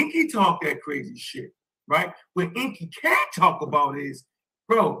 So Inky talk that crazy shit. Right? What Inky can't talk about is,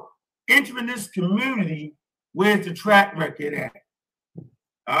 bro, entering this community, where's the track record at?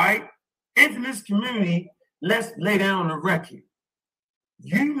 All right? Entering this community, let's lay down the record.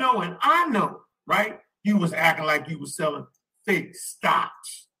 You know and I know, right? You was acting like you was selling fake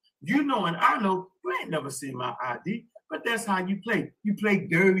stocks. You know and I know you ain't never seen my ID, but that's how you play. You play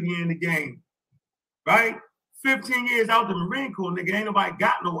dirty in the game, right? 15 years out the Marine Corps, nigga, ain't nobody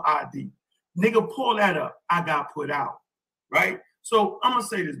got no ID. Nigga, pull that up. I got put out, right? So I'm gonna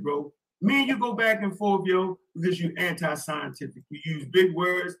say this, bro. Me and you go back and forth, yo, because you anti-scientific. You use big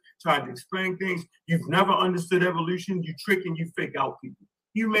words, try to explain things. You've never understood evolution. You trick and you fake out people.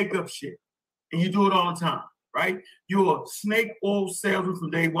 You make up shit, and you do it all the time, right? You're a snake oil salesman from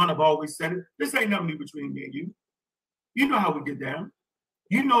day one. I've always said it. This ain't nothing between me and you. You know how we get down.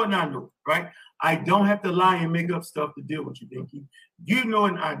 You know it and I know it, right? I don't have to lie and make up stuff to deal with you, Dinky. You know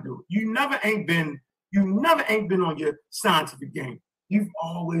it and I do it. You never ain't been on your scientific game. You've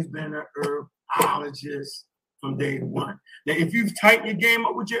always been an herbologist from day one. Now, if you've tightened your game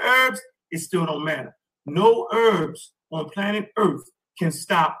up with your herbs, it still don't matter. No herbs on planet Earth can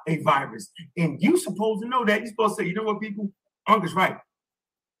stop a virus. And you supposed to know that. You're supposed to say, you know what, people? Uncle's right.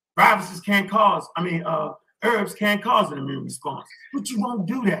 Viruses can't cause, herbs can't cause an immune response. But you won't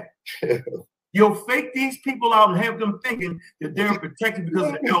do that. You'll fake these people out and have them thinking that they're protected because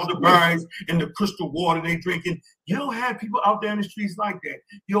of the elderberries and the crystal water they drinking. You'll have people out there in the streets like that.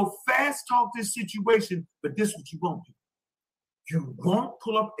 You'll fast talk this situation, but this is what you won't do. You won't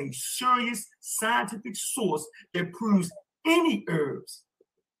pull up a serious scientific source that proves any herbs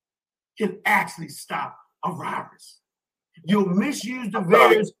can actually stop a virus. You'll misuse the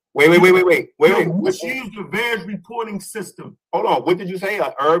VAERS. Wait. You'll misuse the VAERS reporting system. Hold on. What did you say?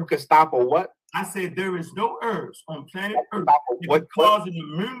 A herb could stop a what? I said there is no herbs on planet Earth that can cause an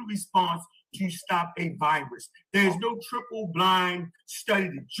immune response to stop a virus. There is no triple-blind study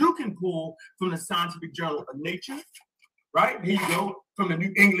that you can pull from the Scientific Journal of Nature, right? Here you go, from the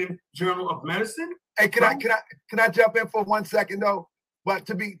New England Journal of Medicine. Hey, can I jump in for 1 second though? But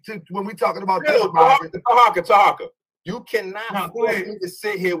when we're talking about Tahaka, you cannot force me to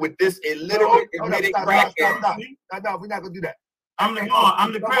sit here with this illiterate admitted crackhead. No, we're not gonna do that. I'm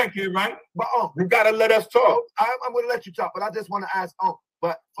the crackhead, right? But you gotta let us talk. I'm gonna let you talk, but I just want to ask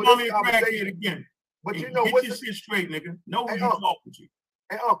but for Call this me a conversation crackhead again. But Hey, you know get what's your shit straight, nigga. Know who Hey, you talk with you.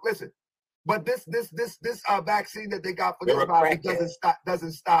 Hey, listen. But this vaccine that they got for You're this a virus crackhead.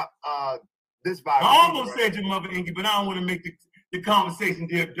 doesn't stop this virus. I almost said your mother, Inky, but I don't want to make the conversation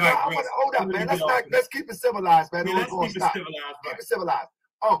there. Hold up, man. Let's keep it civilized, man. Yeah, let's keep it civilized, Keep right? it civilized.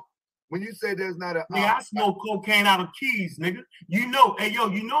 When you say there's not a I smoke cocaine out of keys, nigga. You know, hey yo,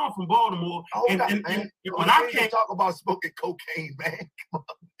 you know I'm from Baltimore. Hold up, and man. when I can't talk about smoking cocaine, man. Come on,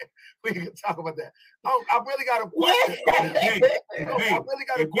 man. We can talk about that. I really got a question. I really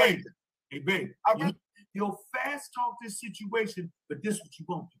got a question. Hey, babe. You'll fast talk this situation, but this is what you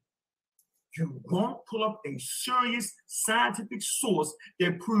won't do. You won't pull up a serious scientific source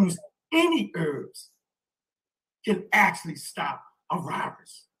that proves any herbs can actually stop a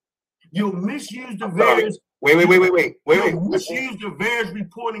virus. You'll misuse the VAERS. Wait. You'll misuse the VAERS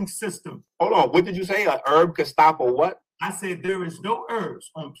reporting system. Hold on. What did you say? A herb could stop a what? I said there is no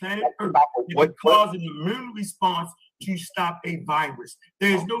herbs on planet Earth that can cause an immune response to stop a virus.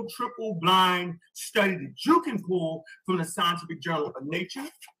 There is no triple-blind study that you can pull from the Scientific Journal of Nature,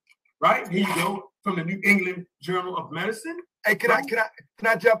 right? Here you go, from the New England Journal of Medicine. Hey, can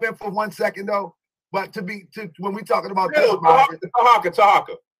I jump in for 1 second though? But when we're talking about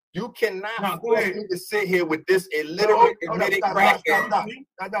Tahaka, you cannot force me to sit here with this illiterate admitted crackhead.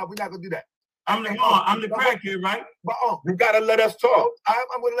 No, we're not gonna do that. I'm the crackhead, right? But you gotta let us talk.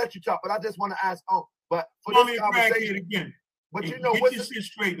 I'm gonna let you talk, but I just want to ask but for Call this me a conversation crackhead again. But Hey, you know get what's your shit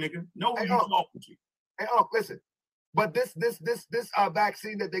straight, nigga. Know who Hey, you talk with you. Hey, listen. But this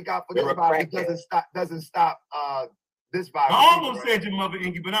vaccine that they got for You're this a virus crackhead. doesn't stop this virus. I almost said your mother,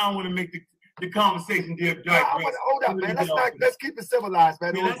 Inky, but I don't want to make the conversation there. Hold up, man. Let's keep it civilized,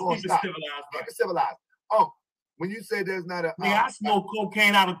 man. Yeah, let's keep it civilized, right? Keep it civilized. When you say there's not a I smoke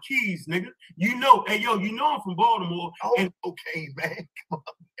cocaine out of keys, nigga. You know, hey yo, you know I'm from Baltimore. Cocaine, man. Come on,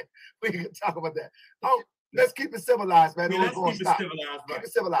 man. We can talk about that. Let's keep it civilized, man. Yeah, let's keep it civilized, right? Keep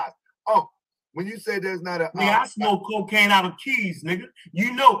it civilized. When you say there's not a I smoke cocaine out of keys, nigga.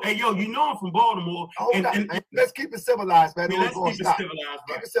 You know, hey yo, you know I'm from Baltimore. Let's keep it civilized, man. Yeah, let's keep it civilized, right?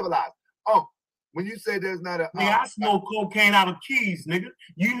 Keep it civilized. When you say there's not a I smoke cocaine out of keys, nigga.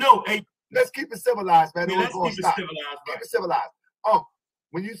 You know, hey. Let's keep it civilized, man. Yeah, let's keep it civilized, right? Keep it civilized.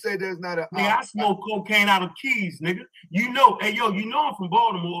 When you say there's not a I smoke cocaine out of keys, nigga. You know, hey yo, you know I'm from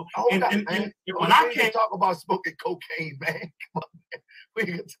Baltimore. When I can't talk about smoking cocaine, man. Come on,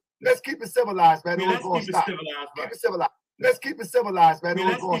 man. Let's keep it civilized, man. Yeah, let's keep it civilized, right? Keep it civilized. Let's keep it civilized, man. Yeah,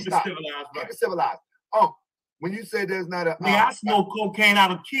 let's keep it civilized, right? Keep it civilized. When you say there's not a I smoke cocaine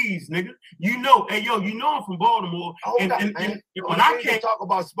out of keys, nigga. You know, hey yo, you know I'm from Baltimore. When I can't talk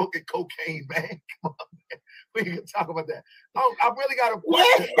about smoking cocaine, man. Come on, man. We can talk about that. I really got a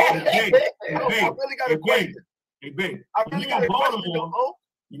question. I really got a question. Hey, babe. I really got a Baltimore.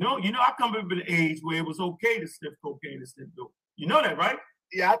 You know, I come up with an age where it was okay to sniff cocaine and sniff dope. You know that, right?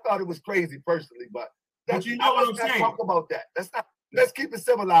 Yeah, I thought it was crazy personally, but you know what I'm saying. Talk about that. Let's keep it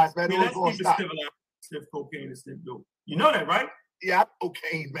civilized, man. Yeah, let's keep it civilized. Sniff cocaine and sniff dope. You know that, right? Yeah,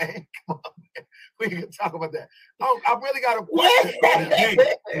 cocaine, man. Come on, man. We can talk about that. I really got a question.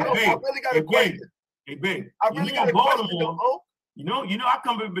 I really got a question. Hey, babe. I really got a Baltimore. question. You know, I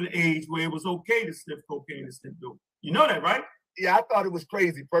come up with an age where it was okay to sniff cocaine and sniff dope. You know that, right? Yeah, I thought it was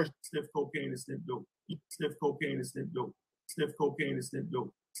crazy personally. Sniff cocaine and sniff dope. Sniff cocaine and sniff dope. Sniff cocaine and sniff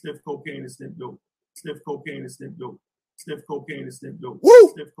dope. Sniff cocaine and sniff dope. Sniff cocaine and sniff dope. Sniff cocaine and sniff dope.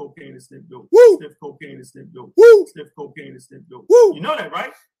 Sniff cocaine and sniff dope. Sniff cocaine and sniff dope. Sniff cocaine and sniff dope. You know that,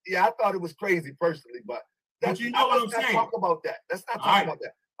 right? Yeah, I thought it was crazy personally, but you know what I'm saying. Talk about that. Let's not talk about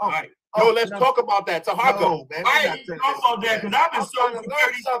that. All right. No, let's talk about that. Tahaka. No, man. Why are you talk about that? Because I've been sober for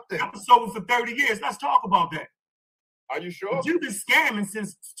 30. I've been sober for 30 years. Let's talk about that. Are you sure? You've been scamming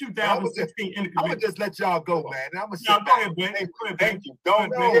since 2016 in the I'm community. gonna just let y'all go, man. I'm gonna No, go ahead, Ben. Thank you. Don't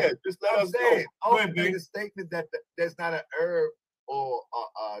No, yeah, just let I'm us saying, go. I made a statement that there's not an herb or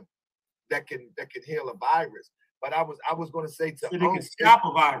that can heal a virus. But I was going to say to so they can stop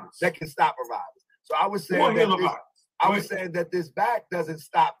a virus. That can stop a virus. So I was saying that this vac doesn't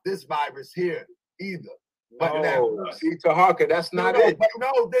stop this virus here either. But see, Tahaka, that's not it. But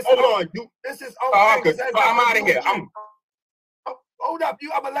no, this hold on. This is Tahaka, I'm out of here. Hold up,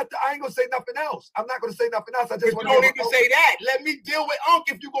 I'm gonna I ain't gonna say nothing else. I'm not gonna say nothing else. I just want to don't even say that. Let me deal with Unc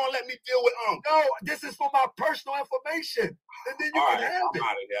if you're gonna let me deal with Unc. No, this is for my personal information. And then you can have it. I'm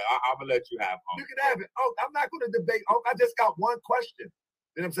out of here. I'm gonna let you have Unc. You can have it. Unc, I'm not gonna debate Unc. I just got one question.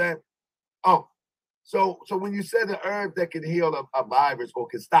 You know what I'm saying? Unc. So when you said the herb that can heal a virus or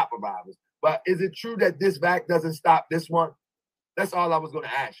can stop a virus, but is it true that this vac doesn't stop this one? That's all I was gonna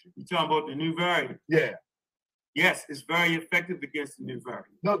ask you. You talking about the new variant? Yeah. Yes, it's very effective against the new variant.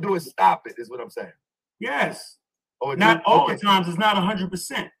 No, do it stop it, is what I'm saying. Yes. Or not all the times, it's not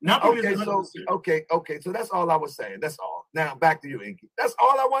 100%. Nothing is 100%. Okay, so that's all I was saying. That's all. Now back to you, Inky. That's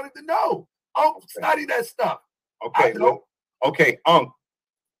all I wanted to know. Unc, study that stuff. Okay, okay, Unc.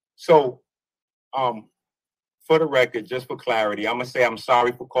 So, for the record, just for clarity, I'm gonna say I'm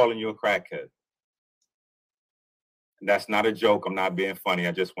sorry for calling you a crackhead. That's not a joke. I'm not being funny.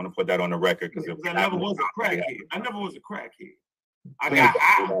 I just want to put that on the record because I never was a crackhead. I never was a crackhead. I got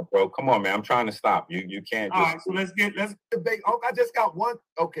high, bro. Come on, man. I'm trying to stop you. You can't. All right, so let's debate. Oh, I just got one.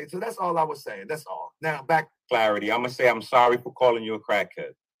 Okay, so that's all I was saying. That's all. Now back clarity. I'm gonna say I'm sorry for calling you a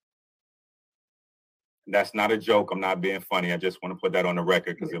crackhead. That's not a joke. I'm not being funny. I just want to put that on the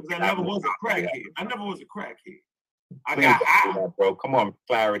record because I never was a crackhead. I never was a crackhead. I got high, bro. Come on,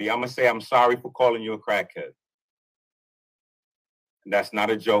 clarity. I'm gonna say I'm sorry for calling you a crackhead. That's not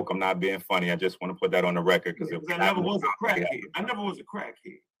a joke. I'm not being funny. I just want to put that on the record because I never was a crackhead. I never was a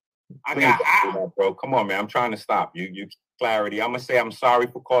crackhead. I got high, bro. Come on, man. I'm trying to stop you. You clarity. I'm gonna say I'm sorry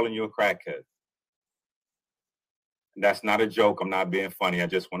for calling you a crackhead. That's not a joke. I'm not being funny. I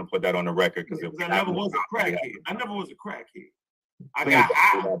just want to put that on the record because I never was a crackhead. I never was a crackhead. I got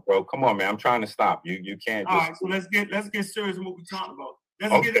high, bro. Come on, man. I'm trying to stop you. You can't. All right, so let's get serious on what we're talking about.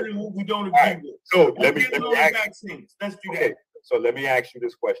 Let's get into what we don't agree with. So let me vaccines. Let's do that. So let me ask you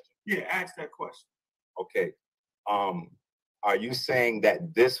this question. Yeah, ask that question. Okay. Are you saying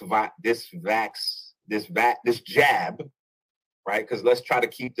that this jab, right? Because let's try to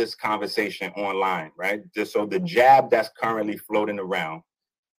keep this conversation online, right? Just so the jab that's currently floating around,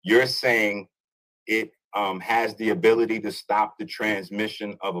 you're saying it has the ability to stop the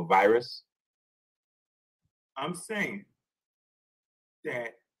transmission of a virus? I'm saying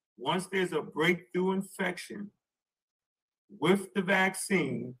that once there's a breakthrough infection with the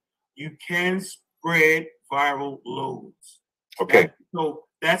vaccine, you can spread viral loads. Okay. So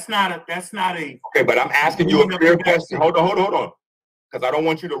that's not a. Okay, but I'm asking you a clear question. Hold on. Because I don't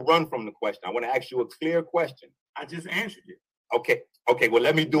want you to run from the question. I want to ask you a clear question. I just answered it. Okay. Well,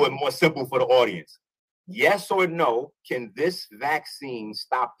 let me do it more simple for the audience. Yes or no, can this vaccine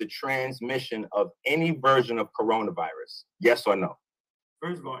stop the transmission of any version of coronavirus? Yes or no?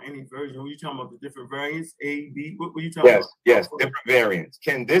 First of all, any version. What are you talking about? The different variants? A, B? What were you talking about? Yes, different variants.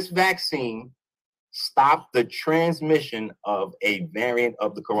 Can this vaccine stop the transmission of a variant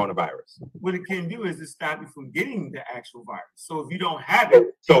of the coronavirus? What it can do is it stop you from getting the actual virus. So if you don't have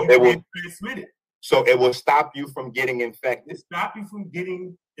it, so it will transmit it. So it will stop you from getting infected. It stop you from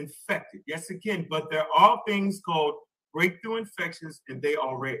getting infected. Yes, it can. But there are things called breakthrough infections, and they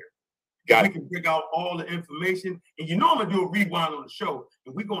are rare. We can bring out all the information, and you know I'm gonna do a rewind on the show,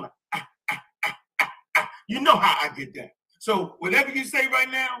 and we're gonna you know how I get that. So whatever you say right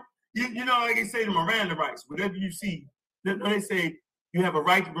now, you know, like they say the Miranda rights. Whatever you see, they say you have a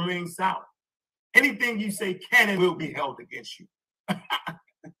right to remain silent. Anything you say can and will be held against you.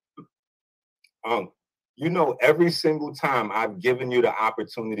 You know, every single time I've given you the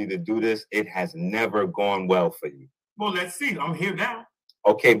opportunity to do this, it has never gone well for you. Well, let's see. I'm here now.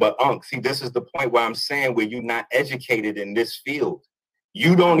 Okay, but see, this is the point where I'm saying where you're not educated in this field.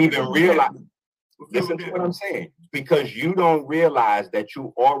 You don't even realize. Listen to what I'm saying. Because you don't realize that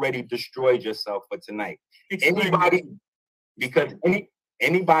you already destroyed yourself for tonight. Anybody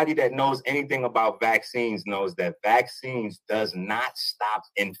that knows anything about vaccines knows that vaccines does not stop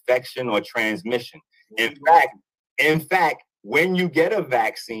infection or transmission. In fact, when you get a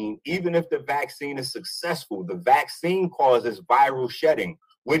vaccine, even if the vaccine is successful, the vaccine causes viral shedding,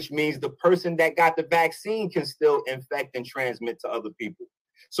 which means the person that got the vaccine can still infect and transmit to other people.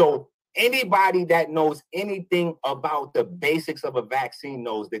 So anybody that knows anything about the basics of a vaccine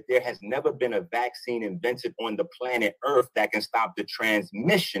knows that there has never been a vaccine invented on the planet Earth that can stop the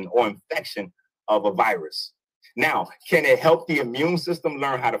transmission or infection of a virus. Now, can it help the immune system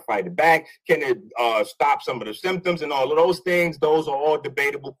learn how to fight it back? Can it stop some of the symptoms and all of those things? Those are all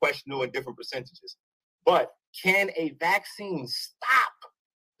debatable, questionable, and different percentages. But can a vaccine stop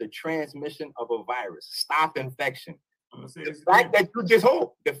the transmission of a virus, stop infection? The fact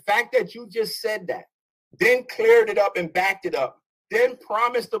that you just said that, then cleared it up and backed it up, then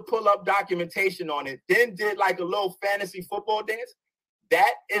promised to pull up documentation on it, then did like a little fantasy football dance.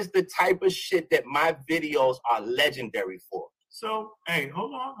 That is the type of shit that my videos are legendary for. So, hey,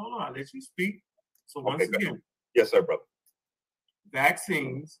 hold on. I'll let you speak. So once again. Yes, sir, brother.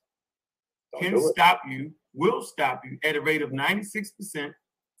 Vaccines will stop you at a rate of 96%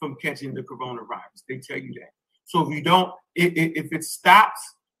 from catching the coronavirus. They tell you that. So if it stops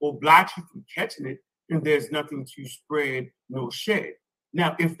or blocks you from catching it, then there's nothing to spread nor shed.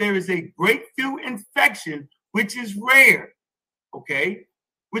 Now, if there is a breakthrough infection, which is rare, okay,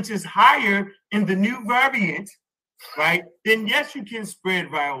 which is higher in the new variant, right, then yes, you can spread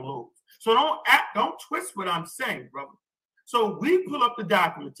viral loads. So don't twist what I'm saying, brother. So we pull up the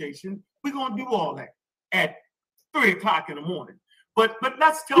documentation. We're going to do all that at 3 o'clock in the morning. But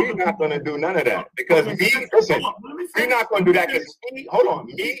let's tell them. We're not going to do none of that because we're not going to do that because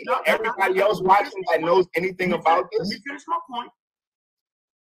everybody else watching that knows anything about this. Let me finish my point.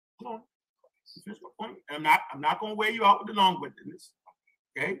 Hold on. Finish my point. I'm not going to wear you out with the long-windedness.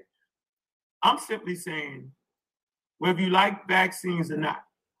 Okay? I'm simply saying, whether you like vaccines or not,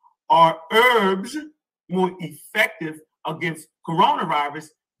 are herbs more effective against coronavirus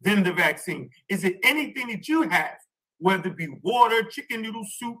than the vaccine? Is it anything that you have, whether it be water, chicken noodle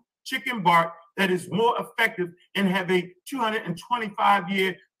soup, chicken bark, that is more effective and have a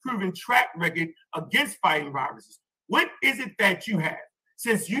 225-year proven track record against fighting viruses? What is it that you have?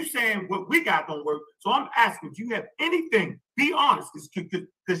 Since you saying what we got don't work, so I'm asking, do you have anything? Be honest,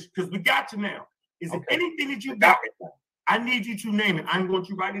 because we got you now. Is it anything that you got? I need you to name it. I want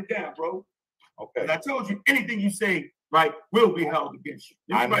you to write it down, bro. Okay. I told you anything you say, right, will be held against you.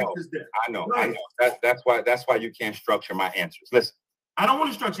 I know. That's why you can't structure my answers. Listen. I don't want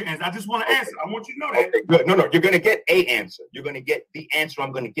to structure answers. I just want to answer. I want you to know that. Okay, good. No, you're going to get a answer. You're going to get the answer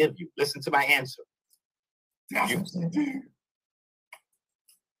I'm going to give you. Listen to my answer. That's what you do.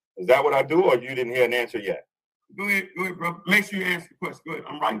 Is that what I do, or you didn't hear an answer yet? Go ahead, bro. Make sure you answer the question. Go ahead.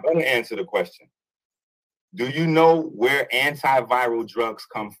 I'm going to answer the question. Do you know where antiviral drugs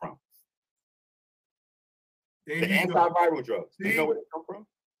come from? The antiviral drugs. Do you know where they come from?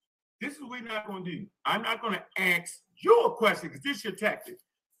 This is what we're not going to do. I'm not going to ask you a question because this is your tactic.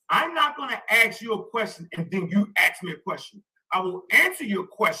 I'm not going to ask you a question and then you ask me a question. I will answer your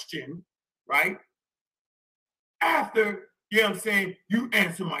question, right, after, you know what I'm saying, you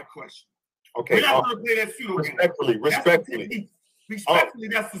answer my question. Okay. We're not going to play that pseudo game. Respectfully,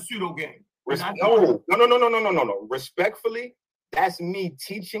 that's the pseudo game. No. Respectfully, that's me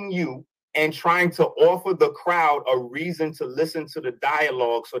teaching you and trying to offer the crowd a reason to listen to the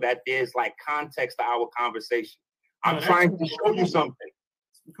dialogue so that there's like context to our conversation. I'm trying to show you something.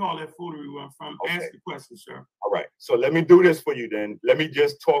 We call that foolery where I'm from. Okay. Ask the question, sir. All right. So let me do this for you then. Let me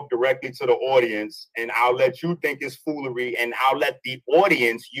just talk directly to the audience and I'll let you think it's foolery and I'll let the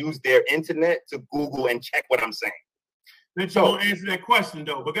audience use their internet to Google and check what I'm saying. Then you don't answer that question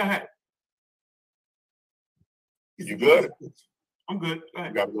though, but go ahead. You good? I'm good. Go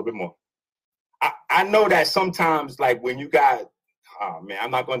ahead. You got a little bit more. I know that sometimes, like when you got, oh man, I'm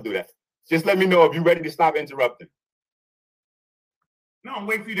not going to do that. Just let me know if you're ready to stop interrupting. No, I'm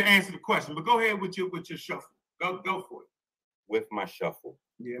waiting for you to answer the question, but go ahead with your shuffle. Go for it. With my shuffle.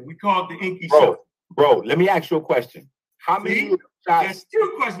 Yeah, we call it the Inky Shuffle. Bro, let me ask you a question. How many shots? There's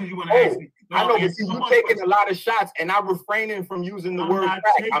 2 questions you want to ask me. I know, but you're taking a lot of shots, and I'm refraining from using the word crack.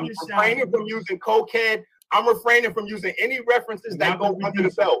 I'm refraining from using cokehead. I'm refraining from using any references that go under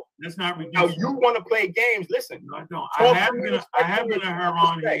the belt. That's not ridiculous. Now you want to play games? Listen. No, I don't. I have been a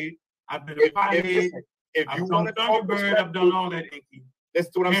heron head. I've been a pothead. If you want to talk Thunderbird, I've done all that, Inky. That's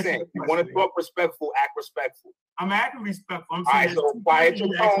what I'm saying. If you want to talk respectful, act respectful. I'm acting respectful. I'm saying. All right, so quiet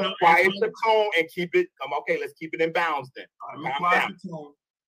your tone, and keep it. Okay, let's keep it in bounds then. Quiet the tone.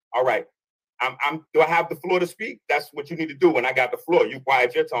 All right. Do I have the floor to speak? That's what you need to do when I got the floor. You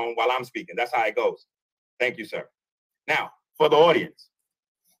quiet your tone while I'm speaking. That's how it goes. Thank you, sir. Now, for the audience,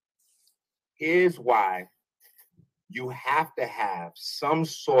 here's why you have to have some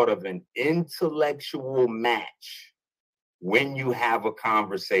sort of an intellectual match when you have a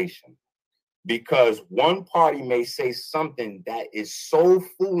conversation. because one party may say something that is so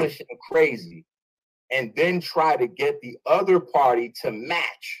foolish and crazy and then try to get the other party to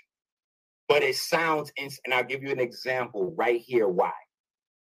match, but it sounds, and I'll give you an example right here why.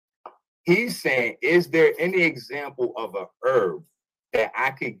 He's saying, is there any example of a herb that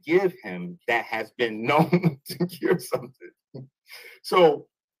I could give him that has been known to cure something? So,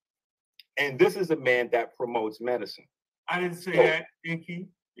 and this is a man that promotes medicine. I didn't say that, Inky,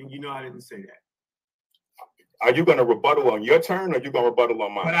 and you know I didn't say that. Are you going to rebuttal on your turn, or are you going to rebuttal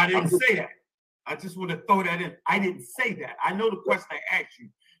on mine? But I didn't say that. I just want to throw that in. I didn't say that. I know the question I asked you.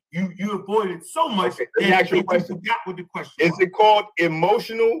 You avoided so much that you forgot what the question is. Was. It called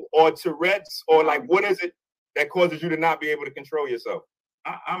emotional or Tourette's, or like what is it that causes you to not be able to control yourself?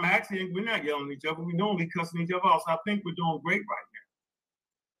 I'm actually, we're not yelling at each other. We normally cussing each other out. So I think we're doing great right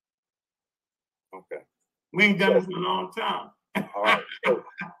now. Okay. We ain't done this in a long time. All right.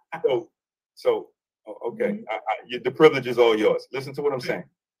 So okay. The privilege is all yours. Listen to what I'm saying.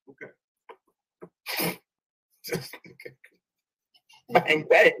 Okay. Bang,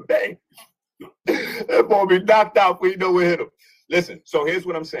 bang, bang. That boy be knocked out before you know we hit him. Listen, so here's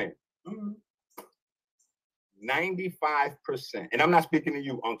what I'm saying. 95%, and I'm not speaking to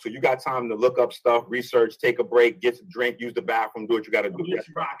you, Uncle. You got time to look up stuff, research, take a break, get a drink, use the bathroom, do what you got to do. Yes,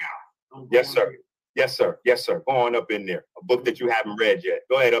 rock out. Yes, sir. Yes, sir. Yes, sir. Go on up in there. A book that you haven't read yet.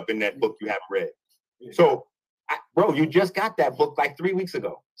 Go ahead up in that book you haven't read. Yeah. So, bro, you just got that book like 3 weeks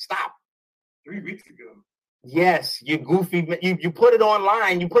ago. Stop. 3 weeks ago. Yes, you goofy. You put it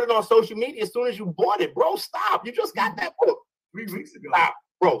online. You put it on social media as soon as you bought it, bro. Stop. You just got that book 3 weeks ago. Stop,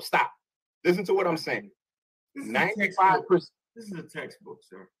 bro. Stop. Listen to what I'm saying. 95%. This is a textbook,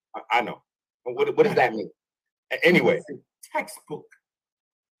 sir. I know. What does that mean? Anyway, it's a textbook.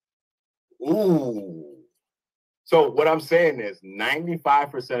 Ooh. So what I'm saying is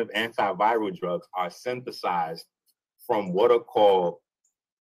 95% of antiviral drugs are synthesized from what are called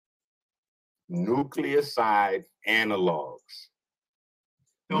nucleoside analogs.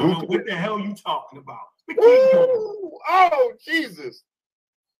 Don't know what the hell you talking about. Ooh, oh, Jesus.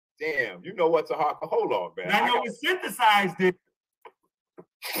 Damn, you know what to hawk. Hold on, man. And I know we synthesized it.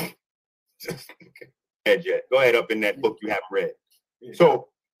 Go ahead up in that book you haven't read. Yeah. So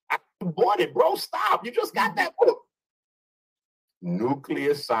I bought it, bro. Stop. You just got that book.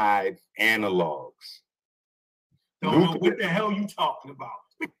 Nucleoside analogs. Don't know what the hell you talking about.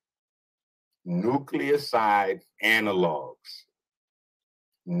 Nucleoside analogs.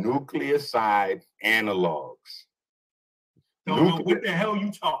 Nucleoside analogs. Don't know what the hell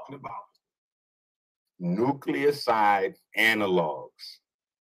you talking about. Nucleoside analogs.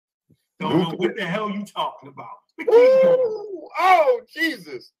 Don't know what the hell you talking about. Ooh, oh,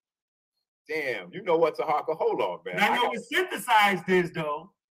 Jesus. Damn, you know what to hawk. Hold on, man. And I know what synthesized is,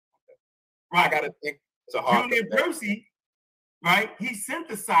 though. Right. I got to think to hawk. Julian Percy, right? He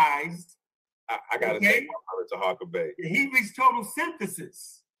synthesized. I got to think to Harker Bay. He reached total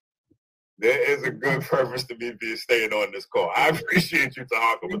synthesis. There is a good purpose to me being staying on this call. I appreciate you,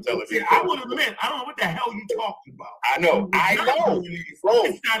 Harker, for telling me. I would admit, I don't know what the hell you talking about. I know. Bro,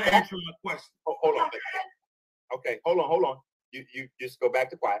 it's not answering my question. Hold on. Okay, hold on. You just go back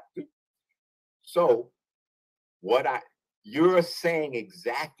to quiet. So, you're saying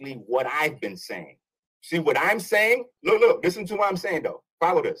exactly what I've been saying. See what I'm saying? Look, listen to what I'm saying, though.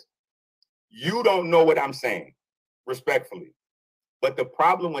 Follow this. You don't know what I'm saying, respectfully. But the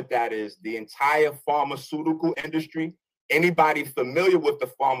problem with that is the entire pharmaceutical industry, anybody familiar with the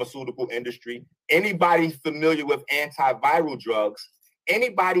pharmaceutical industry, anybody familiar with antiviral drugs,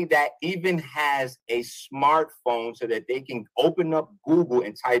 anybody that even has a smartphone so that they can open up Google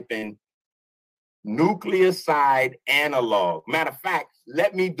and type in nucleoside analog. Matter of fact,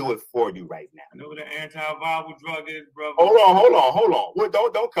 let me do it for you right now. I know what an antiviral drug is, brother. Hold on. Well,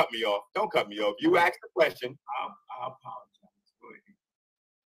 don't cut me off. Don't cut me off. You asked the question. I apologize. Go ahead.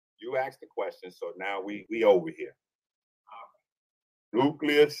 You asked the question, so now we over here.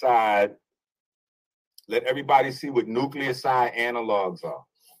 Nucleoside. Let everybody see what nucleoside analogs are.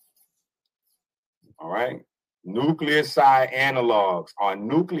 All right. Nucleoside analogs are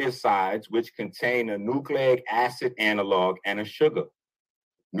nucleosides which contain a nucleic acid analog and a sugar.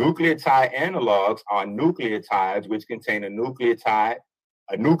 Nucleotide analogs are nucleotides which contain a nucleic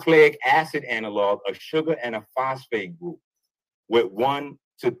acid analog, a sugar, and a phosphate group with 1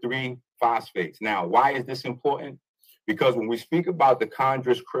 to 3 phosphates. Now, why is this important? Because when we speak about the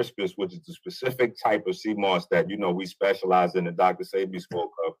Chondrus crispus, which is the specific type of sea moss that, we specialize in, and Dr. Sebi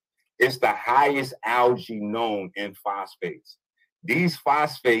spoke of, it's the highest algae known in phosphates. These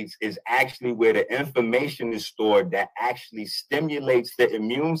phosphates is actually where the information is stored that actually stimulates the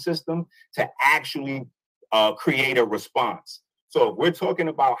immune system to actually create a response. So if we're talking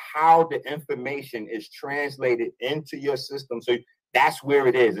about how the information is translated into your system, so that's where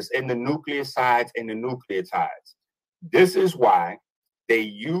it is. It's in the nucleosides and the nucleotides. This is why they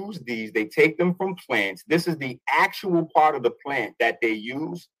use these, they take them from plants. This is the actual part of the plant that they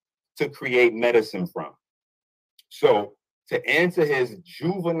use to create medicine from. So to answer his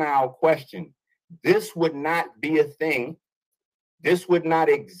juvenile question, this would not be a thing. This would not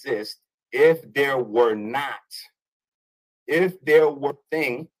exist if there were not. If there were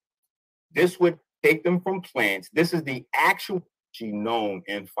thing, this would take them from plants. This is the actual genome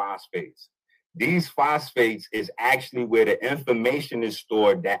in phosphates. These phosphates is actually where the information is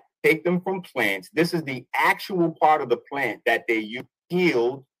stored that take them from plants. This is the actual part of the plant that they use to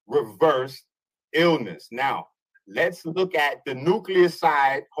heal, reverse illness. Now, let's look at the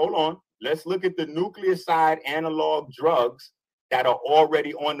nucleoside. Hold on. Let's look at the nucleoside analog drugs that are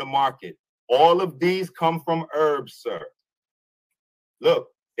already on the market. All of these come from herbs, sir. Look,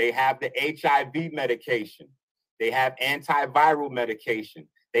 they have the HIV medication. They have antiviral medication.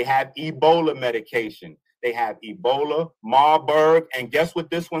 They have Ebola medication. They have Ebola, Marburg, and guess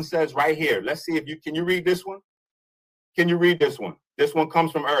what this one says right here? Let's see if you, can you read this one? Can you read this one? This one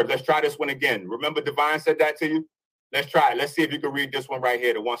comes from herbs. Let's try this one again. Remember Divine said that to you? Let's try it. Let's see if you can read this one right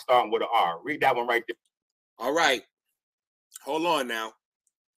here, the one starting with an R. Read that one right there. All right. Hold on now.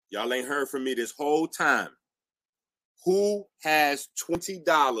 Y'all ain't heard from me this whole time. Who has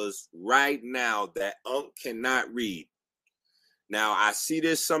 $20 right now that Unc cannot read? Now, I see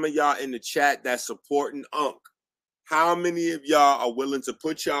there's some of y'all in the chat that's supporting Unc. How many of y'all are willing to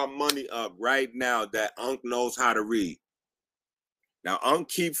put y'all money up right now that Unc knows how to read? Now, Unc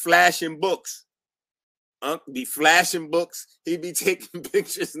keep flashing books. Unc be flashing books. He be taking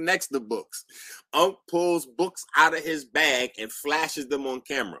pictures next to books. Unc pulls books out of his bag and flashes them on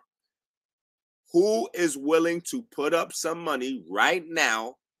camera. Who is willing to put up some money right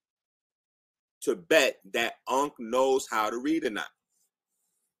now to bet that Unc knows how to read or not?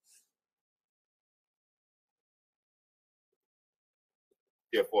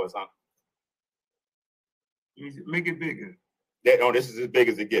 Here for us, Unc. Make it bigger. No, this is as big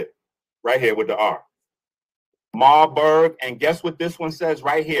as it gets. Right here with the R. Marburg, and guess what this one says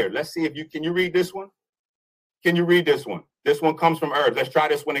right here? Let's see if you, can you read this one? Can you read this one? This one comes from herbs. Let's try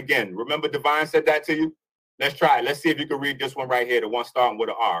this one again. Remember Divine said that to you? Let's try it. Let's see if you can read this one right here, the one starting with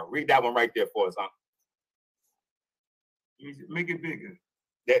an R. Read that one right there for us, Unc. Make it bigger.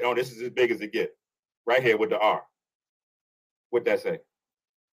 No, this is as big as it gets. Right here with the R. What'd that say?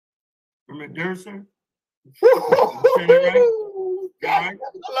 From a Durser? God, I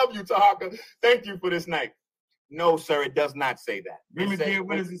love you, Tahaka. Thank you for this night. No, sir, it does not say that. Remdesivir,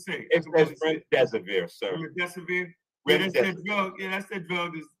 what does it say? It says remdesivir, sir. Remdesivir? Yeah, that's that drug. Yeah, that's that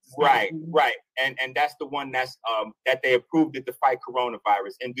drug. Right. And that's the one that's that they approved it to fight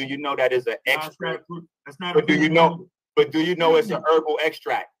coronavirus. And do you know that is an extract? That's not. But do you know? But do you know it's an herbal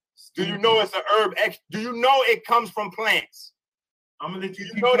extract? Do you know it's an herb? Do you know it comes from plants? I'm gonna let you.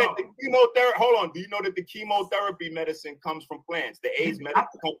 Do you know that the chemotherapy? Hold on. Do you know that the chemotherapy medicine comes from plants? The AIDS medicine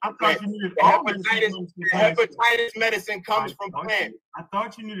comes from plants. The hepatitis medicine comes from plants. I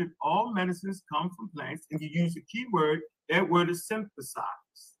thought you knew that all medicines come from plants, and you use the key word. That word is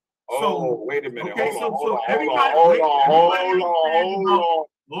synthesized. Oh, wait a minute. Okay, hold on.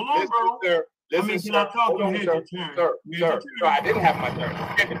 Bro. Listen, sir. Sir, I didn't have my turn.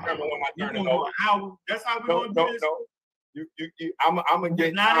 I can't determine when my turn is over. That's how we're going to do this. I'm gonna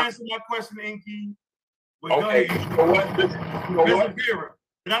get. Not answer my question, Inky. Okay. Reservoir.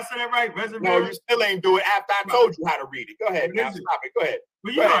 Did I say that right? Reservoir. No, you still ain't do it after I told you how to read it. Go ahead. Now stop it. Go ahead.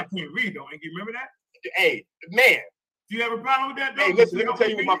 But you know I can't read though, Inky. Remember that? Hey, man. Do you have a problem with that? Though? Hey, listen. Let me tell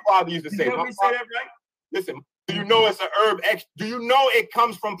you what my father used to say. You say that right? Listen. Do you know it's an herb? Do you know it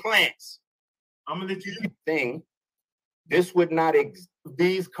comes from plants? I'm gonna let you thing. This would not.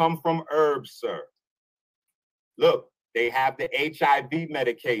 These come from herbs, sir. Look. They have the HIV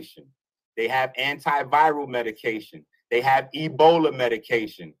medication. They have antiviral medication. They have Ebola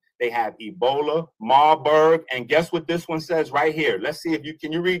medication. They have Ebola, Marburg, and guess what this one says right here? Let's see if you,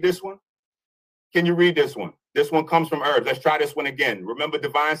 can you read this one? Can you read this one? This one comes from herbs. Let's try this one again. Remember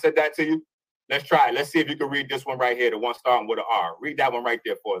Divine said that to you? Let's try it. Let's see if you can read this one right here, the one starting with an R. Read that one right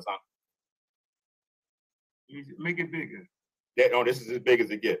there for us, Unc. Make it bigger. No, this is as big as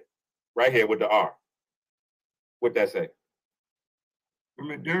it gets. Right here with the R. What'd that say? From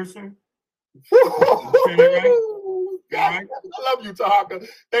a Durser? God, I love you, Tahaka.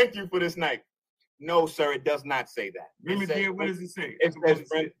 Thank you for this night. No, sir, it does not say that. Remdesivir, what does it say? It says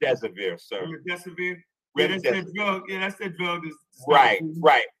remdesivir, sir. Remdesivir? Yeah, that's that drug. Yeah, that's that drug. Right.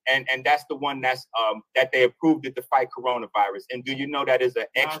 And that's the one that's that they approved it to fight coronavirus. And do you know that is an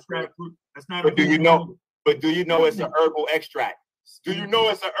extract? That's not. But do you know? But do you know it's an herbal extract? Do you know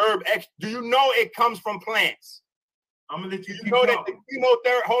it's an herb? Do you know it comes from plants? I'm gonna let you. Do you know that the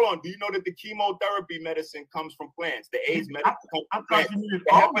chemotherapy? Hold on. Do you know that the chemotherapy medicine comes from plants? The AIDS medicine comes from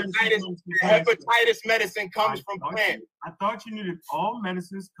plants. The hepatitis medicine comes from plants. I thought you knew that all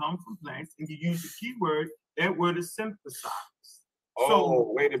medicines come from plants, and you use the key word. That word is synthesized.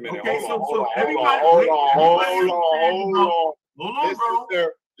 Oh, wait a minute. Okay, Hold on, bro.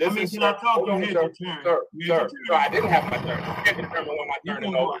 Listen, can I talk? You had your turn. Sir, I didn't have my turn. You can't determine when my turn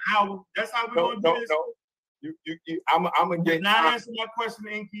is over. That's how we're going to do this. I'm gonna get. Not answer my question,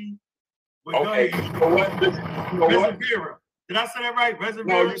 Inky. Okay. Resveratrol. Did I say that right? Resveratrol.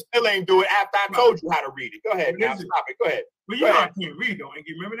 No, you still ain't do it after I told you how to read it. Go ahead. Now stop it. Go ahead. Well, you know I can't read though,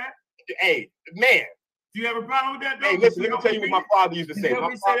 Inky. Remember that? Hey, man. Do you have a problem with that? Though? Hey, listen. Let me tell you what my father used to say. Say that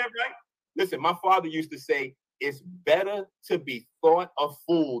right? Listen, my father used to say, "It's better to be thought a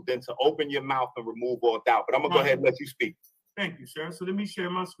fool than to open your mouth and remove all doubt." But I'm gonna go ahead and let you speak. Thank you, sir. So let me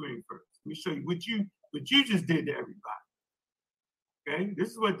share my screen first. Let me show you what you just did to everybody. Okay, this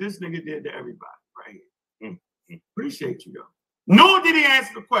is what this nigga did to everybody right here. Appreciate you, though. Nor did he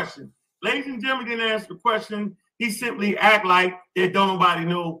answer the question. Ladies and gentlemen, didn't answer the question. He simply act like that don't nobody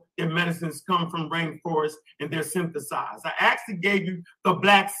know that medicines come from rainforests and they're synthesized. I actually gave you the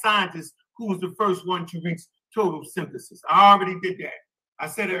black scientist who was the first one to reach total synthesis. I already did that. I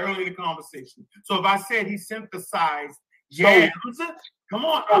said it earlier in the conversation. So if I said he synthesized, come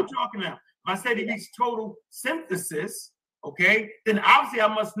on, I'm talking now. If I said he reached total synthesis, okay, then obviously I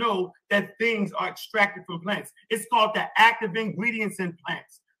must know that things are extracted from plants. It's called the active ingredients in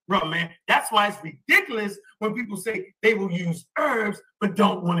plants. Bro, man, that's why it's ridiculous when people say they will use herbs but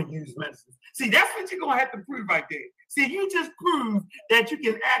don't want to use medicine. See, that's what you're going to have to prove right there. See, you just proved that you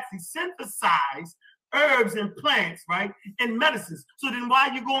can actually synthesize herbs and plants, right, and medicines. So then why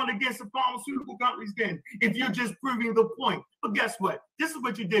are you going against the pharmaceutical companies then if you're just proving the point? But guess what? This is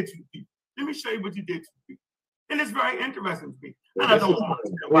what you did to the people. Let me show you what you did to the people. And it's very interesting to me. And I don't want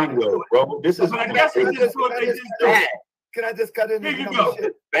to video, bro. This is I guess it's just what they just did. Can I just cut in? Here you go.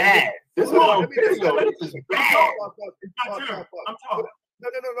 Bad. This is bad. I'm talking. No.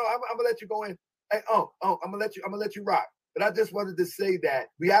 I'm gonna let you go in. Hey, I'm gonna let you rock. But I just wanted to say that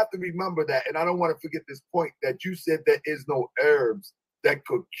we have to remember that, and I don't want to forget this point that you said there is no herbs that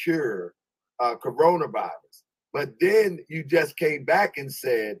could cure coronavirus. But then you just came back and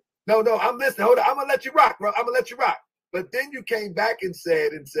said, no, I'm listening. Hold on, I'm gonna let you rock, bro. I'm gonna let you rock. But then you came back and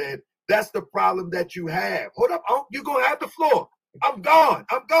said, that's the problem that you have. Hold up, you're gonna have the floor. I'm gone.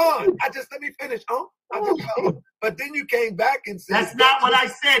 Let me finish, But then you came back and said, that's not what I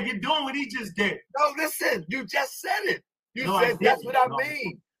said. You're doing what he just did. No, listen, you just said it. You said that's what I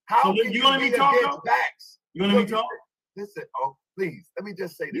mean. How so can you let me talk? You let me talk? Listen, please, let me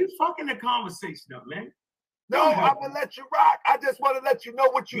just say this. You fucking the conversation up, man. No, I'm gonna let you rock. I just want to let you know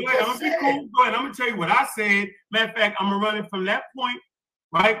what you just said. Cool. Go ahead. I'm gonna tell you what I said. Matter of fact, I'm gonna run it from that point,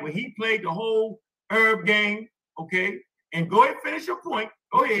 right, where he played the whole herb game. Okay, and go ahead, finish your point.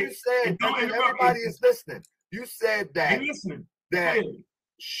 Go ahead. You said everybody is listening. You said that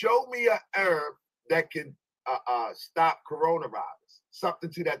show me an herb that can stop coronavirus,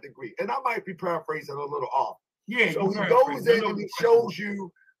 something to that degree. And I might be paraphrasing a little off. Yeah. So he goes in and he shows you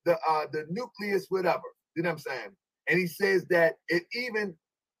the nucleus, whatever. You know what I'm saying? And he says that it even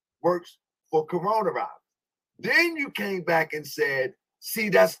works for coronavirus. Then you came back and said, see,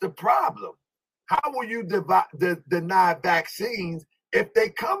 that's the problem. How will you deny vaccines if they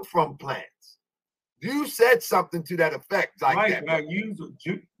come from plants? You said something to that effect like that. But I use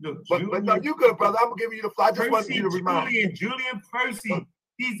but no, you good, brother. I'm going to give you the floor. I just wanted you to remind me. Julian Percy.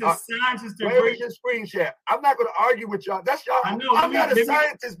 He's a scientist. Where's your screen share? I'm not going to argue with y'all. That's y'all. I know, I'm not a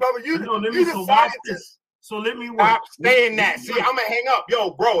scientist, brother. You the scientist. So let me stop saying that. See, I'm gonna hang up.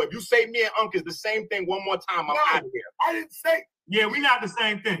 Yo, bro, if you say me and Unc is the same thing one more time, I'm out of here. I didn't say. Yeah, we're not the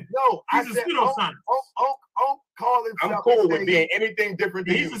same thing. No, he's a pseudoscientist. Unc call himself. I'm cool with being anything different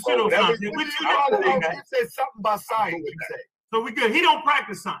than he's you. He's a pseudoscientist. You said something about science. You say. So we good. He don't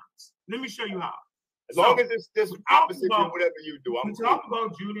practice science. Let me show you how. As long as it's this opposite to whatever you do, I'm cool. Talk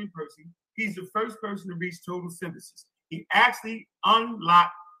about Julian Percy. He's the first person to reach total synthesis. He actually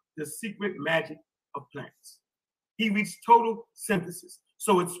unlocked the secret magic of plants. He reached total synthesis.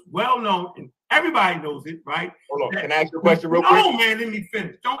 So it's well known, and Everybody knows it, right? Hold on. Can I ask you a question real quick? No, man, let me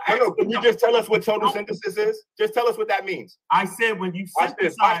finish. Don't ask No, can you just tell us what total synthesis is? Just tell us what that means. I said when you Watch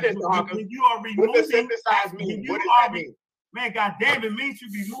this, synthesize, when you are removing, what does synthesize mean? What does that mean? Man, goddamn, it means you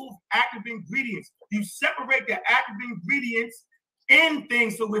remove active ingredients. You separate the active ingredients in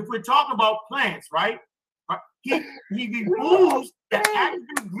things. So if we're talking about plants, right? He removes the active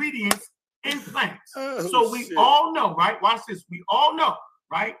ingredients in plants. So we all know, right? Watch this. We all know,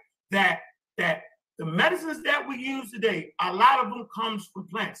 right? That the medicines that we use today, a lot of them comes from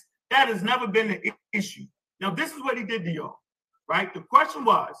plants. That has never been an issue. Now, this is what he did to y'all, right? The question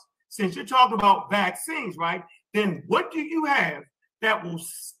was, since you're talking about vaccines, right? Then what do you have that will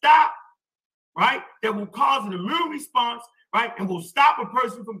stop, right? That will cause an immune response, right? And will stop a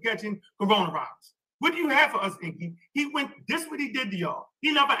person from catching coronavirus. What do you have for us, Inky? This is what he did to y'all.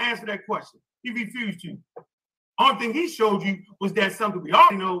 He never answered that question. He refused to. Only thing he showed you was that something we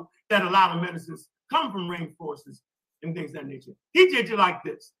already know, that a lot of medicines come from rainforests and things of that nature. He did you like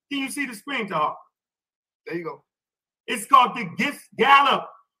this. Can you see the screen, Tahar? There you go. It's called the Gist Gallop.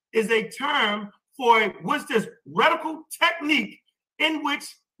 Is a term for what's this radical technique in which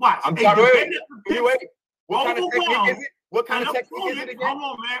what? I'm sorry. Wait. What kind of technique is it? What kind of technique is it again? Hold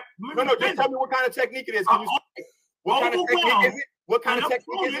on, man. No, just tell me what kind of technique it is. Can you what kind of technique is it? What kind of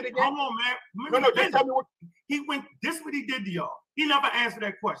technique is it again? Hold on, man. No, just tell me what this is what he did to y'all. He never answered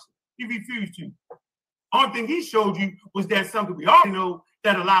that question. He refused to. Only thing he showed you was that something we already know,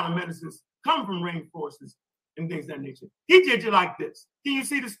 that a lot of medicines come from rainforests and things of that nature. He did you like this. Can you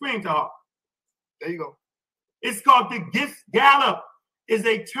see the screen, Tahar? There you go. It's called the Gist Gallop. Is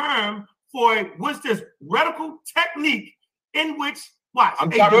a term for what's this radical technique in which what?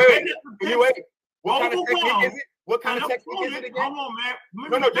 I'm sorry. Wait. What kind of technique is it? What kind of technique is it again? Hold on,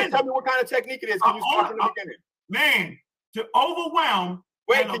 man. No, just tell me what kind of technique it is. Can you start from the beginning? Man, to overwhelm.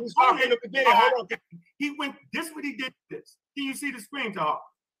 Wait, can you start from the beginning? Hold on. This is what he did this. Can you see the screen, Tahar?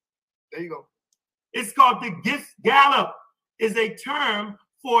 There you go. It's called the Gist Gallop. Is a term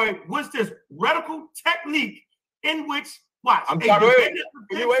for what's this radical technique in which what? I'm sorry.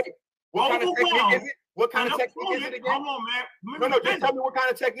 Wait. What kind of technique is it? What kind of technique is it again? Hold on, man. No, just tell me what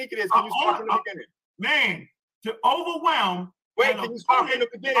kind of technique it is. Can you start from the beginning? Man, to overwhelm. Wait, can you start from the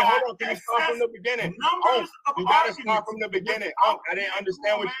beginning? Hold on, can you start from the beginning? You gotta start from the beginning. I didn't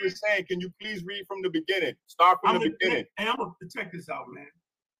understand what you were saying. Can you please read from the beginning? Start from the beginning. Hey, I'm gonna check this out, man.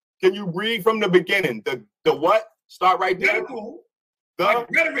 Can you read from the beginning? The what? Start right there. Like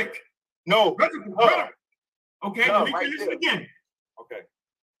rhetoric. No. Rhetoric. Okay, let me finish it again. Okay.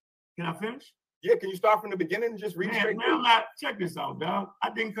 Can I finish? Yeah, can you start from the beginning and just read straight through? I'm not. Check this out, dog.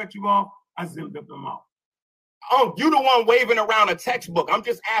 I didn't cut you off. I zipped up them out. Oh, you the one waving around a textbook. I'm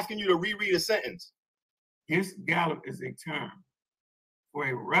just asking you to reread a sentence. Gist Gallop is a term for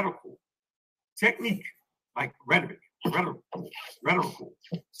a rhetorical technique, like rhetorical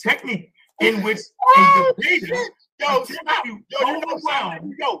technique in which a debater I'm sorry.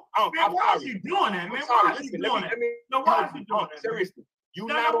 Why is you doing that, man? Why is you doing that? No, why is you doing that? Seriously. You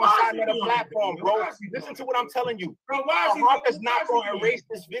not on side of the platform, bro. Listen to what I'm telling you. Bro, why is Harper's not going to erase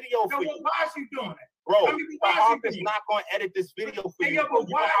this video for you. Why is you doing that? Bro, Harper's not going to edit this video for you. But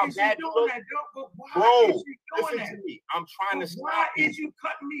why is you doing that, bro? Listen to me. I'm trying to stop Why is you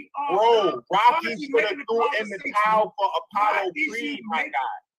cutting me off? Bro, Rocky should have threw in the towel for Apollo Creed, my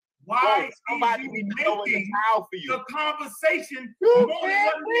guy. Why is somebody needs to throw in the towel for you? The conversation more than what it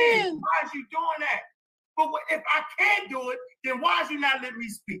is. Why is you doing that? But if I can't do it, then why is you not letting me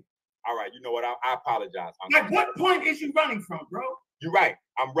speak? All right, you know what? I apologize. Like, what point is you running from, bro? You're right.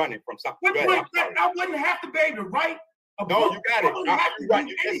 I'm running from something. What point? I wouldn't have to be able to write a book. You got it. I wouldn't have to do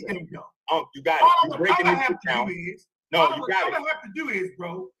anything, though. You got it. You're breaking this down. No, you got it. All I have to do is,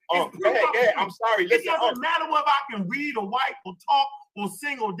 bro. Go ahead. I'm sorry. It doesn't matter whether I can read or write or talk or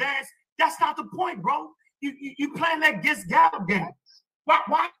sing or dance. That's not the point, bro. You playing that Gist Gallop game.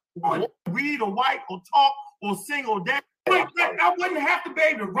 Why read or write or talk or sing or dance? I wouldn't have to be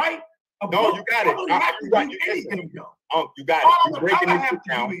able to write a book. You got it. I wouldn't have to do anything, though. You got it. You're breaking this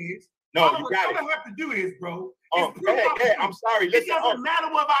down. No, you got it. All I have to do is, bro. Go ahead. I'm sorry. It doesn't matter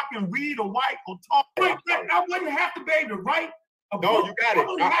whether I can read or write or talk. I wouldn't have to be able to write a book. You got it. I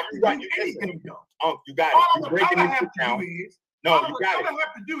wouldn't have to do anything, though. You got it. You're breaking this down. No, you got it. All I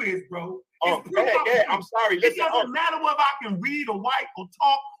have to do is, bro. Go ahead. I'm sorry. It doesn't matter whether I can read or write or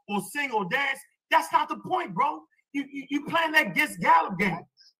talk or sing or dance. That's not the point, bro. You playing that Gist Gallop game.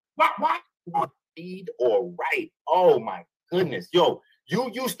 Why? Read or write? Oh my goodness, yo! You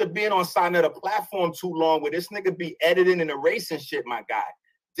used to being on side of the platform too long, where this nigga be editing and erasing shit, my guy.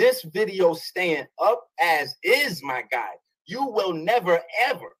 This video staying up as is, my guy. You will never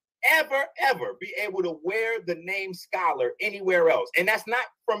ever ever be able to wear the name scholar anywhere else. And that's not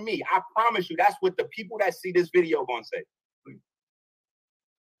from me. I promise you, that's what the people that see this video gonna say.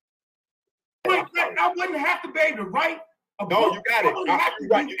 Wait, I wouldn't have to be able to write a No, book. you got it. I wouldn't have to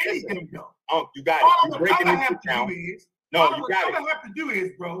do Listen. anything, though. You got All it. I You're would breaking have this to down. do is, No, all you got it. I have to do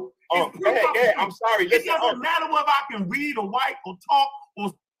is, bro. Go ahead. Yeah, I'm sorry. It Listen, doesn't matter whether I can read or write or talk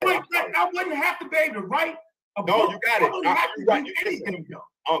or. Wait, I wouldn't have to be able to write a No, book. you got it. I wouldn't have to do Listen. anything,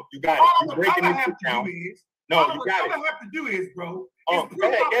 though. You got All it. I You're would breaking this have to down. do is. No, you got All it. I have to do is, bro. Go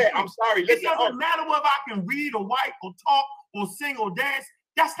ahead. Yeah, I'm sorry. It Listen. doesn't matter whether I can read or write or talk or sing or dance.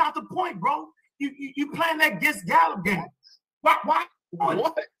 That's not the point, bro. You playing that Gets Gallup game. Why?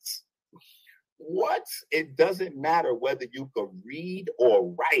 What? It doesn't matter whether you can read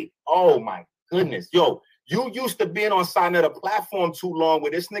or write. Oh my goodness. Yo, you used to being on Sinetta platform too long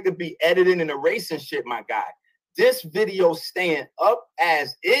where this nigga be editing and erasing shit, my guy. This video staying up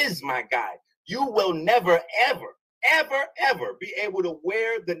as is, my guy. You will never, ever be able to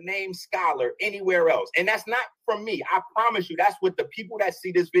wear the name scholar anywhere else. And that's not from me. I promise you, that's what the people that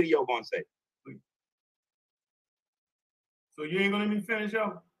see this video gonna say. So you ain't gonna let me finish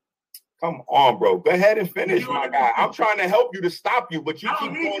up? Come on, bro. Go ahead and finish, my guy. I'm trying to help you to stop you, but you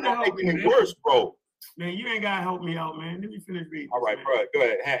keep going on making it worse, bro. Man, you ain't gotta help me out, man. Let me finish reading. All right, bro. Go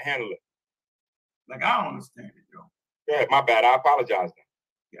ahead. Handle it. Like, I don't understand it, yo. Go ahead. My bad. I apologize.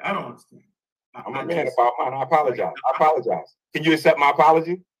 Yeah, I don't understand. I'm a man about mine. I apologize. Can you accept my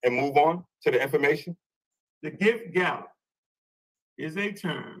apology and move on to the information? The gift gallop is a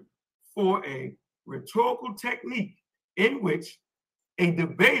term for a rhetorical technique in which a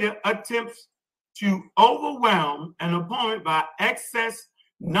debater attempts to overwhelm an opponent by excess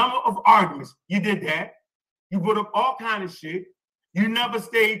number of arguments. You did that. You put up all kind of shit. You never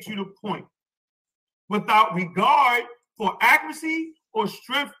stayed to the point without regard for accuracy or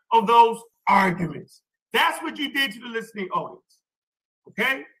strength of those arguments. That's what you did to the listening audience.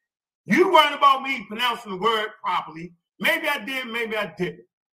 Okay? You worried about me pronouncing the word properly. Maybe I did, maybe I didn't.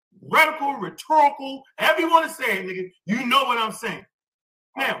 Rhetorical, however you want to say it, nigga, you know what I'm saying.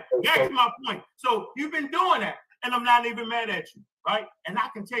 Now, back to my point. So you've been doing that, and I'm not even mad at you, right? And I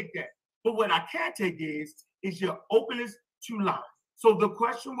can take that. But what I can't take is your openness to lie. So the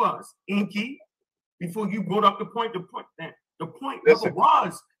question was, Inky, before you brought up the point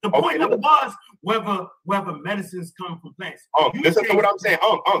never was whether medicines come from plants. Listen to what I'm saying.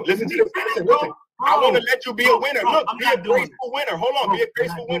 Listen to this. Listen. I want to let you be a winner. Look, be a graceful winner. Hold on, be a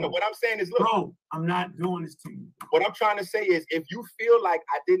graceful winner. What I'm saying is, look. Bro, I'm not doing this to you. What I'm trying to say is, if you feel like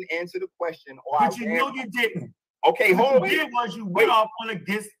I didn't answer the question but you know you didn't. Okay, hold on. What you did was you went off on a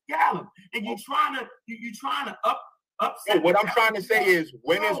Gets Gallup, and you trying to upset. What I'm trying to say is,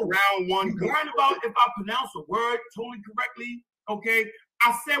 when is round one? You worried about if I pronounce a word totally correctly? Okay,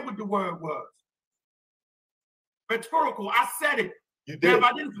 I said what the word was. Rhetorical. I said it. You did. Now, if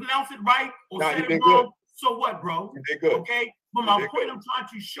I didn't pronounce it right or said it wrong, good. So what, bro? You did good. Okay, but my point I'm trying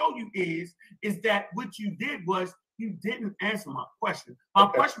to show you is that what you did was you didn't answer my question. My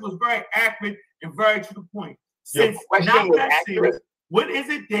question was very accurate and very to the point. Your question was accurate. What is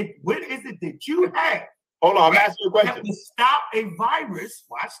it that you have? Hold on, I'm asking you a question. That will stop a virus.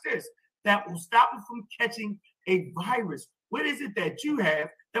 Watch this. That will stop it from catching a virus. What is it that you have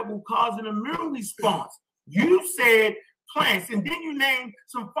that will cause an immune response? You said plants, and then you named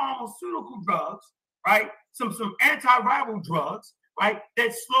some pharmaceutical drugs, right? Some antiviral drugs, right?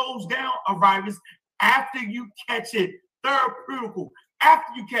 That slows down a virus after you catch it. Therapeutical,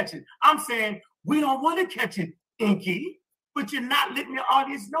 after you catch it. I'm saying we don't want to catch it, Inky, but you're not letting the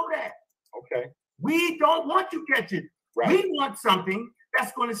audience know that. Okay. We don't want to catch it. Right. We want something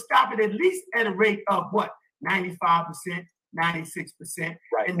that's going to stop it at least at a rate of what? 95%, 96%,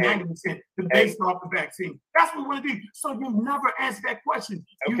 right. and 90% based off the vaccine. That's what we want to do. So you never answer that question.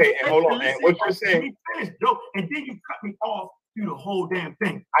 Okay, and hold on, and what you're saying. And then you cut me off through the whole damn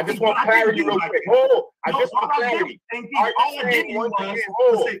thing. I just want clarity real quick. Hold on. I just want clarity. All I did was to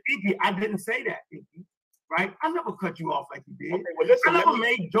say, Inky, I didn't say that, Inky. Right? I never cut you off like you did. Okay, well, listen, I never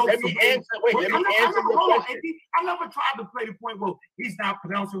made jokes. Let me answer your question. I never tried to play the point, well, he's not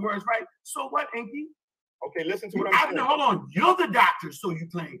pronouncing words right. So what, Inky? Okay, listen to what I'm saying. Hold on. You're the doctor, so you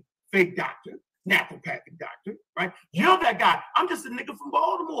claim. Fake doctor, naturopathic doctor, right? You're that guy. I'm just a nigga from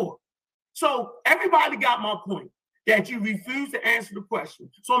Baltimore. So everybody got my point that you refuse to answer the question.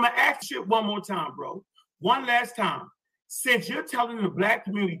 So I'm going to ask you one more time, bro. One last time. Since you're telling the Black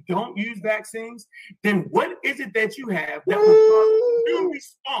community don't use vaccines, then what is it that you have that will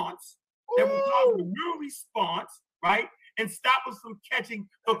cause a new response, right? And stop us from catching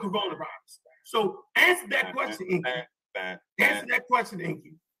the coronavirus. So answer that question, Inky. Answer that question,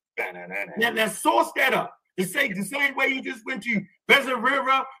 Inky. Now source that up. The same way you just went to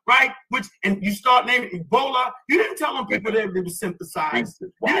Venezuela, right? And you start naming Ebola. You didn't tell them people that they were synthesized.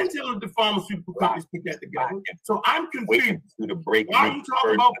 You didn't tell them the pharmaceutical companies put that together. So I'm confused. Why are you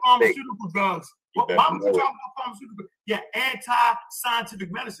talking about pharmaceutical drugs? Why would you talk about pharmaceutical? Yeah,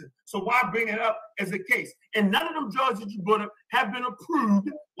 anti-scientific medicine. So why bring it up as a case? And none of them drugs that you brought up have been approved.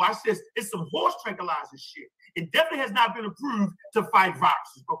 Watch this. It's some horse tranquilizer shit. It definitely has not been approved to fight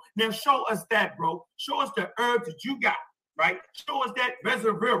viruses, bro. Now show us that, bro. Show us the herbs that you got, right? Show us that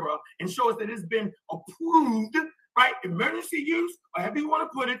Resvera and show us that it's been approved, right? Emergency use, or however you want to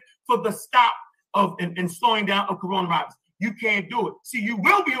put it, for the stop of and slowing down of coronavirus. You can't do it. See, you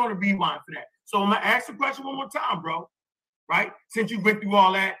will be on a rewind for that. So I'm gonna ask the question one more time, bro. Right? Since you went through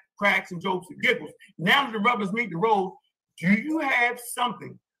all that cracks and jokes and giggles, now that the rubbers meet the road, do you have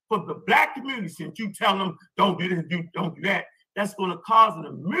something for the Black community, since you tell them don't do this, don't do that, that's going to cause an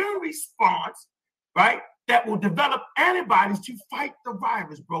immune response, right? That will develop antibodies to fight the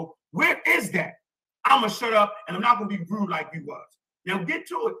virus, bro. Where is that? I'm going to shut up and I'm not going to be rude like you was. Now get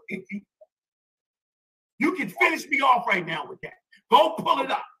to it. You can finish me off right now with that. Go pull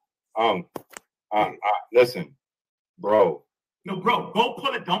it up. Listen, bro. No, bro, go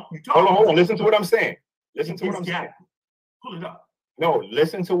pull it. Don't you talk. Hold on. Listen to what I'm saying. Listen to what I'm saying. Pull it up. No,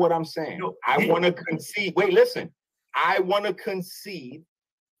 listen to what I'm saying. No, I want to concede. Wait, listen. I want to concede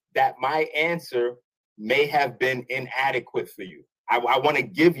that my answer may have been inadequate for you. I want to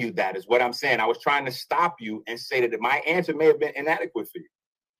give you that is what I'm saying. I was trying to stop you and say that my answer may have been inadequate for you.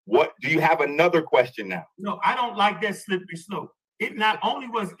 What do you have another question now? No, I don't like that slippery slope. It not only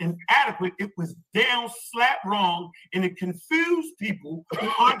was inadequate, it was down slap wrong, and it confused people who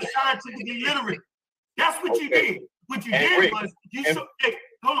aren't scientifically literate. That's what you did. What you did was you hey,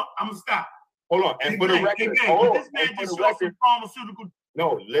 hold on, I'm gonna stop. Hold on, and for the record, this man just showed some pharmaceutical.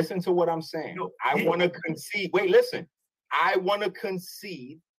 No, listen to what I'm saying. No, I want to concede. Wait, listen. I want to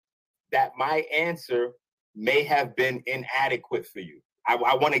concede that my answer may have been inadequate for you. I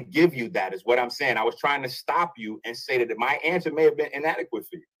want to give you that is what I'm saying. I was trying to stop you and say that my answer may have been inadequate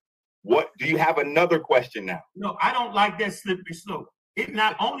for you. What do you have another question now? No, I don't like that slippery slope. It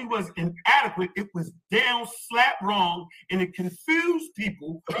not only was inadequate, it was down slap wrong, and it confused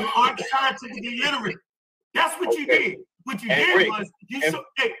people who aren't scientifically literate. That's what you did. What you did was you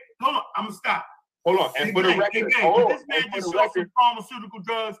hey, hold on, I'm gonna stop. Hold on, and for the record, this man just showed some pharmaceutical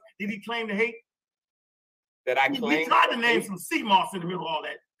drugs. Did he claim to hate? That I claim. He tried to name some sea moss in the middle of all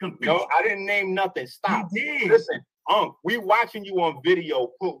that confusion. No, I didn't name nothing. Stop. You did. Listen, we watching you on video,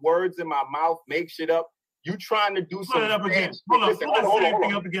 put words in my mouth, make shit up. You trying to do pull it up again. Hold on, pull that same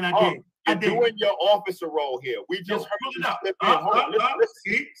thing up again. I did. You're doing your officer role here. We just heard you slip in. Hold on,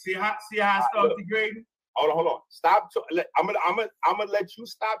 listen. See how I started degrading? Hold on. Stop. I'm gonna let you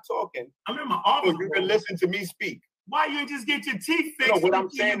stop talking. I'm in my office. So you can listen to me speak. Why you just get your teeth fixed? No, what I'm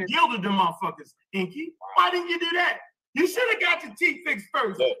saying you gilded them motherfuckers, Inky. Why didn't you do that? You should have got your teeth fixed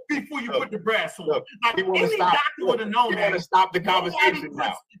first before you put the brass on. Like any doctor would have known that. You want to stop the conversation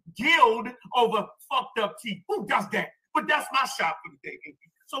now. Gild over fucked up teeth. Who does that? But that's my shot for the day,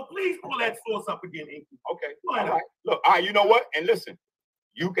 Inky. So please pull that source up again, Inky. Okay. All right. Look, all right, you know what? And listen,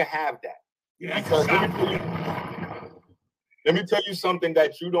 you can have that. Yeah, because let me tell you something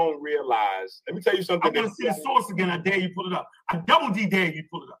that you don't realize. Let me tell you something. I want to see the source again. I dare you pull it up. I double D dare you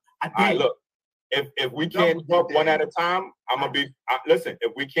pull it up. I dare you. Look, if we can't talk one at a time, I'm gonna be. Listen,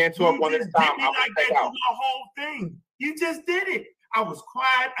 if we can't talk one at a time, I'm gonna take out the whole thing. You just did it. I was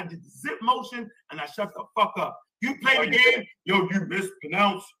quiet. I did the zip motion, and I shut the fuck up. You play the game. Yo, you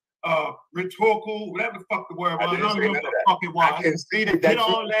mispronounced rhetorical, whatever the fuck the word was. I don't know what the fuck it was. I conceded that. Did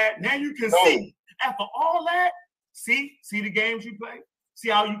all that. Now you can see. After all that. See the games you play? See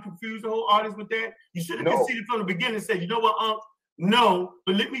how you confuse the whole audience with that? You should have conceded from the beginning and said, you know what, no,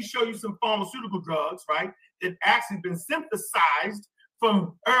 but let me show you some pharmaceutical drugs, right, that actually been synthesized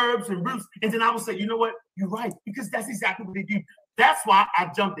from herbs and roots. And then I would say, you know what, you're right, because that's exactly what they do. That's why I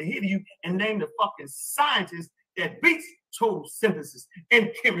jumped ahead of you and named the fucking scientist that beats total synthesis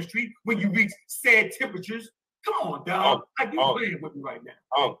in chemistry when you reach said temperatures. Come on, dog. Like you're playing with me right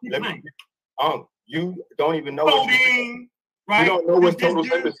now. You don't even know right? You don't know what total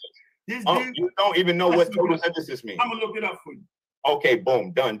synthesis. You don't even know what total synthesis means. I'm gonna look it up for you. Okay,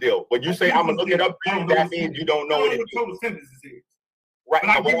 boom, done deal. When you say I'm gonna look it up for you, that means you don't know what total synthesis is. Right. But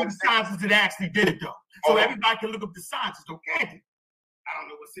I give you the scientists that actually did it though. So everybody can look up the scientists, though, can't they? I don't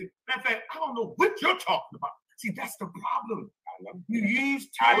know what see. Matter of fact, I don't know what you're talking about. See, that's the problem. You use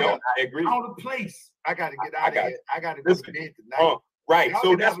I agree. Out of place. I gotta get out of here. I gotta go to bed tonight. Right,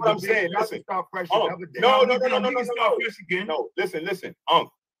 so that's what I'm saying. Listen, no, listen.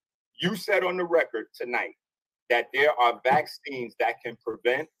 You said on the record tonight that there are vaccines that can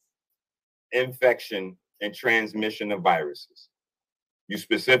prevent infection and transmission of viruses. You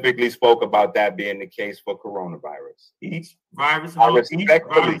specifically spoke about that being the case for coronavirus. Each virus. I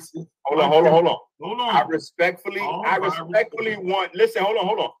respectfully, hold on. I respectfully want. Listen, hold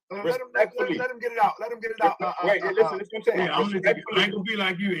on. Respectfully, let him get it out. Let him get it out. Wait, listen, what I'm saying. Yeah, I ain't gonna be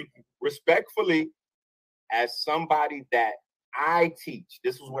like you. Respectfully, as somebody that I teach,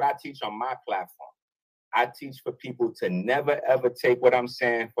 this is what I teach on my platform. I teach for people to never ever take what I'm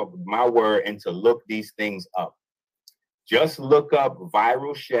saying for my word and to look these things up. Just look up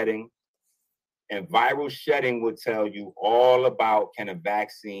viral shedding, and viral shedding will tell you all about can a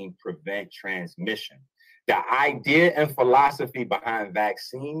vaccine prevent transmission. The idea and philosophy behind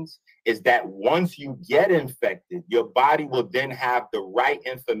vaccines is that once you get infected, your body will then have the right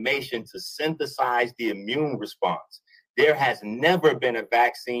information to synthesize the immune response. There has never been a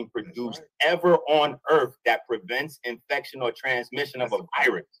vaccine produced ever on Earth that prevents infection or transmission of a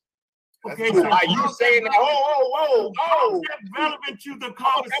virus. Okay, so are you saying that? Oh! How's that relevant to the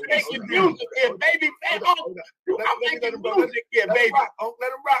conversation? I'm making music here, baby. I'm making music here, baby. Let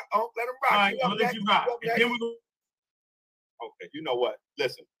him rock. All right, I'll let you rock. Okay, you know what?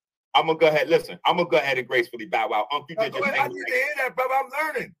 Listen, I'm gonna go ahead and gracefully bow out. You did your thing. I need to hear that, brother. I'm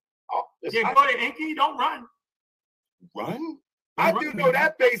learning. Oh, listen, yeah, go ahead, Inky. Don't run. Run? I do know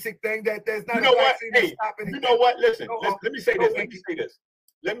that basic thing that there's not. You know what? Hey, you know what? Listen, let me say this.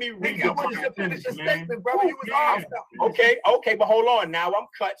 Let me read your statement, brother. You was off. Okay, but hold on. Now I'm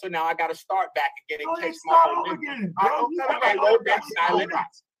cut, so now I got to start back again in case my again.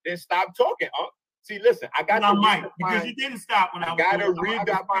 Then stop talking. See, listen, I got to read because you didn't stop when I gotta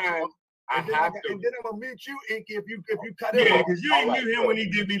redefine. I have to. And then I'm gonna mute you, Inky, if you cut it. Yeah, because you ain't mute him when he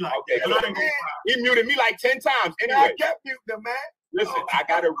did me like that. He muted me like 10 times. Anyway, I kept muting him, man. Listen, I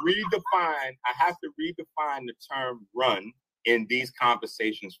gotta redefine. I have to redefine the term "run" in these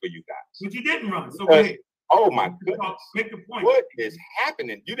conversations for you guys. But you didn't run, so go ahead. Oh my goodness! Make the point. What is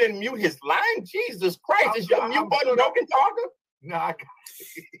happening? You didn't mute his line. Jesus Christ! Is your mute button broken, talker? No, I got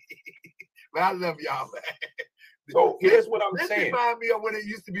man, I love y'all, man. So here's what I'm saying. This reminds me of when it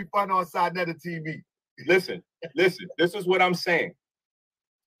used to be fun on Sinetta TV. Listen. This is what I'm saying.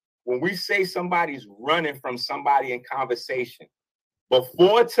 When we say somebody's running from somebody in conversation,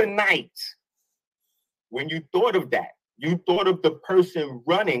 before tonight, when you thought of that, you thought of the person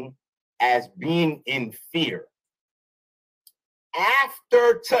running as being in fear.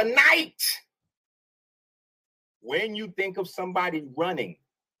 After tonight, when you think of somebody running,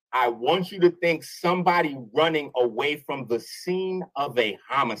 I want you to think somebody running away from the scene of a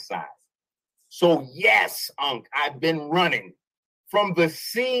homicide. So yes, Unc, I've been running from the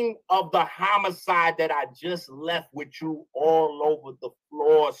scene of the homicide that I just left with you all over the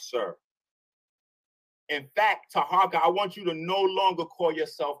floor, sir. In fact, Taharka, I want you to no longer call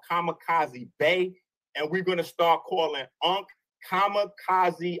yourself Kamikaze Bay, and we're going to start calling Unc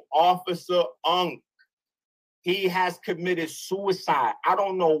Kamikaze Officer Unc. He has committed suicide. I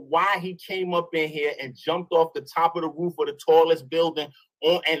don't know why he came up in here and jumped off the top of the roof of the tallest building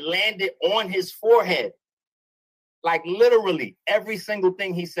and landed on his forehead. Like literally every single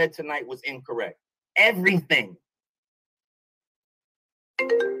thing he said tonight was incorrect. Everything.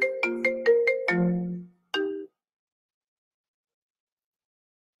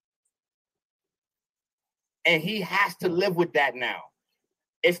 And he has to live with that now.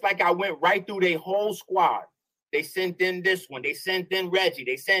 It's like I went right through their whole squad. They sent in this one. They sent in Reggie.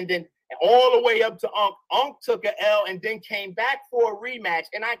 They sent in all the way up to Unc. Unc took an L and then came back for a rematch.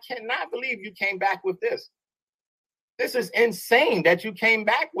 And I cannot believe you came back with this. This is insane that you came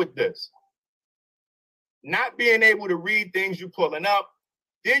back with this. Not being able to read things you pulling up.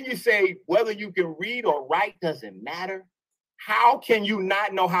 Then you say whether you can read or write doesn't matter. How can you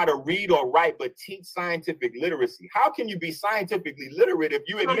not know how to read or write but teach scientific literacy? How can you be scientifically literate if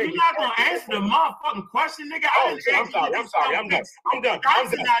you admit you're not gonna answer the motherfucking question, nigga? I'm sorry. I'm done.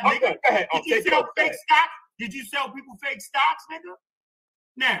 Go ahead. Did you sell fake stock? Did you sell people fake stocks, nigga?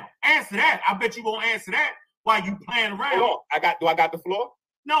 Now, answer that. I bet you won't answer that while you playing around. Hold on. Do I got the floor?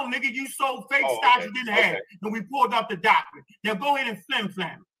 No, nigga, you sold fake stocks you didn't have. And we pulled up the document. Now go ahead and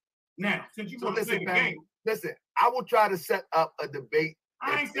flam. Now, since you want to play the game. Listen, I will try to set up a debate.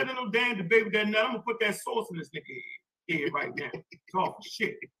 I ain't setting no damn debate with that nut. I'm gonna put that sauce in this nigga head right now. Talking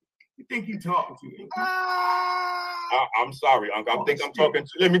shit. You think you talking to me? I'm sorry, Uncle. I think I'm talking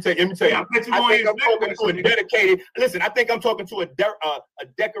to. Let me tell you. I think I'm talking to a dedicated. Listen, I think I'm talking to a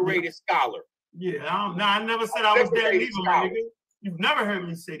decorated scholar. Yeah, I never said I was there either, my nigga. You've never heard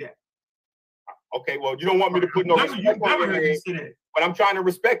me say that. Okay, well, you don't want me to put no respect on your head. But I'm trying to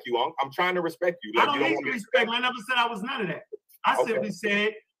respect you, Unc. I'm trying to respect you. I Like, don't you need want to me respect. I never said I was none of that. I Okay. simply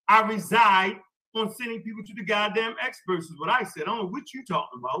said I reside on sending people to the goddamn experts is what I said. I don't know what you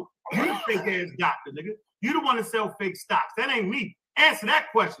talking about. You the fake ass doctor, nigga. You the one that sell fake stocks. That ain't me. Answer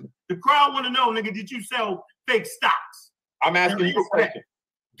that question. The crowd want to know, nigga, did you sell fake stocks? I'm asking you a question.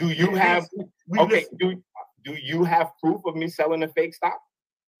 Do you have okay? Do you have proof of me selling a fake stock?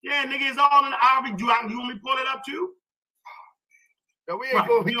 Yeah, nigga, it's all in the Arabic. You want me to pull it up too? No, we ain't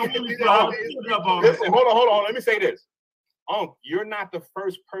going to Listen, hold on. Let me say this. Unc, you're not the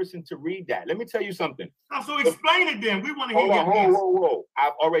first person to read that. Let me tell you something. So explain it then. We want to hear Whoa.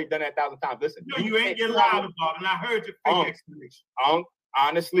 I've already done that 1,000 times. Listen. No, you ain't get loud about it, and I heard your fake explanation. Unc,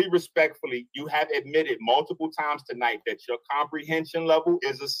 honestly, respectfully, you have admitted multiple times tonight that your comprehension level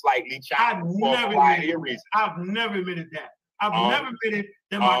is a slightly challenged for a variety of reasons. I've never admitted that. I've never admitted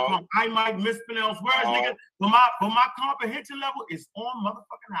that I might mispronounce words, nigga. But my comprehension level is on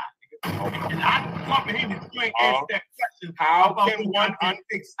motherfucking high, nigga. And I comprehend that you ain't asked that question. How can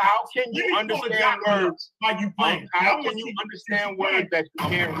you understand words? Why you playing? How can you understand words that you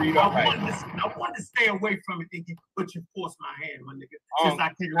can't read? I want to stay away from it, Iggy, but you forced my hand, my nigga, since I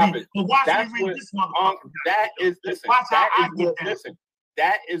can't read. But watch me read this motherfucker. Listen.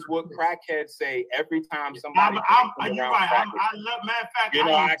 That is what crackheads say every time somebody. You're right. I love. Matter of fact,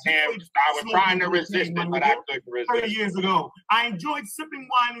 I was trying to resist it, but I couldn't resist. 30 years ago, I enjoyed sipping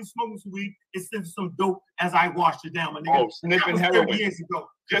wine and smoking some weed and sniffing some dope as I washed it down, my nigga. Oh, sniffing heroin. 30 years ago.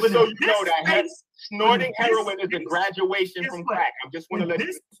 Just so you know that snorting heroin is a graduation from crack. I just want to let you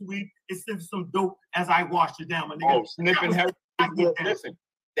know. This weed is sniffing some dope as I washed it down, my nigga. Oh, sniffing heroin. Listen.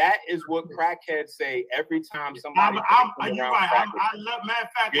 That is what crackheads say every time somebody. You're right. I love. Matter of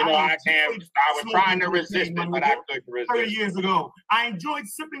fact, I was trying to resist it, but I couldn't resist. 30 years ago, I enjoyed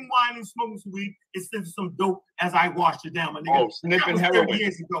sipping wine and smoking some weed and sniffing some dope as I washed it down, my nigga. Oh, sniffing heroin. 30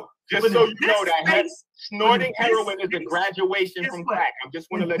 years ago. Just so you know that snorting heroin is a graduation from crack. I just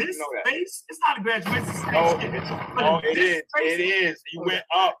want to let you know that. It's not a graduation. It is. It is. You went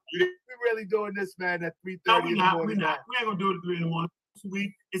up. We're really doing this, man, at 3:30 No, in the morning. We're not. We ain't gonna do it at 3 in the morning.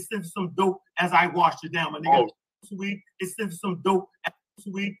 Weed, it's sniffing some dope as I washed it down, my nigga. Weed, it's sniffing some dope.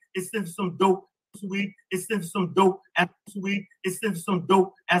 Weed, it's sniffing some dope. Weed, it's sniffing some dope. Weed, it's sniffing some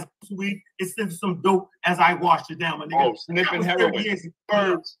dope. As weed, it's sniffing some dope as I washed it down, my nigga. Oh, sniffing heroin.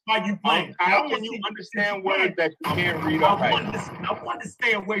 Words. Why you playing? How can you understand words that you can't read? I wanted to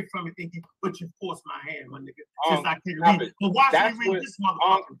stay away from it, Iggy, but you forced my hand, my nigga. Since I can't read. But watch me read this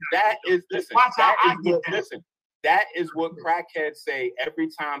motherfucker. That is listen. Watch how I get that. Listen. That is what crackheads say every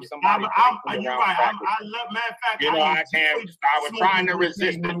time somebody. You're right. I love. Matter of fact, I was trying to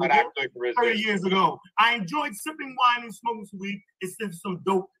resist it, but I couldn't resist. 30 years ago, I enjoyed sipping wine and smoking some weed and sniffing some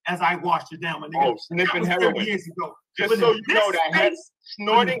dope as I washed it down, my nigga. Oh, sniffing heroin. 30 years ago. Just so you know that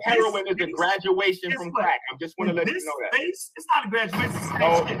snorting heroin is a graduation from crack. I just want to let you know that. It's not a graduation.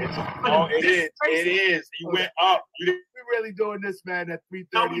 It is. It is. You went up. We're really doing this, man, at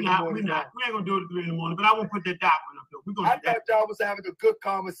 3:30 in the morning. We're not. We ain't gonna do it at 3 in the morning, but I won't put that document up there. We're gonna. I thought y'all was having a good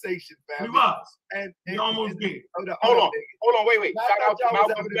conversation, fam. We was. And we almost did. Hold on. Wait. Shout out to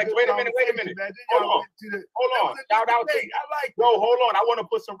Malcolm X. Wait a minute. Hold on. Shout out to. Hold on. I want to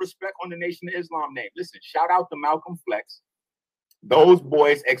put some respect on the Nation of Islam name. Listen, shout out to Malcolm Flex. Those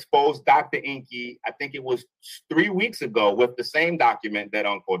boys exposed Dr. Inky, I think it was 3 weeks ago, with the same document that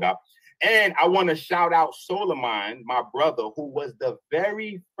Uncle Doc. And I want to shout out Soleiman, my brother, who was the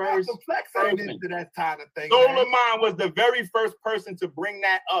very first person. Into that kind of thing. Soleiman was the very first person to bring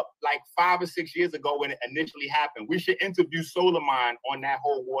that up like 5 or 6 years ago when it initially happened. We should interview Soleiman on that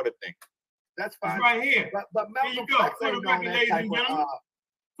whole water thing. That's fine. It's right here. But here you go. For the record, ladies and gentlemen.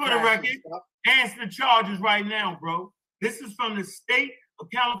 For the record, answer the charges right now, bro. This is from the state of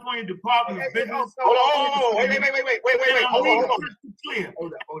California Department of Business. Hold on. Wait.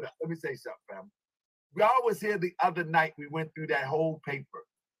 Hold on. Let me say something, fam. Y'all was here the other night. We went through that whole paper.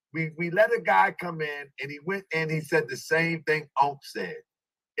 We let a guy come in, and he went and he said the same thing Unc said.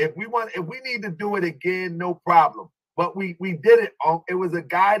 If we need to do it again, no problem. But we did it, Unc. It was a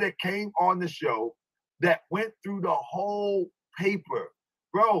guy that came on the show that went through the whole paper.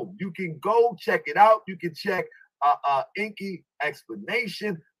 Bro, you can go check it out. You can check Inky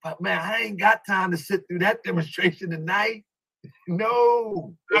explanation, but man, I ain't got time to sit through that demonstration tonight.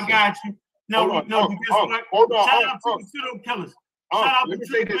 No, I got you. Hold on. Shout out to the pseudo killers. Shout out to the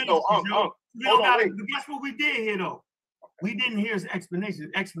ministers, guess what we did here though? We didn't hear his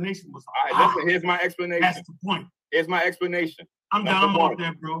explanation. The explanation was all right. Listen, here's my explanation. That's the point. Here's my explanation. I'm done. I'm off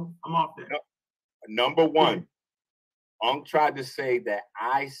that, bro. I'm off that. Number one, Unc tried to say that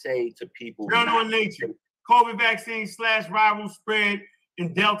I say to people. Journal in Nature. COVID vaccine /viral spread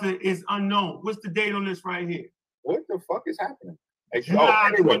in Delta is unknown. What's the date on this right here? What the fuck is happening?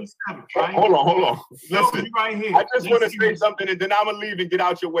 July Anyway, 27th, right? hold on. Listen, right here. I just want to say something, and then I'm gonna leave and get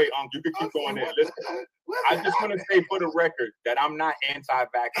out your way, You can keep going there. Listen, I just want to say for the record that I'm not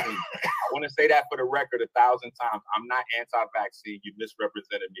anti-vaccine. I want to say that for the record 1,000 times. I'm not anti-vaccine. You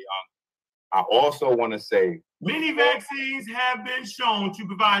misrepresented me, I also want to say many vaccines have been shown to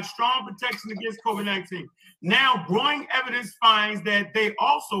provide strong protection against COVID-19. Now, growing evidence finds that they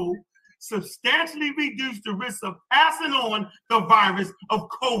also substantially reduce the risk of passing on the virus of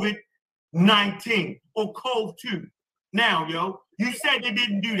COVID-19 or COV-2. Now, you said they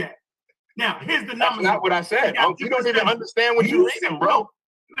didn't do that. Now, here's the numbers. That's not what I said. You don't even understand what you're reading, bro.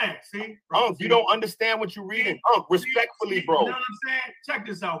 Man, see? You don't understand what you're reading. Respectfully, bro. You know what I'm saying? Check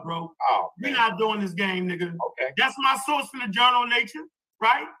this out, bro. Oh, We're not doing this game, nigga. Okay. That's my source from the Journal of Nature,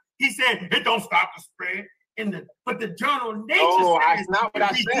 right? He said it don't stop the spread. But the Journal of Nature says that's not what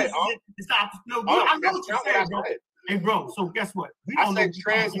I said. It's not, no, I know what you said, bro. Hey, bro, so guess what? I said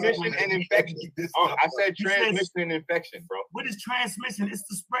transmission and infection. I said transmission and infection, bro. What is transmission? It's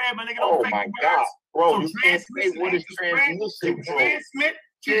the spread, my nigga. Oh, my God. Bro, you can't say what is transmission, bro. Transmit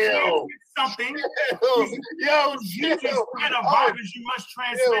something. Yo, you can spread a virus, you must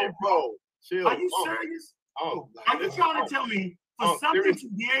transmit, bro. Chill. Are you serious? Are you trying to tell me for something to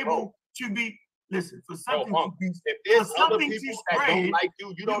be able to be, listen, for something to be, if there's for something other people to that spread, don't like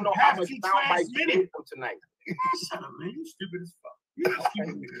you don't know how much sound bites you get from tonight. Shut up, man. You stupid as fuck. You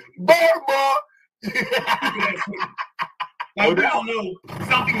stupid. Like, we don't know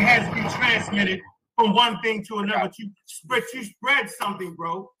something has to be transmitted from one thing to another. You spread something,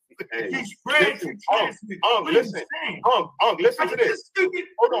 bro. Hey, you spread, you transmit. Listen, listen to this. Stupid.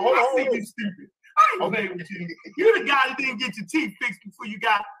 Hold on. You stupid. I ain't playing with you. You're the guy that didn't get your teeth fixed before you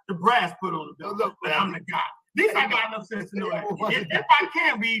got the brass put on the belt. But I'm the guy. At least I got enough sense to know that. If I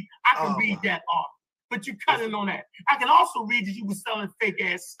can't read, I can read that off. But you cut in on that. I can also read that you were selling fake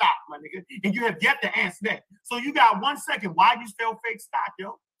ass stock, my nigga, and you have yet to answer that. So you got 1 second. Why you sell fake stock,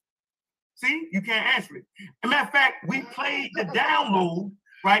 yo? See, you can't answer it. As a matter of fact, we played the download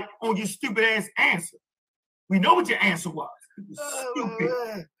right on your stupid ass answer. We know what your answer was. It was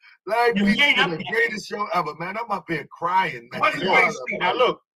stupid. Like you made up the greatest show ever, man. I'm up here crying, man. Now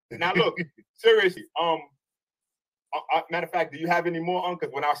look. Seriously, matter of fact, do you have any more,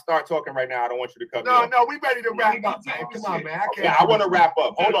 Because when I start talking right now, I don't want you to cut me off. No, we ready to wrap up, man. Come on, man. I want to wrap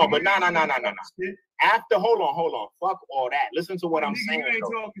up. Hold on, but no. After, hold on. Fuck all that. Listen to what I'm saying. You ain't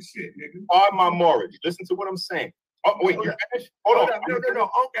talking shit, nigga. Pardon my mortgage. Listen to what I'm saying. Oh, wait, you finished? Hold on. No.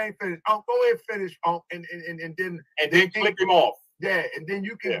 Unc ain't finished. Unc, go ahead and finish, Unc, and then click him off. Yeah, and then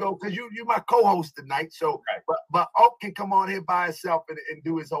you can go, because you my co-host tonight. So, but Unc can come on here by himself and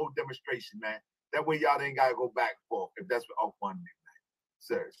do his whole demonstration, man. That way y'all ain't got to go back and forth if that's what Unc wanted to do, man.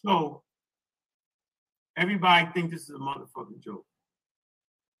 Seriously. So, everybody think this is a motherfucking joke.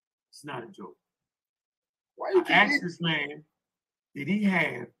 It's not a joke. Why you I asked this man, did he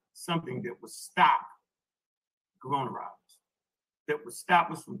have something that would stop coronavirus, that would stop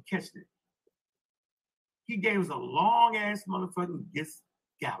us from catching it? He gave us a long-ass motherfucking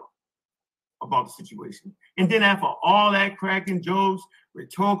gallop about the situation. And then after all that cracking jokes,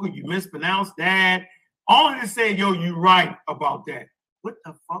 rhetorical, you mispronounced that, only to say, yo, you right about that. What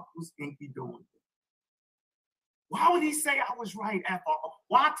the fuck was Inky doing? Why would he say I was right after all?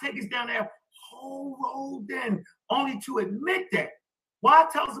 Why take us down that whole road then, only to admit that? Why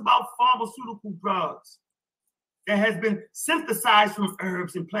tell us about pharmaceutical drugs that has been synthesized from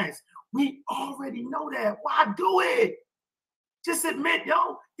herbs and plants? We already know that. Why do it? Just admit,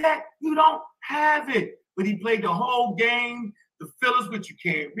 that you don't have it. But he played the whole game, the fillers, which you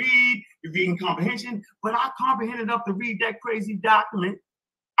can't read, your reading comprehension. But I comprehended enough to read that crazy document.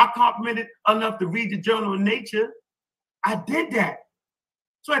 I comprehended enough to read the Journal of Nature. I did that.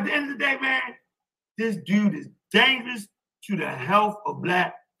 So at the end of the day, man, this dude is dangerous to the health of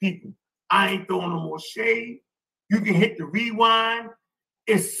Black people. I ain't throwing no more shade. You can hit the rewind.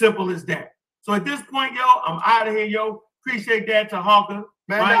 It's simple as that. So at this point, I'm out of here, Appreciate that to Hawker.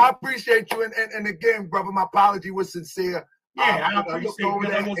 Man, right? I appreciate you. And again, brother, my apology was sincere. Yeah, I appreciate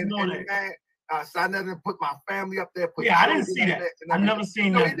that. So I never put my family up there. I didn't see that. I never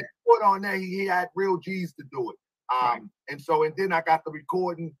seen that. He didn't put on there. He had real G's to do it. And then I got the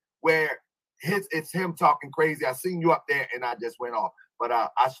recording where it's him talking crazy. I seen you up there and I just went off. But I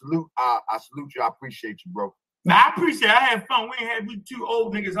salute you. I appreciate you, bro. Now, I appreciate it. I had fun. We had two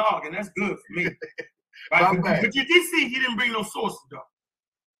old niggas arguing. That's good for me. Right? But you did see he didn't bring no sources, though.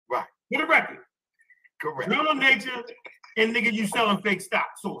 Right. For the record. Correct. Journal of Nature and nigga, you selling fake stock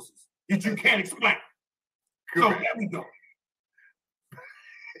sources that you can't explain. So there we go.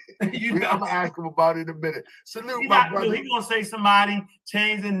 I'm gonna ask him about it in a minute. Salute, my brother. He's gonna say somebody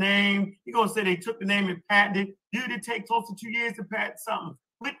changed the name. He's gonna say they took the name and patented it. Dude, it take close to 2 years to patent something.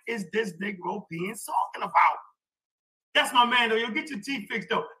 What is this Negro being talking about? That's my man, though. Yo, get your teeth fixed,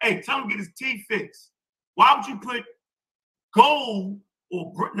 though. Hey, tell him to get his teeth fixed. Why would you put gold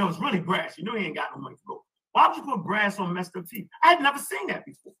or no? It's really brass. You know he ain't got no money for gold. Why would you put brass on messed up teeth? I had never seen that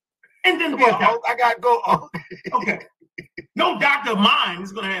before. And then I gotta go. Oh. Okay. No doctor of mine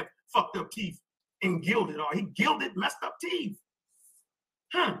is gonna have fucked up teeth and gilded, or he gilded messed up teeth.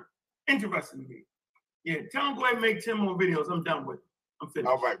 Huh. Interesting to me. Yeah, tell him go ahead and make 10 more videos. I'm done with it. I'm finished.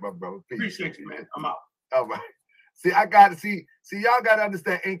 All right, my brother. Peace. Appreciate you, man. I'm out. All right. See, I gotta see, y'all gotta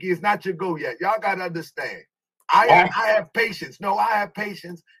understand, Inky, it's not your go yet. Y'all gotta understand. I have patience. No, I have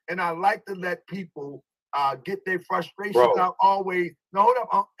patience, and I like to let people get their frustrations out always. No, hold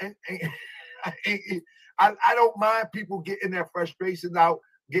up. I don't mind people getting their frustrations out,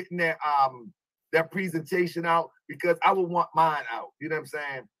 getting their presentation out, because I would want mine out. You know what I'm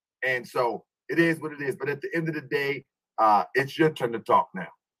saying? And so it is what it is. But at the end of the day, it's your turn to talk now.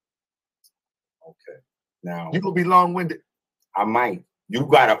 Okay. Now you gonna be long-winded. I might. You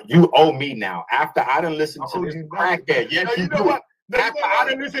owe me now. After I done listened to this crackhead. Yes, you know what? After I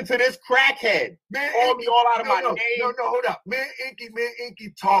done listened to this crackhead. Man, call me all out of my name. No, hold up. Me and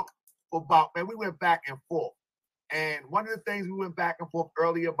Inky talk about, man, we went back and forth. And one of the things we went back and forth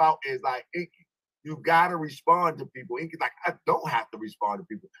earlier about is like, Inky, you gotta respond to people. Inky's like, I don't have to respond to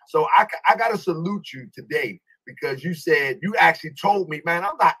people. So I gotta salute you today, because you said, you actually told me, man,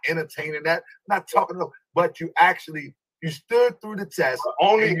 I'm not entertaining that. I'm not talking to, but you stood through the test.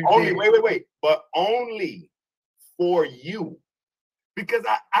 Wait. But only for you. Because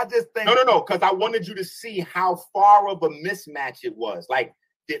I just think. No. Because I wanted you to see how far of a mismatch it was. Like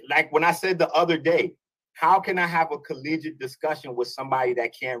when I said the other day, how can I have a collegiate discussion with somebody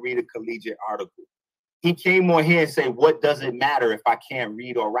that can't read a collegiate article? He came on here and said, what does it matter if I can't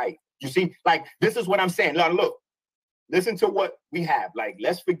read or write? You see, like, this is what I'm saying. Now, look, listen to what we have. Like,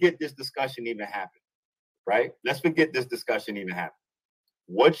 let's forget this discussion even happened, right? Let's forget this discussion even happened.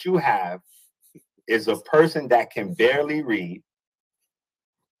 What you have is a person that can barely read.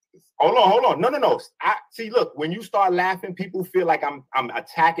 Hold on. No. See, look, when you start laughing, people feel like I'm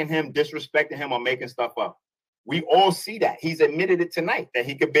attacking him, disrespecting him, or making stuff up. We all see that. He's admitted it tonight that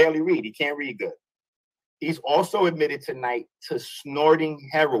he could barely read. He can't read good. He's also admitted tonight to snorting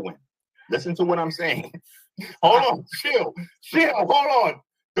heroin. Listen to what I'm saying. Hold on, chill, hold on.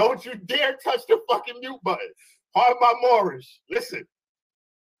 Don't you dare touch the fucking mute button. Pardon my Moorish. Listen,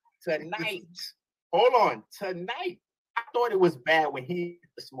 tonight, I thought it was bad when he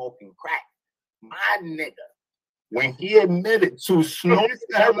was smoking crack. My nigga, when he admitted to snorting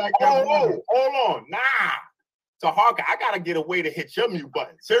heroin, hold on, nah. Taharka, I gotta get a way to hit your mute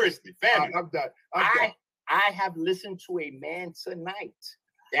button. Seriously, family. I'm done. I have listened to a man tonight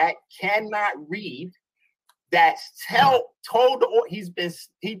that cannot read, that's told he's been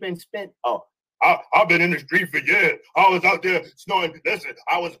spent. I've been in the street for years. I was out there snorting. Listen,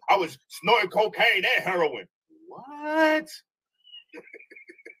 I was snorting cocaine and heroin. What?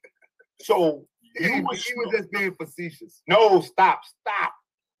 So he was just being facetious. No, stop.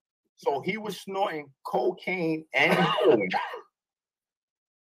 So he was snorting cocaine and heroin,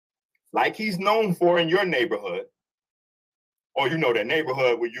 like he's known for in your neighborhood, or that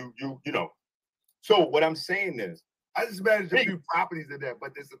neighborhood where you know. So what I'm saying is, I just managed a few properties in there,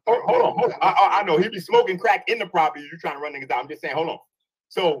 but there's a hold on. I know he'd be smoking crack in the property. You're trying to run niggas down. I'm just saying, hold on.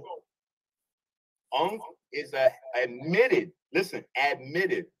 So is admitted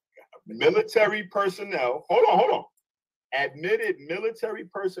military personnel. Hold on. Admitted military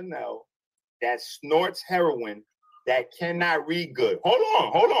personnel that snorts heroin, that cannot read good.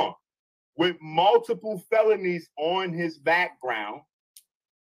 Hold on. With multiple felonies on his background,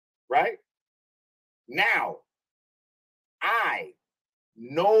 right? Now,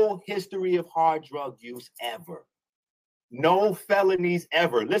 no history of hard drug use ever. No felonies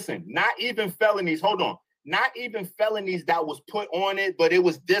ever. Listen, not even felonies. Hold on. Not even felonies that was put on it, but it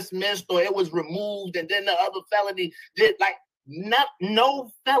was dismissed or it was removed, and then the other felony did, like, no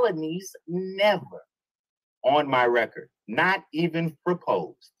felonies, never on my record. Not even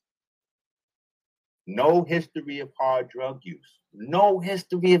proposed. No history of hard drug use. No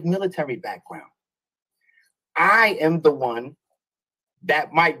history of military background. I am the one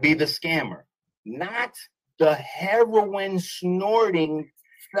that might be the scammer, not the heroin snorting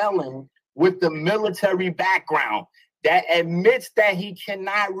felon with the military background that admits that he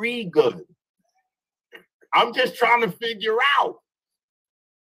cannot read good. I'm just trying to figure out.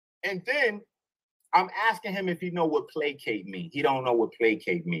 And then I'm asking him if he know what placate mean. He don't know what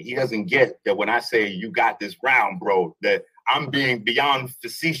placate mean. He doesn't get that when I say you got this round, bro, that I'm being beyond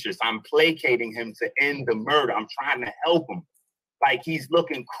facetious. I'm placating him to end the murder. I'm trying to help him. Like he's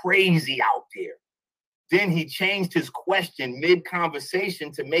looking crazy out there. Then he changed his question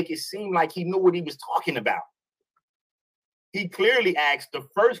mid-conversation to make it seem like he knew what he was talking about. He clearly asked the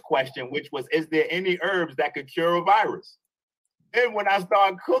first question, which was, is there any herbs that could cure a virus? Then when I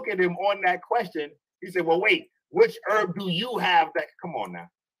started cooking him on that question, he said, well, wait, which herb do you have that? Come on now.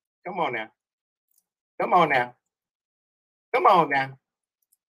 Come on now. Come on now. Come on now.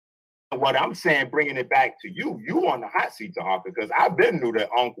 What I'm saying, bringing it back to you, you on the hot seat, Tahaka, because I've been knew that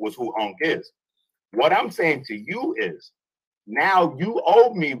Unc was who Unc is. What I'm saying to you is, now you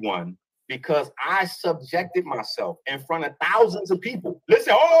owe me one because I subjected myself in front of thousands of people.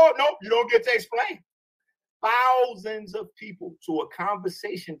 Listen, oh, no, you don't get to explain. Thousands of people to a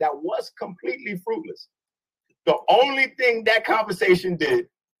conversation that was completely fruitless. The only thing that conversation did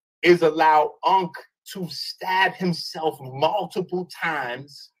is allow Unc to stab himself multiple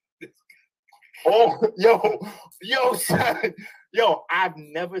times. Oh, son. Yo, I've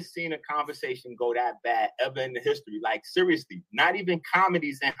never seen a conversation go that bad ever in the history. Like, seriously, not even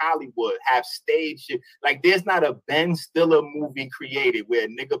comedies in Hollywood have staged shit. Like, there's not a Ben Stiller movie created where a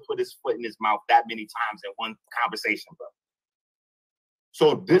nigga put his foot in his mouth that many times in one conversation, bro.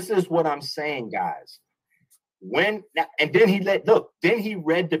 So this is what I'm saying, guys. Then he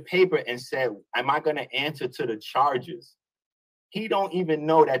read the paper and said, am I going to answer to the charges? He don't even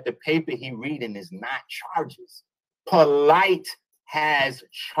know that the paper he reading is not charges. Polite has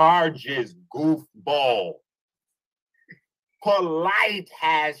charges, goofball. Polite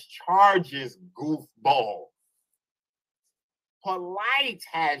has charges, goofball. Polite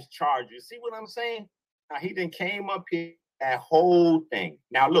has charges. See what I'm saying? Now, he then came up here, that whole thing.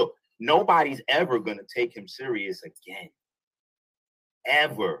 Now, look, nobody's ever going to take him serious again.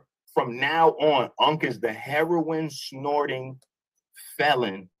 Ever. From now on, Unc is the heroin snorting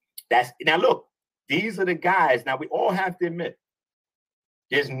felon. Now, look, these are the guys. Now, we all have to admit,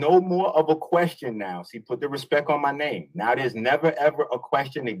 there's no more of a question now. See, put the respect on my name. Now, there's never, ever a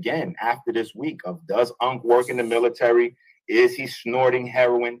question again after this week of, does Unc work in the military? Is he snorting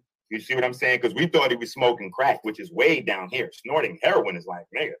heroin? You see what I'm saying? Because we thought he was smoking crack, which is way down here. Snorting heroin is like,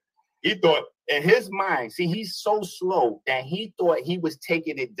 nigga. He thought, in his mind, see, he's so slow that he thought he was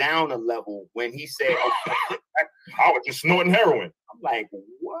taking it down a level when he said, oh, I was just snorting heroin. I'm like,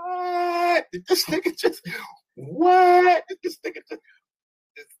 what? Did this nigga just, what? Did this nigga just,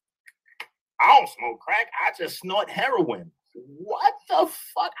 I don't smoke crack. I just snort heroin. What the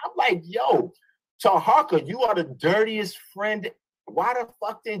fuck? I'm like, yo, Tahaka, you are the dirtiest friend. Why the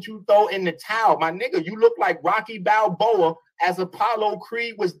fuck didn't you throw in the towel? My nigga, you look like Rocky Balboa as Apollo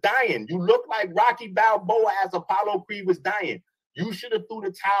Creed was dying. You look like Rocky Balboa as Apollo Creed was dying. You should have threw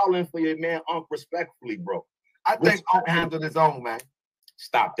the towel in for your man Unc respectfully, bro. I think Unc handled his own, man.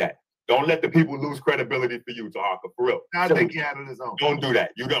 Stop that. Don't let the people lose credibility for you, Tahaka, for real. I think he handled his own. Don't do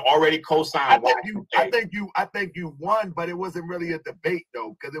that. You done already co-signed. I think you won, but it wasn't really a debate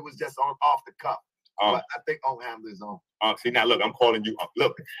though, because it was just off the cuff. But I think Unc handled his own. See, now look, I'm calling you Unc.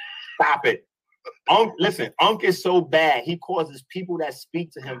 Look, stop it. Unc, listen, Unc is so bad, he causes people that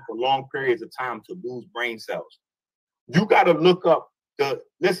speak to him for long periods of time to lose brain cells. You got to look up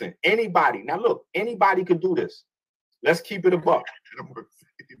listen, anybody. Now look, anybody could do this. Let's keep it a buck.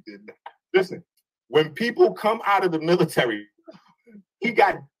 Listen, when people come out of the military, he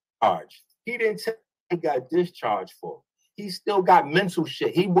got discharged. He didn't tell he got discharged for. He still got mental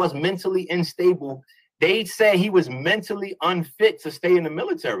shit. He was mentally unstable. They say he was mentally unfit to stay in the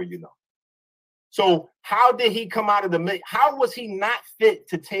military, you know. So how did he come out of the how was he not fit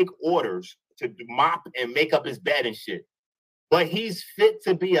to take orders, to mop and make up his bed and shit? But he's fit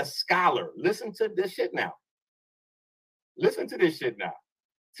to be a scholar. Listen to this shit now. Listen to this shit now.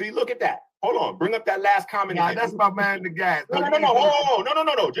 See, look at that. Hold on. Bring up that last comment. Nah, that's my man, the guy.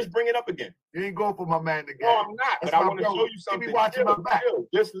 No. Just bring it up again. You ain't going for my man, the guy. No, I'm not. But I want to show you something. Be watching my back.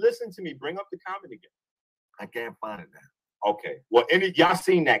 Just listen to me. Bring up the comment again. I can't find it now. Okay. Well, y'all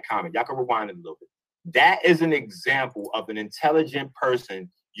seen that comment. Y'all can rewind it a little bit. That is an example of an intelligent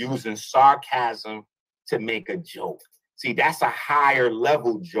person using sarcasm to make a joke. See, that's a higher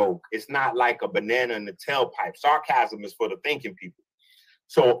level joke. It's not like a banana in the tailpipe. Sarcasm is for the thinking people.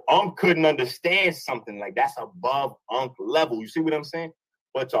 So Unc couldn't understand something like that's above Unc level. You see what I'm saying?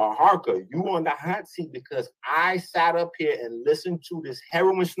 But Tahaka, you on the hot seat because I sat up here and listened to this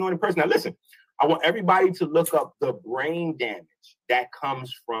heroin snorting person. Now listen, I want everybody to look up the brain damage that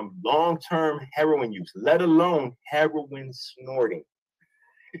comes from long-term heroin use, let alone heroin snorting.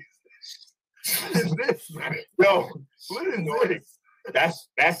 What is this, man? Yo, What is this?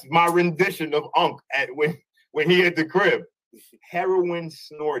 that's my rendition of Unc at when he at the crib. Heroin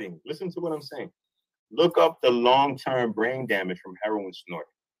snorting. Listen to what I'm saying. Look up the long-term brain damage from heroin snorting.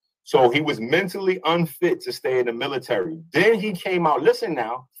 So he was mentally unfit to stay in the military. Then he came out. Listen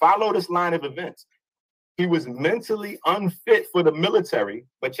now, follow this line of events. He was mentally unfit for the military,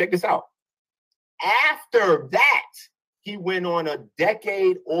 but check this out. After that, he went on a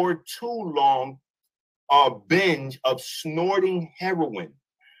decade or two long binge of snorting heroin.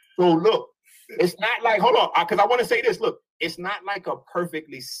 So look, it's not like, hold on, because I want to say this. Look, it's not like a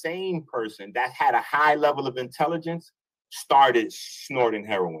perfectly sane person that had a high level of intelligence started snorting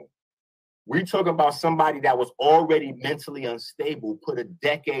heroin. We talk about somebody that was already mentally unstable, put a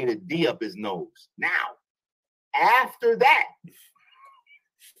decade of D up his nose. Now, after that,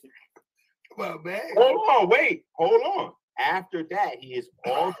 Well, man. hold on. After that, he has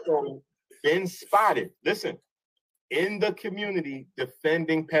also been spotted, listen, in the community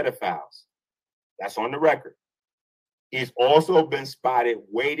defending pedophiles. That's on the record. He's also been spotted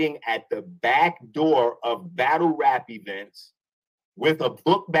waiting at the back door of battle rap events with a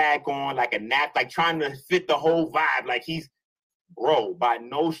book bag on, like a nap, like trying to fit the whole vibe. Like he's, bro, by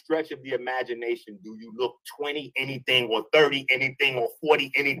no stretch of the imagination do you look 20 anything or 30 anything or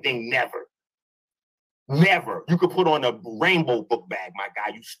 40 anything. Never. Never. You could put on a rainbow book bag, my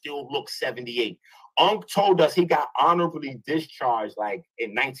guy. You still look 78. Unc told us he got honorably discharged like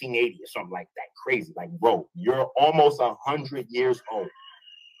in 1980 or something like that. Crazy. Like, bro, you're almost 100 years old.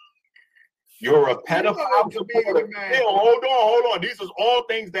 You're a pedophile. Hold on. These are all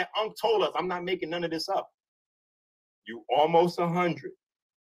things that Unc told us. I'm not making none of this up. You almost 100.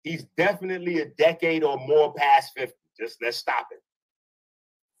 He's definitely a decade or more past 50. Just let's stop it.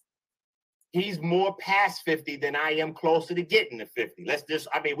 He's more past 50 than I am closer to getting to 50.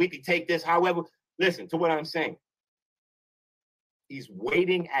 We can take this however. Listen to what I'm saying. He's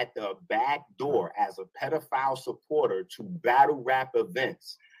waiting at the back door as a pedophile supporter to battle rap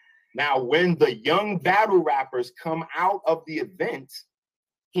events. Now, when the young battle rappers come out of the event,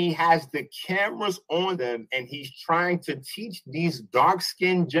 he has the cameras on them and he's trying to teach these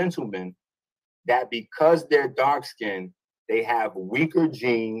dark-skinned gentlemen that because they're dark-skinned, they have weaker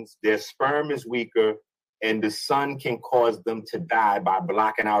genes, their sperm is weaker, and the sun can cause them to die by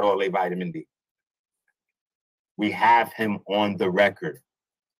blocking out all their vitamin D. We have him on the record.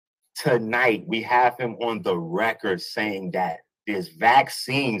 Tonight, we have him on the record saying that there's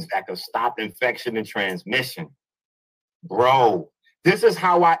vaccines that can stop infection and transmission. Bro, this is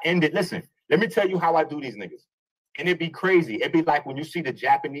how I end it. Listen, let me tell you how I do these niggas. And it'd be crazy. It'd be like when you see the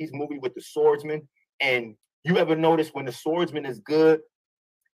Japanese movie with the swordsman, and you ever notice when the swordsman is good,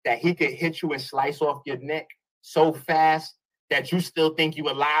 that he could hit you and slice off your neck so fast that you still think you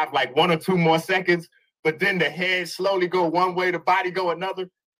alive like 1 or 2 more seconds, but then the head slowly go one way, the body go another?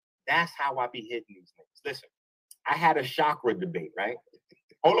 That's how I be hitting these niggas. Listen, I had a chakra debate, right?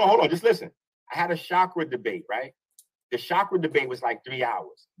 Hold on, just listen. I had a chakra debate, right? The chakra debate was like 3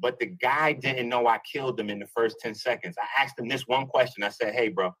 hours, but the guy didn't know I killed him in the first 10 seconds. I asked him this one question. I said, hey,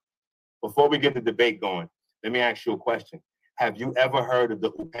 bro, before we get the debate going, let me ask you a question. Have you ever heard of the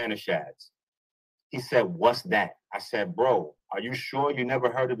Upanishads? He said, what's that? I said, bro, are you sure you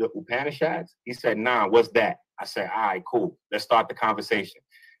never heard of the Upanishads? He said, nah, what's that? I said, all right, cool. Let's start the conversation.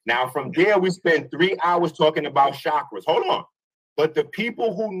 Now, from there, we spent 3 hours talking about chakras. Hold on. But the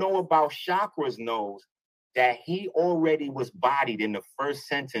people who know about chakras knows that he already was bodied in the first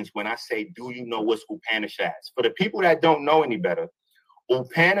sentence when I say, do you know what's Upanishads? For the people that don't know any better,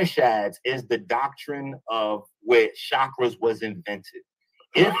 Upanishads is the doctrine of where chakras was invented.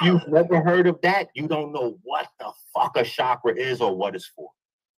 If you've never heard of that, you don't know what the fuck a chakra is or what it's for.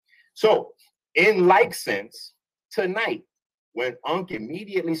 So, in like sense, tonight, when Unc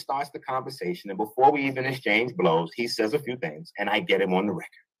immediately starts the conversation, and before we even exchange blows, he says a few things, and I get him on the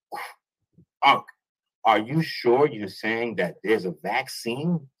record. Unc, are you sure you're saying that there's a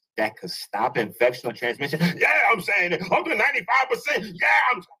vaccine that could stop infection or transmission? Yeah, I'm saying it. Up to 95%. Yeah,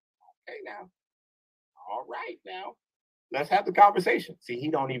 I'm okay now. All right now. Let's have the conversation. See, he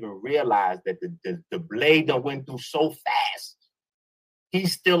don't even realize that the blade done went through so fast.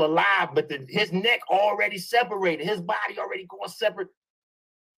 He's still alive, but his neck already separated. His body already going separate.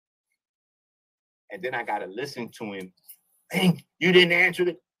 And then I got to listen to him. Hey, you didn't answer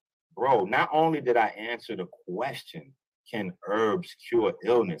it. Bro, not only did I answer the question, can herbs cure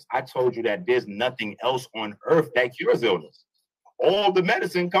illness? I told you that there's nothing else on earth that cures illness. All the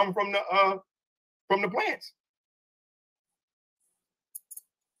medicine come from the plants.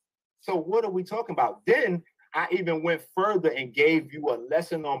 So what are we talking about? Then I even went further and gave you a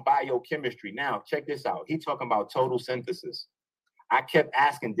lesson on biochemistry. Now, check this out. He talking about total synthesis. I kept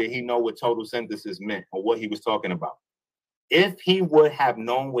asking, did he know what total synthesis meant or what he was talking about? If he would have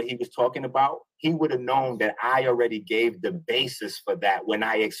known what he was talking about, he would have known that I already gave the basis for that when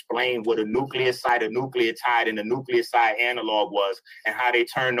I explained what a nucleoside, a nucleotide, and a nucleoside analog was and how they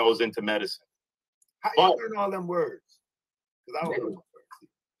turn those into medicine. How you learn all them words? Because I don't know.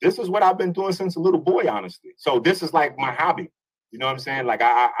 This is what I've been doing since a little boy, honestly. So this is like my hobby. You know what I'm saying? Like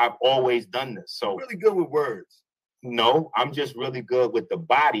I've always done this. So I'm really good with words. No, I'm just really good with the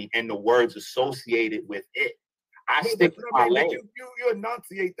body and the words associated with it. I stick to my lane. You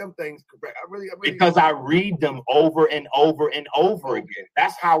enunciate them things correct. I really because I read them over and over and over again.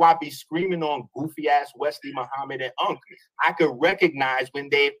 That's how I be screaming on goofy ass Wesley Muhammad and Unc. I could recognize when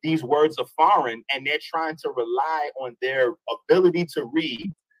these words are foreign and they're trying to rely on their ability to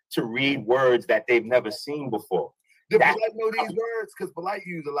read words that they've never seen before. Did Polite know these words? Because Polite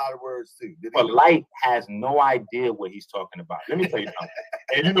use a lot of words too. Polite has no idea what he's talking about. Let me tell you something.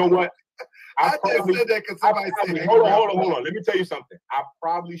 And you know what? I just said that because somebody said, hold on. Let me tell you something. I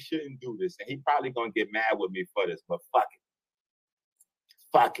probably shouldn't do this, and he's probably gonna get mad with me for this, but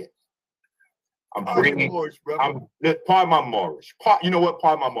fuck it. I'm bringing. Part my Moorish. You know what?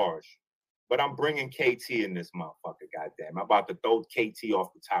 Part my Moorish. But I'm bringing KT in this motherfucker. Goddamn! I'm about to throw KT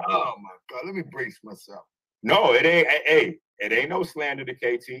off the top. Oh my god! Let me brace myself. No, it ain't. Hey, it ain't no slander to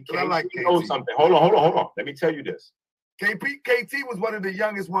KT. I like KT. Knows something. Hold on. Let me tell you this. KT was one of the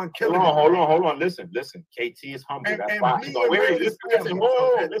youngest one killing. Hold on. Listen. KT is humble. That's why. No,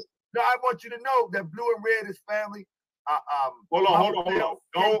 I want you to know that Blue and Red is family. Hold on.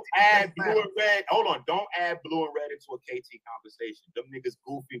 Don't add Blue and Red. Hold on. Don't add Blue and Red into a KT conversation. Them niggas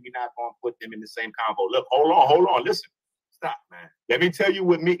goofy. We're not gonna put them in the same combo. Look, hold on. Listen. Stop, man. Let me tell you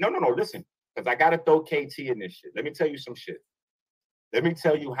what me. No. Listen. Because I gotta throw KT in this shit. Let me tell you some shit. Let me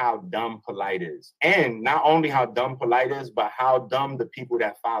tell you how dumb Polite is. And not only how dumb Polite is, but how dumb the people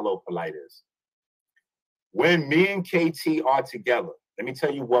that follow Polite is. When me and KT are together, let me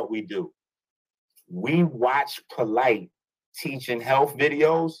tell you what we do. We watch Polite teaching health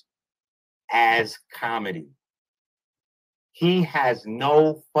videos as comedy. He has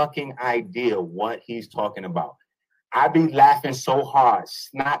no fucking idea what he's talking about. I be laughing so hard,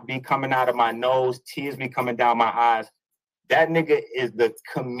 snot be coming out of my nose, tears be coming down my eyes. That nigga is the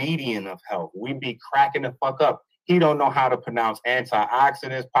comedian of health. We be cracking the fuck up. He don't know how to pronounce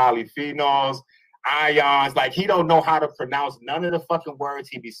antioxidants, polyphenols, ions. Like, he don't know how to pronounce none of the fucking words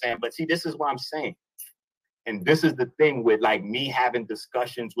he be saying. But see, this is what I'm saying. And this is the thing with like me having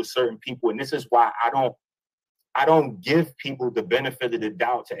discussions with certain people. And this is why I don't give people the benefit of the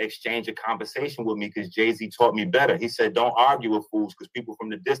doubt to exchange a conversation with me, because Jay-Z taught me better. He said, don't argue with fools because people from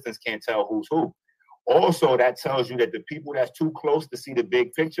the distance can't tell who's who. Also, that tells you that the people that's too close to see the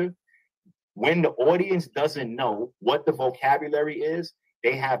big picture, when the audience doesn't know what the vocabulary is,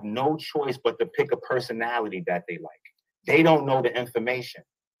 they have no choice but to pick a personality that they like. They don't know the information.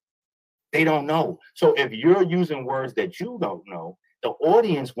 They don't know. So if you're using words that you don't know, the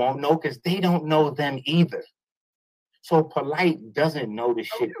audience won't know because they don't know them either. So Polite doesn't know the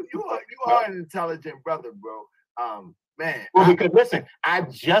shit. You are an intelligent brother, bro. Man. Well, because listen,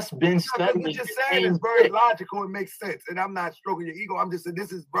 I've just been studying. What you're saying is very logical. It makes sense. And I'm not stroking your ego. I'm just saying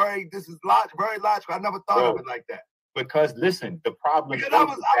this is very logical. I never thought of it like that. Because listen, the problem is I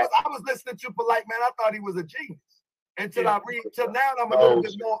was listening to Polite, man. I thought he was a genius. Until I read, till now I'm a little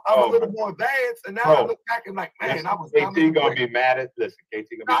bit more, a little more advanced, and now I look back and like, man, I was. KT gonna be mad at. Listen, KT gonna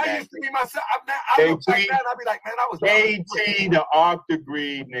be mad. I used to be myself. I look back now and I be like, man, I was. KT, the arc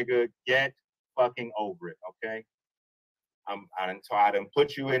degree, nigga, get fucking over it, okay? I done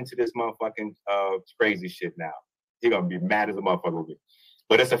put you into this motherfucking crazy shit now. He gonna be mad as a motherfucker with me.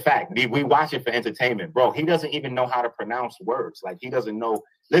 But it's a fact. We watch it for entertainment. Bro, he doesn't even know how to pronounce words. Like, he doesn't know.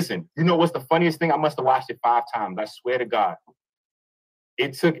 Listen, you know what's the funniest thing? I must have watched it 5 times. I swear to God.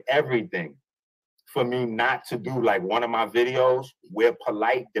 It took everything for me not to do like one of my videos where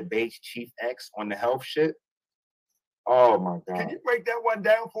Polite debates Chief X on the health shit. Oh my God. Can you break that one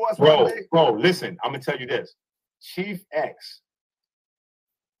down for us? Bro, listen, I'm gonna tell you this. Chief X,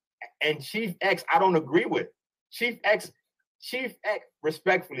 I don't agree with. Chief X,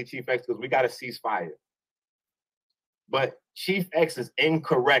 respectfully, Chief X, because we got a ceasefire. But Chief X is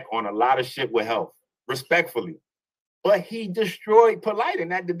incorrect on a lot of shit with health, respectfully. But he destroyed Polite in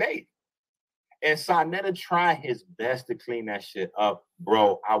that debate. And Sarnetta tried his best to clean that shit up.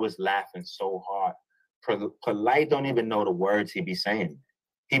 Bro, I was laughing so hard. Polite don't even know the words he be saying.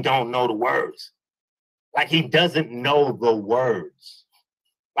 He don't know the words. Like, he doesn't know the words.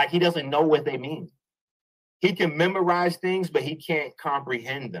 Like, he doesn't know what they mean. He can memorize things, but he can't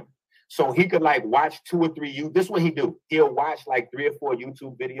comprehend them. So he could like watch 2 or 3 this is what he do. He'll watch like 3 or 4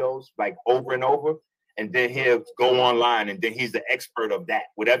 YouTube videos like over and over, and then he'll go online, and then he's the expert of that,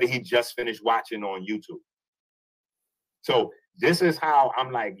 whatever he just finished watching on YouTube. So this is how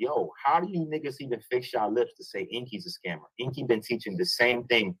I'm like, yo, how do you niggas even fix y'all lips to say Inky's a scammer? Inky been teaching the same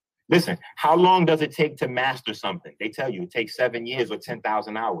thing. Listen, how long does it take to master something? They tell you it takes 7 years or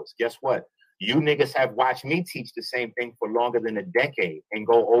 10,000 hours. Guess what? You niggas have watched me teach the same thing for longer than a decade and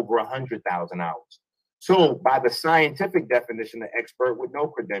go over 100,000 hours. So by the scientific definition of expert with no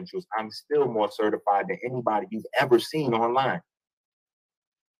credentials, I'm still more certified than anybody you've ever seen online.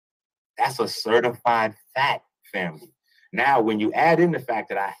 That's a certified fact, family. Now, when you add in the fact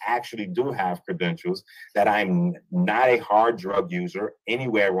that I actually do have credentials, that I'm not a hard drug user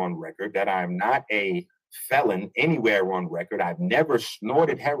anywhere on record, that I'm not a felon anywhere on record, I've never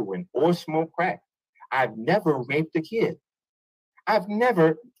snorted heroin or smoked crack, I've never raped a kid, I've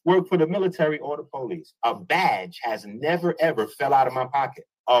never worked for the military or the police, a badge has never ever fell out of my pocket,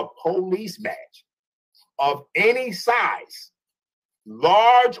 a police badge of any size,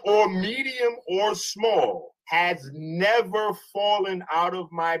 large or medium or small, has never fallen out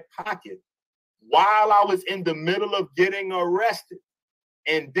of my pocket while I was in the middle of getting arrested.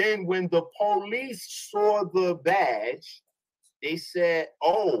 And then when the police saw the badge, they said,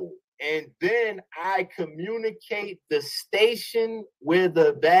 oh, and then I communicate the station where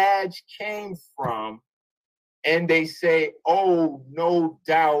the badge came from, and they say, oh, no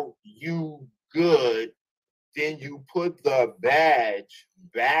doubt you good. Then you put the badge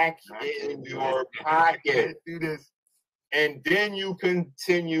back in your pocket. Do this. And then you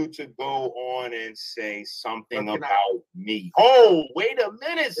continue to go on and say something about me. Oh, wait a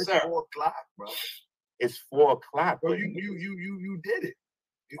minute, It's sir. 4 o'clock, bro. It's 4 o'clock. Bro, you did it.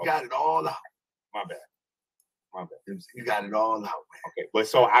 You got it all out. My bad. My bad. You got it all out, man. Okay, but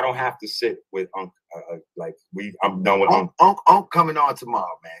so I don't have to sit with Unc. I'm done with Unc. Unc coming on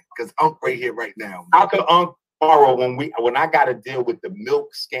tomorrow, man. Because Unc right here, right now. How could Unc tomorrow when I got to deal with the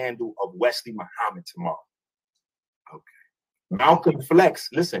milk scandal of Wesley Muhammad tomorrow? Okay. Malcolm Flex.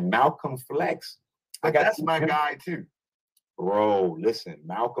 Listen, Malcolm Flex. That's my guy too. Bro, listen,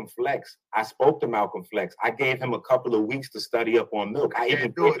 Malcolm Flex. I spoke to Malcolm Flex. I gave him a couple of weeks to study up on milk. I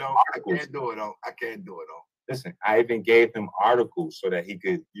can't do it. I can't do it. Listen, I even gave him articles so that he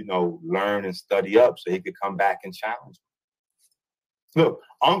could, learn and study up so he could come back and challenge me. Look,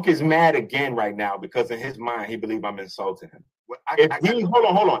 Unc is mad again right now because in his mind, he believes I'm insulting him.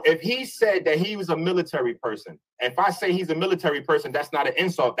 Hold on. If he said that he was a military person, if I say he's a military person, that's not an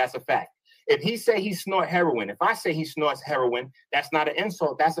insult, that's a fact. If he say he snort heroin, if I say he snorts heroin, that's not an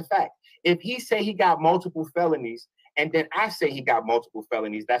insult, that's a fact. If he say he got multiple felonies, and then I say he got multiple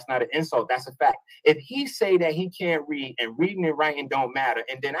felonies, that's not an insult, that's a fact. If he say that he can't read and reading and writing don't matter,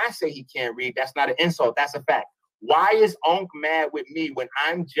 and then I say he can't read, that's not an insult, that's a fact. Why is Unc mad with me when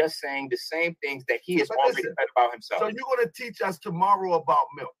I'm just saying the same things that he has already said about himself? So you're going to teach us tomorrow about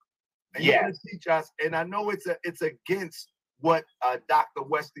milk. And you're going to teach us, and I know it's against what Dr.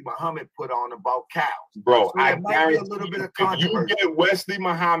 Wesley Muhammad put on about cows. Bro, so I guarantee a little bit of controversy. If you get Wesley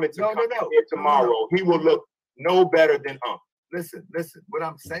Muhammad to come here tomorrow, he will look no better than Unc. Listen. What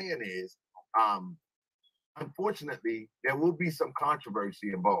I'm saying is, unfortunately, there will be some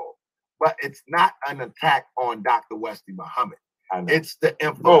controversy involved. But it's not an attack on Dr. Wesley Muhammad. It's the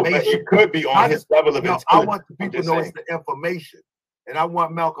information. But it could be on his level of intelligence. I want the people to know it's the information. And I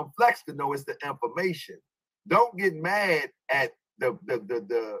want Malcolm Flex to know it's the information. Don't get mad at the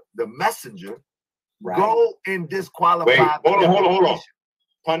messenger. Right. Go and disqualify. Wait, hold on.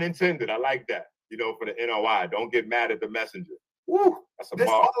 Pun intended. I like that. For the NOI. Don't get mad at the messenger. Woo, that's a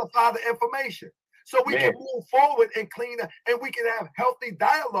disqualify the information. So we can move forward and clean up, and we can have healthy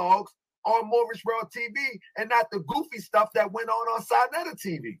dialogues on Moorish World TV and not the goofy stuff that went on Sinetta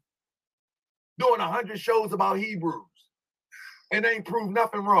TV. Doing 100 shows about Hebrews and ain't proved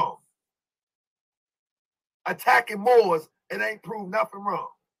nothing wrong. Attacking Moors and ain't proved nothing wrong.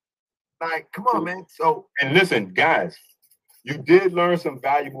 Like, come on, man. And listen, guys, you did learn some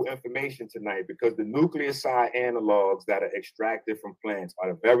valuable information tonight because the nucleoside analogs that are extracted from plants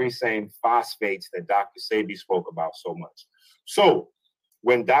are the very same phosphates that Dr. Sebi spoke about so much. So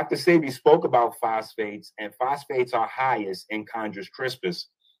when Dr. Sebi spoke about phosphates, and phosphates are highest in Chondrus crispus,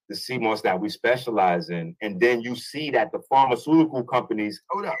 the CMOS that we specialize in, and then you see that the pharmaceutical companies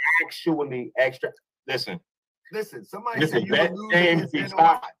actually extract. Listen, somebody said you would lose against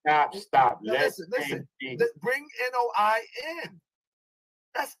NOI. Stop. Listen. Let's bring NOI in.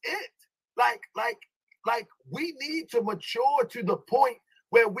 That's it. Like we need to mature to the point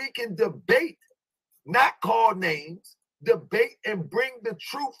where we can debate not call names, debate, and bring the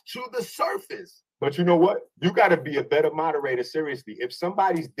truth to the surface. But you know what? You got to be a better moderator. Seriously, if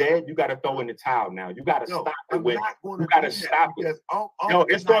somebody's dead, you got to throw in the towel now. You got to stop it. You got to stop it. No,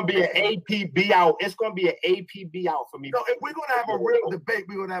 it's going to be an APB out. It's going to be an APB out for me. No, if we're going to have a real debate,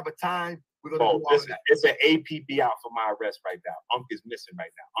 we're going to have a time. We're going to do all listen, that. it's an APB out for my arrest right now. Unc is missing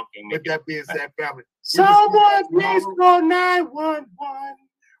right now. Unc ain't With making that being said, family, someone please call 911.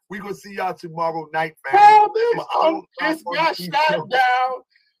 We're going to see y'all tomorrow night, family. Tell them Unc just got shot down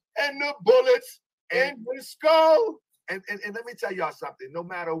and the bullets in the skull. And let me tell y'all something. No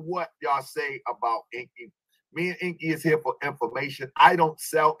matter what y'all say about Inky, me and Inky is here for information. I don't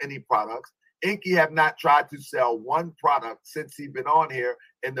sell any products. Inky have not tried to sell one product since he's been on here,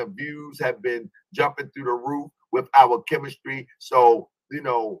 and the views have been jumping through the roof with our chemistry. So,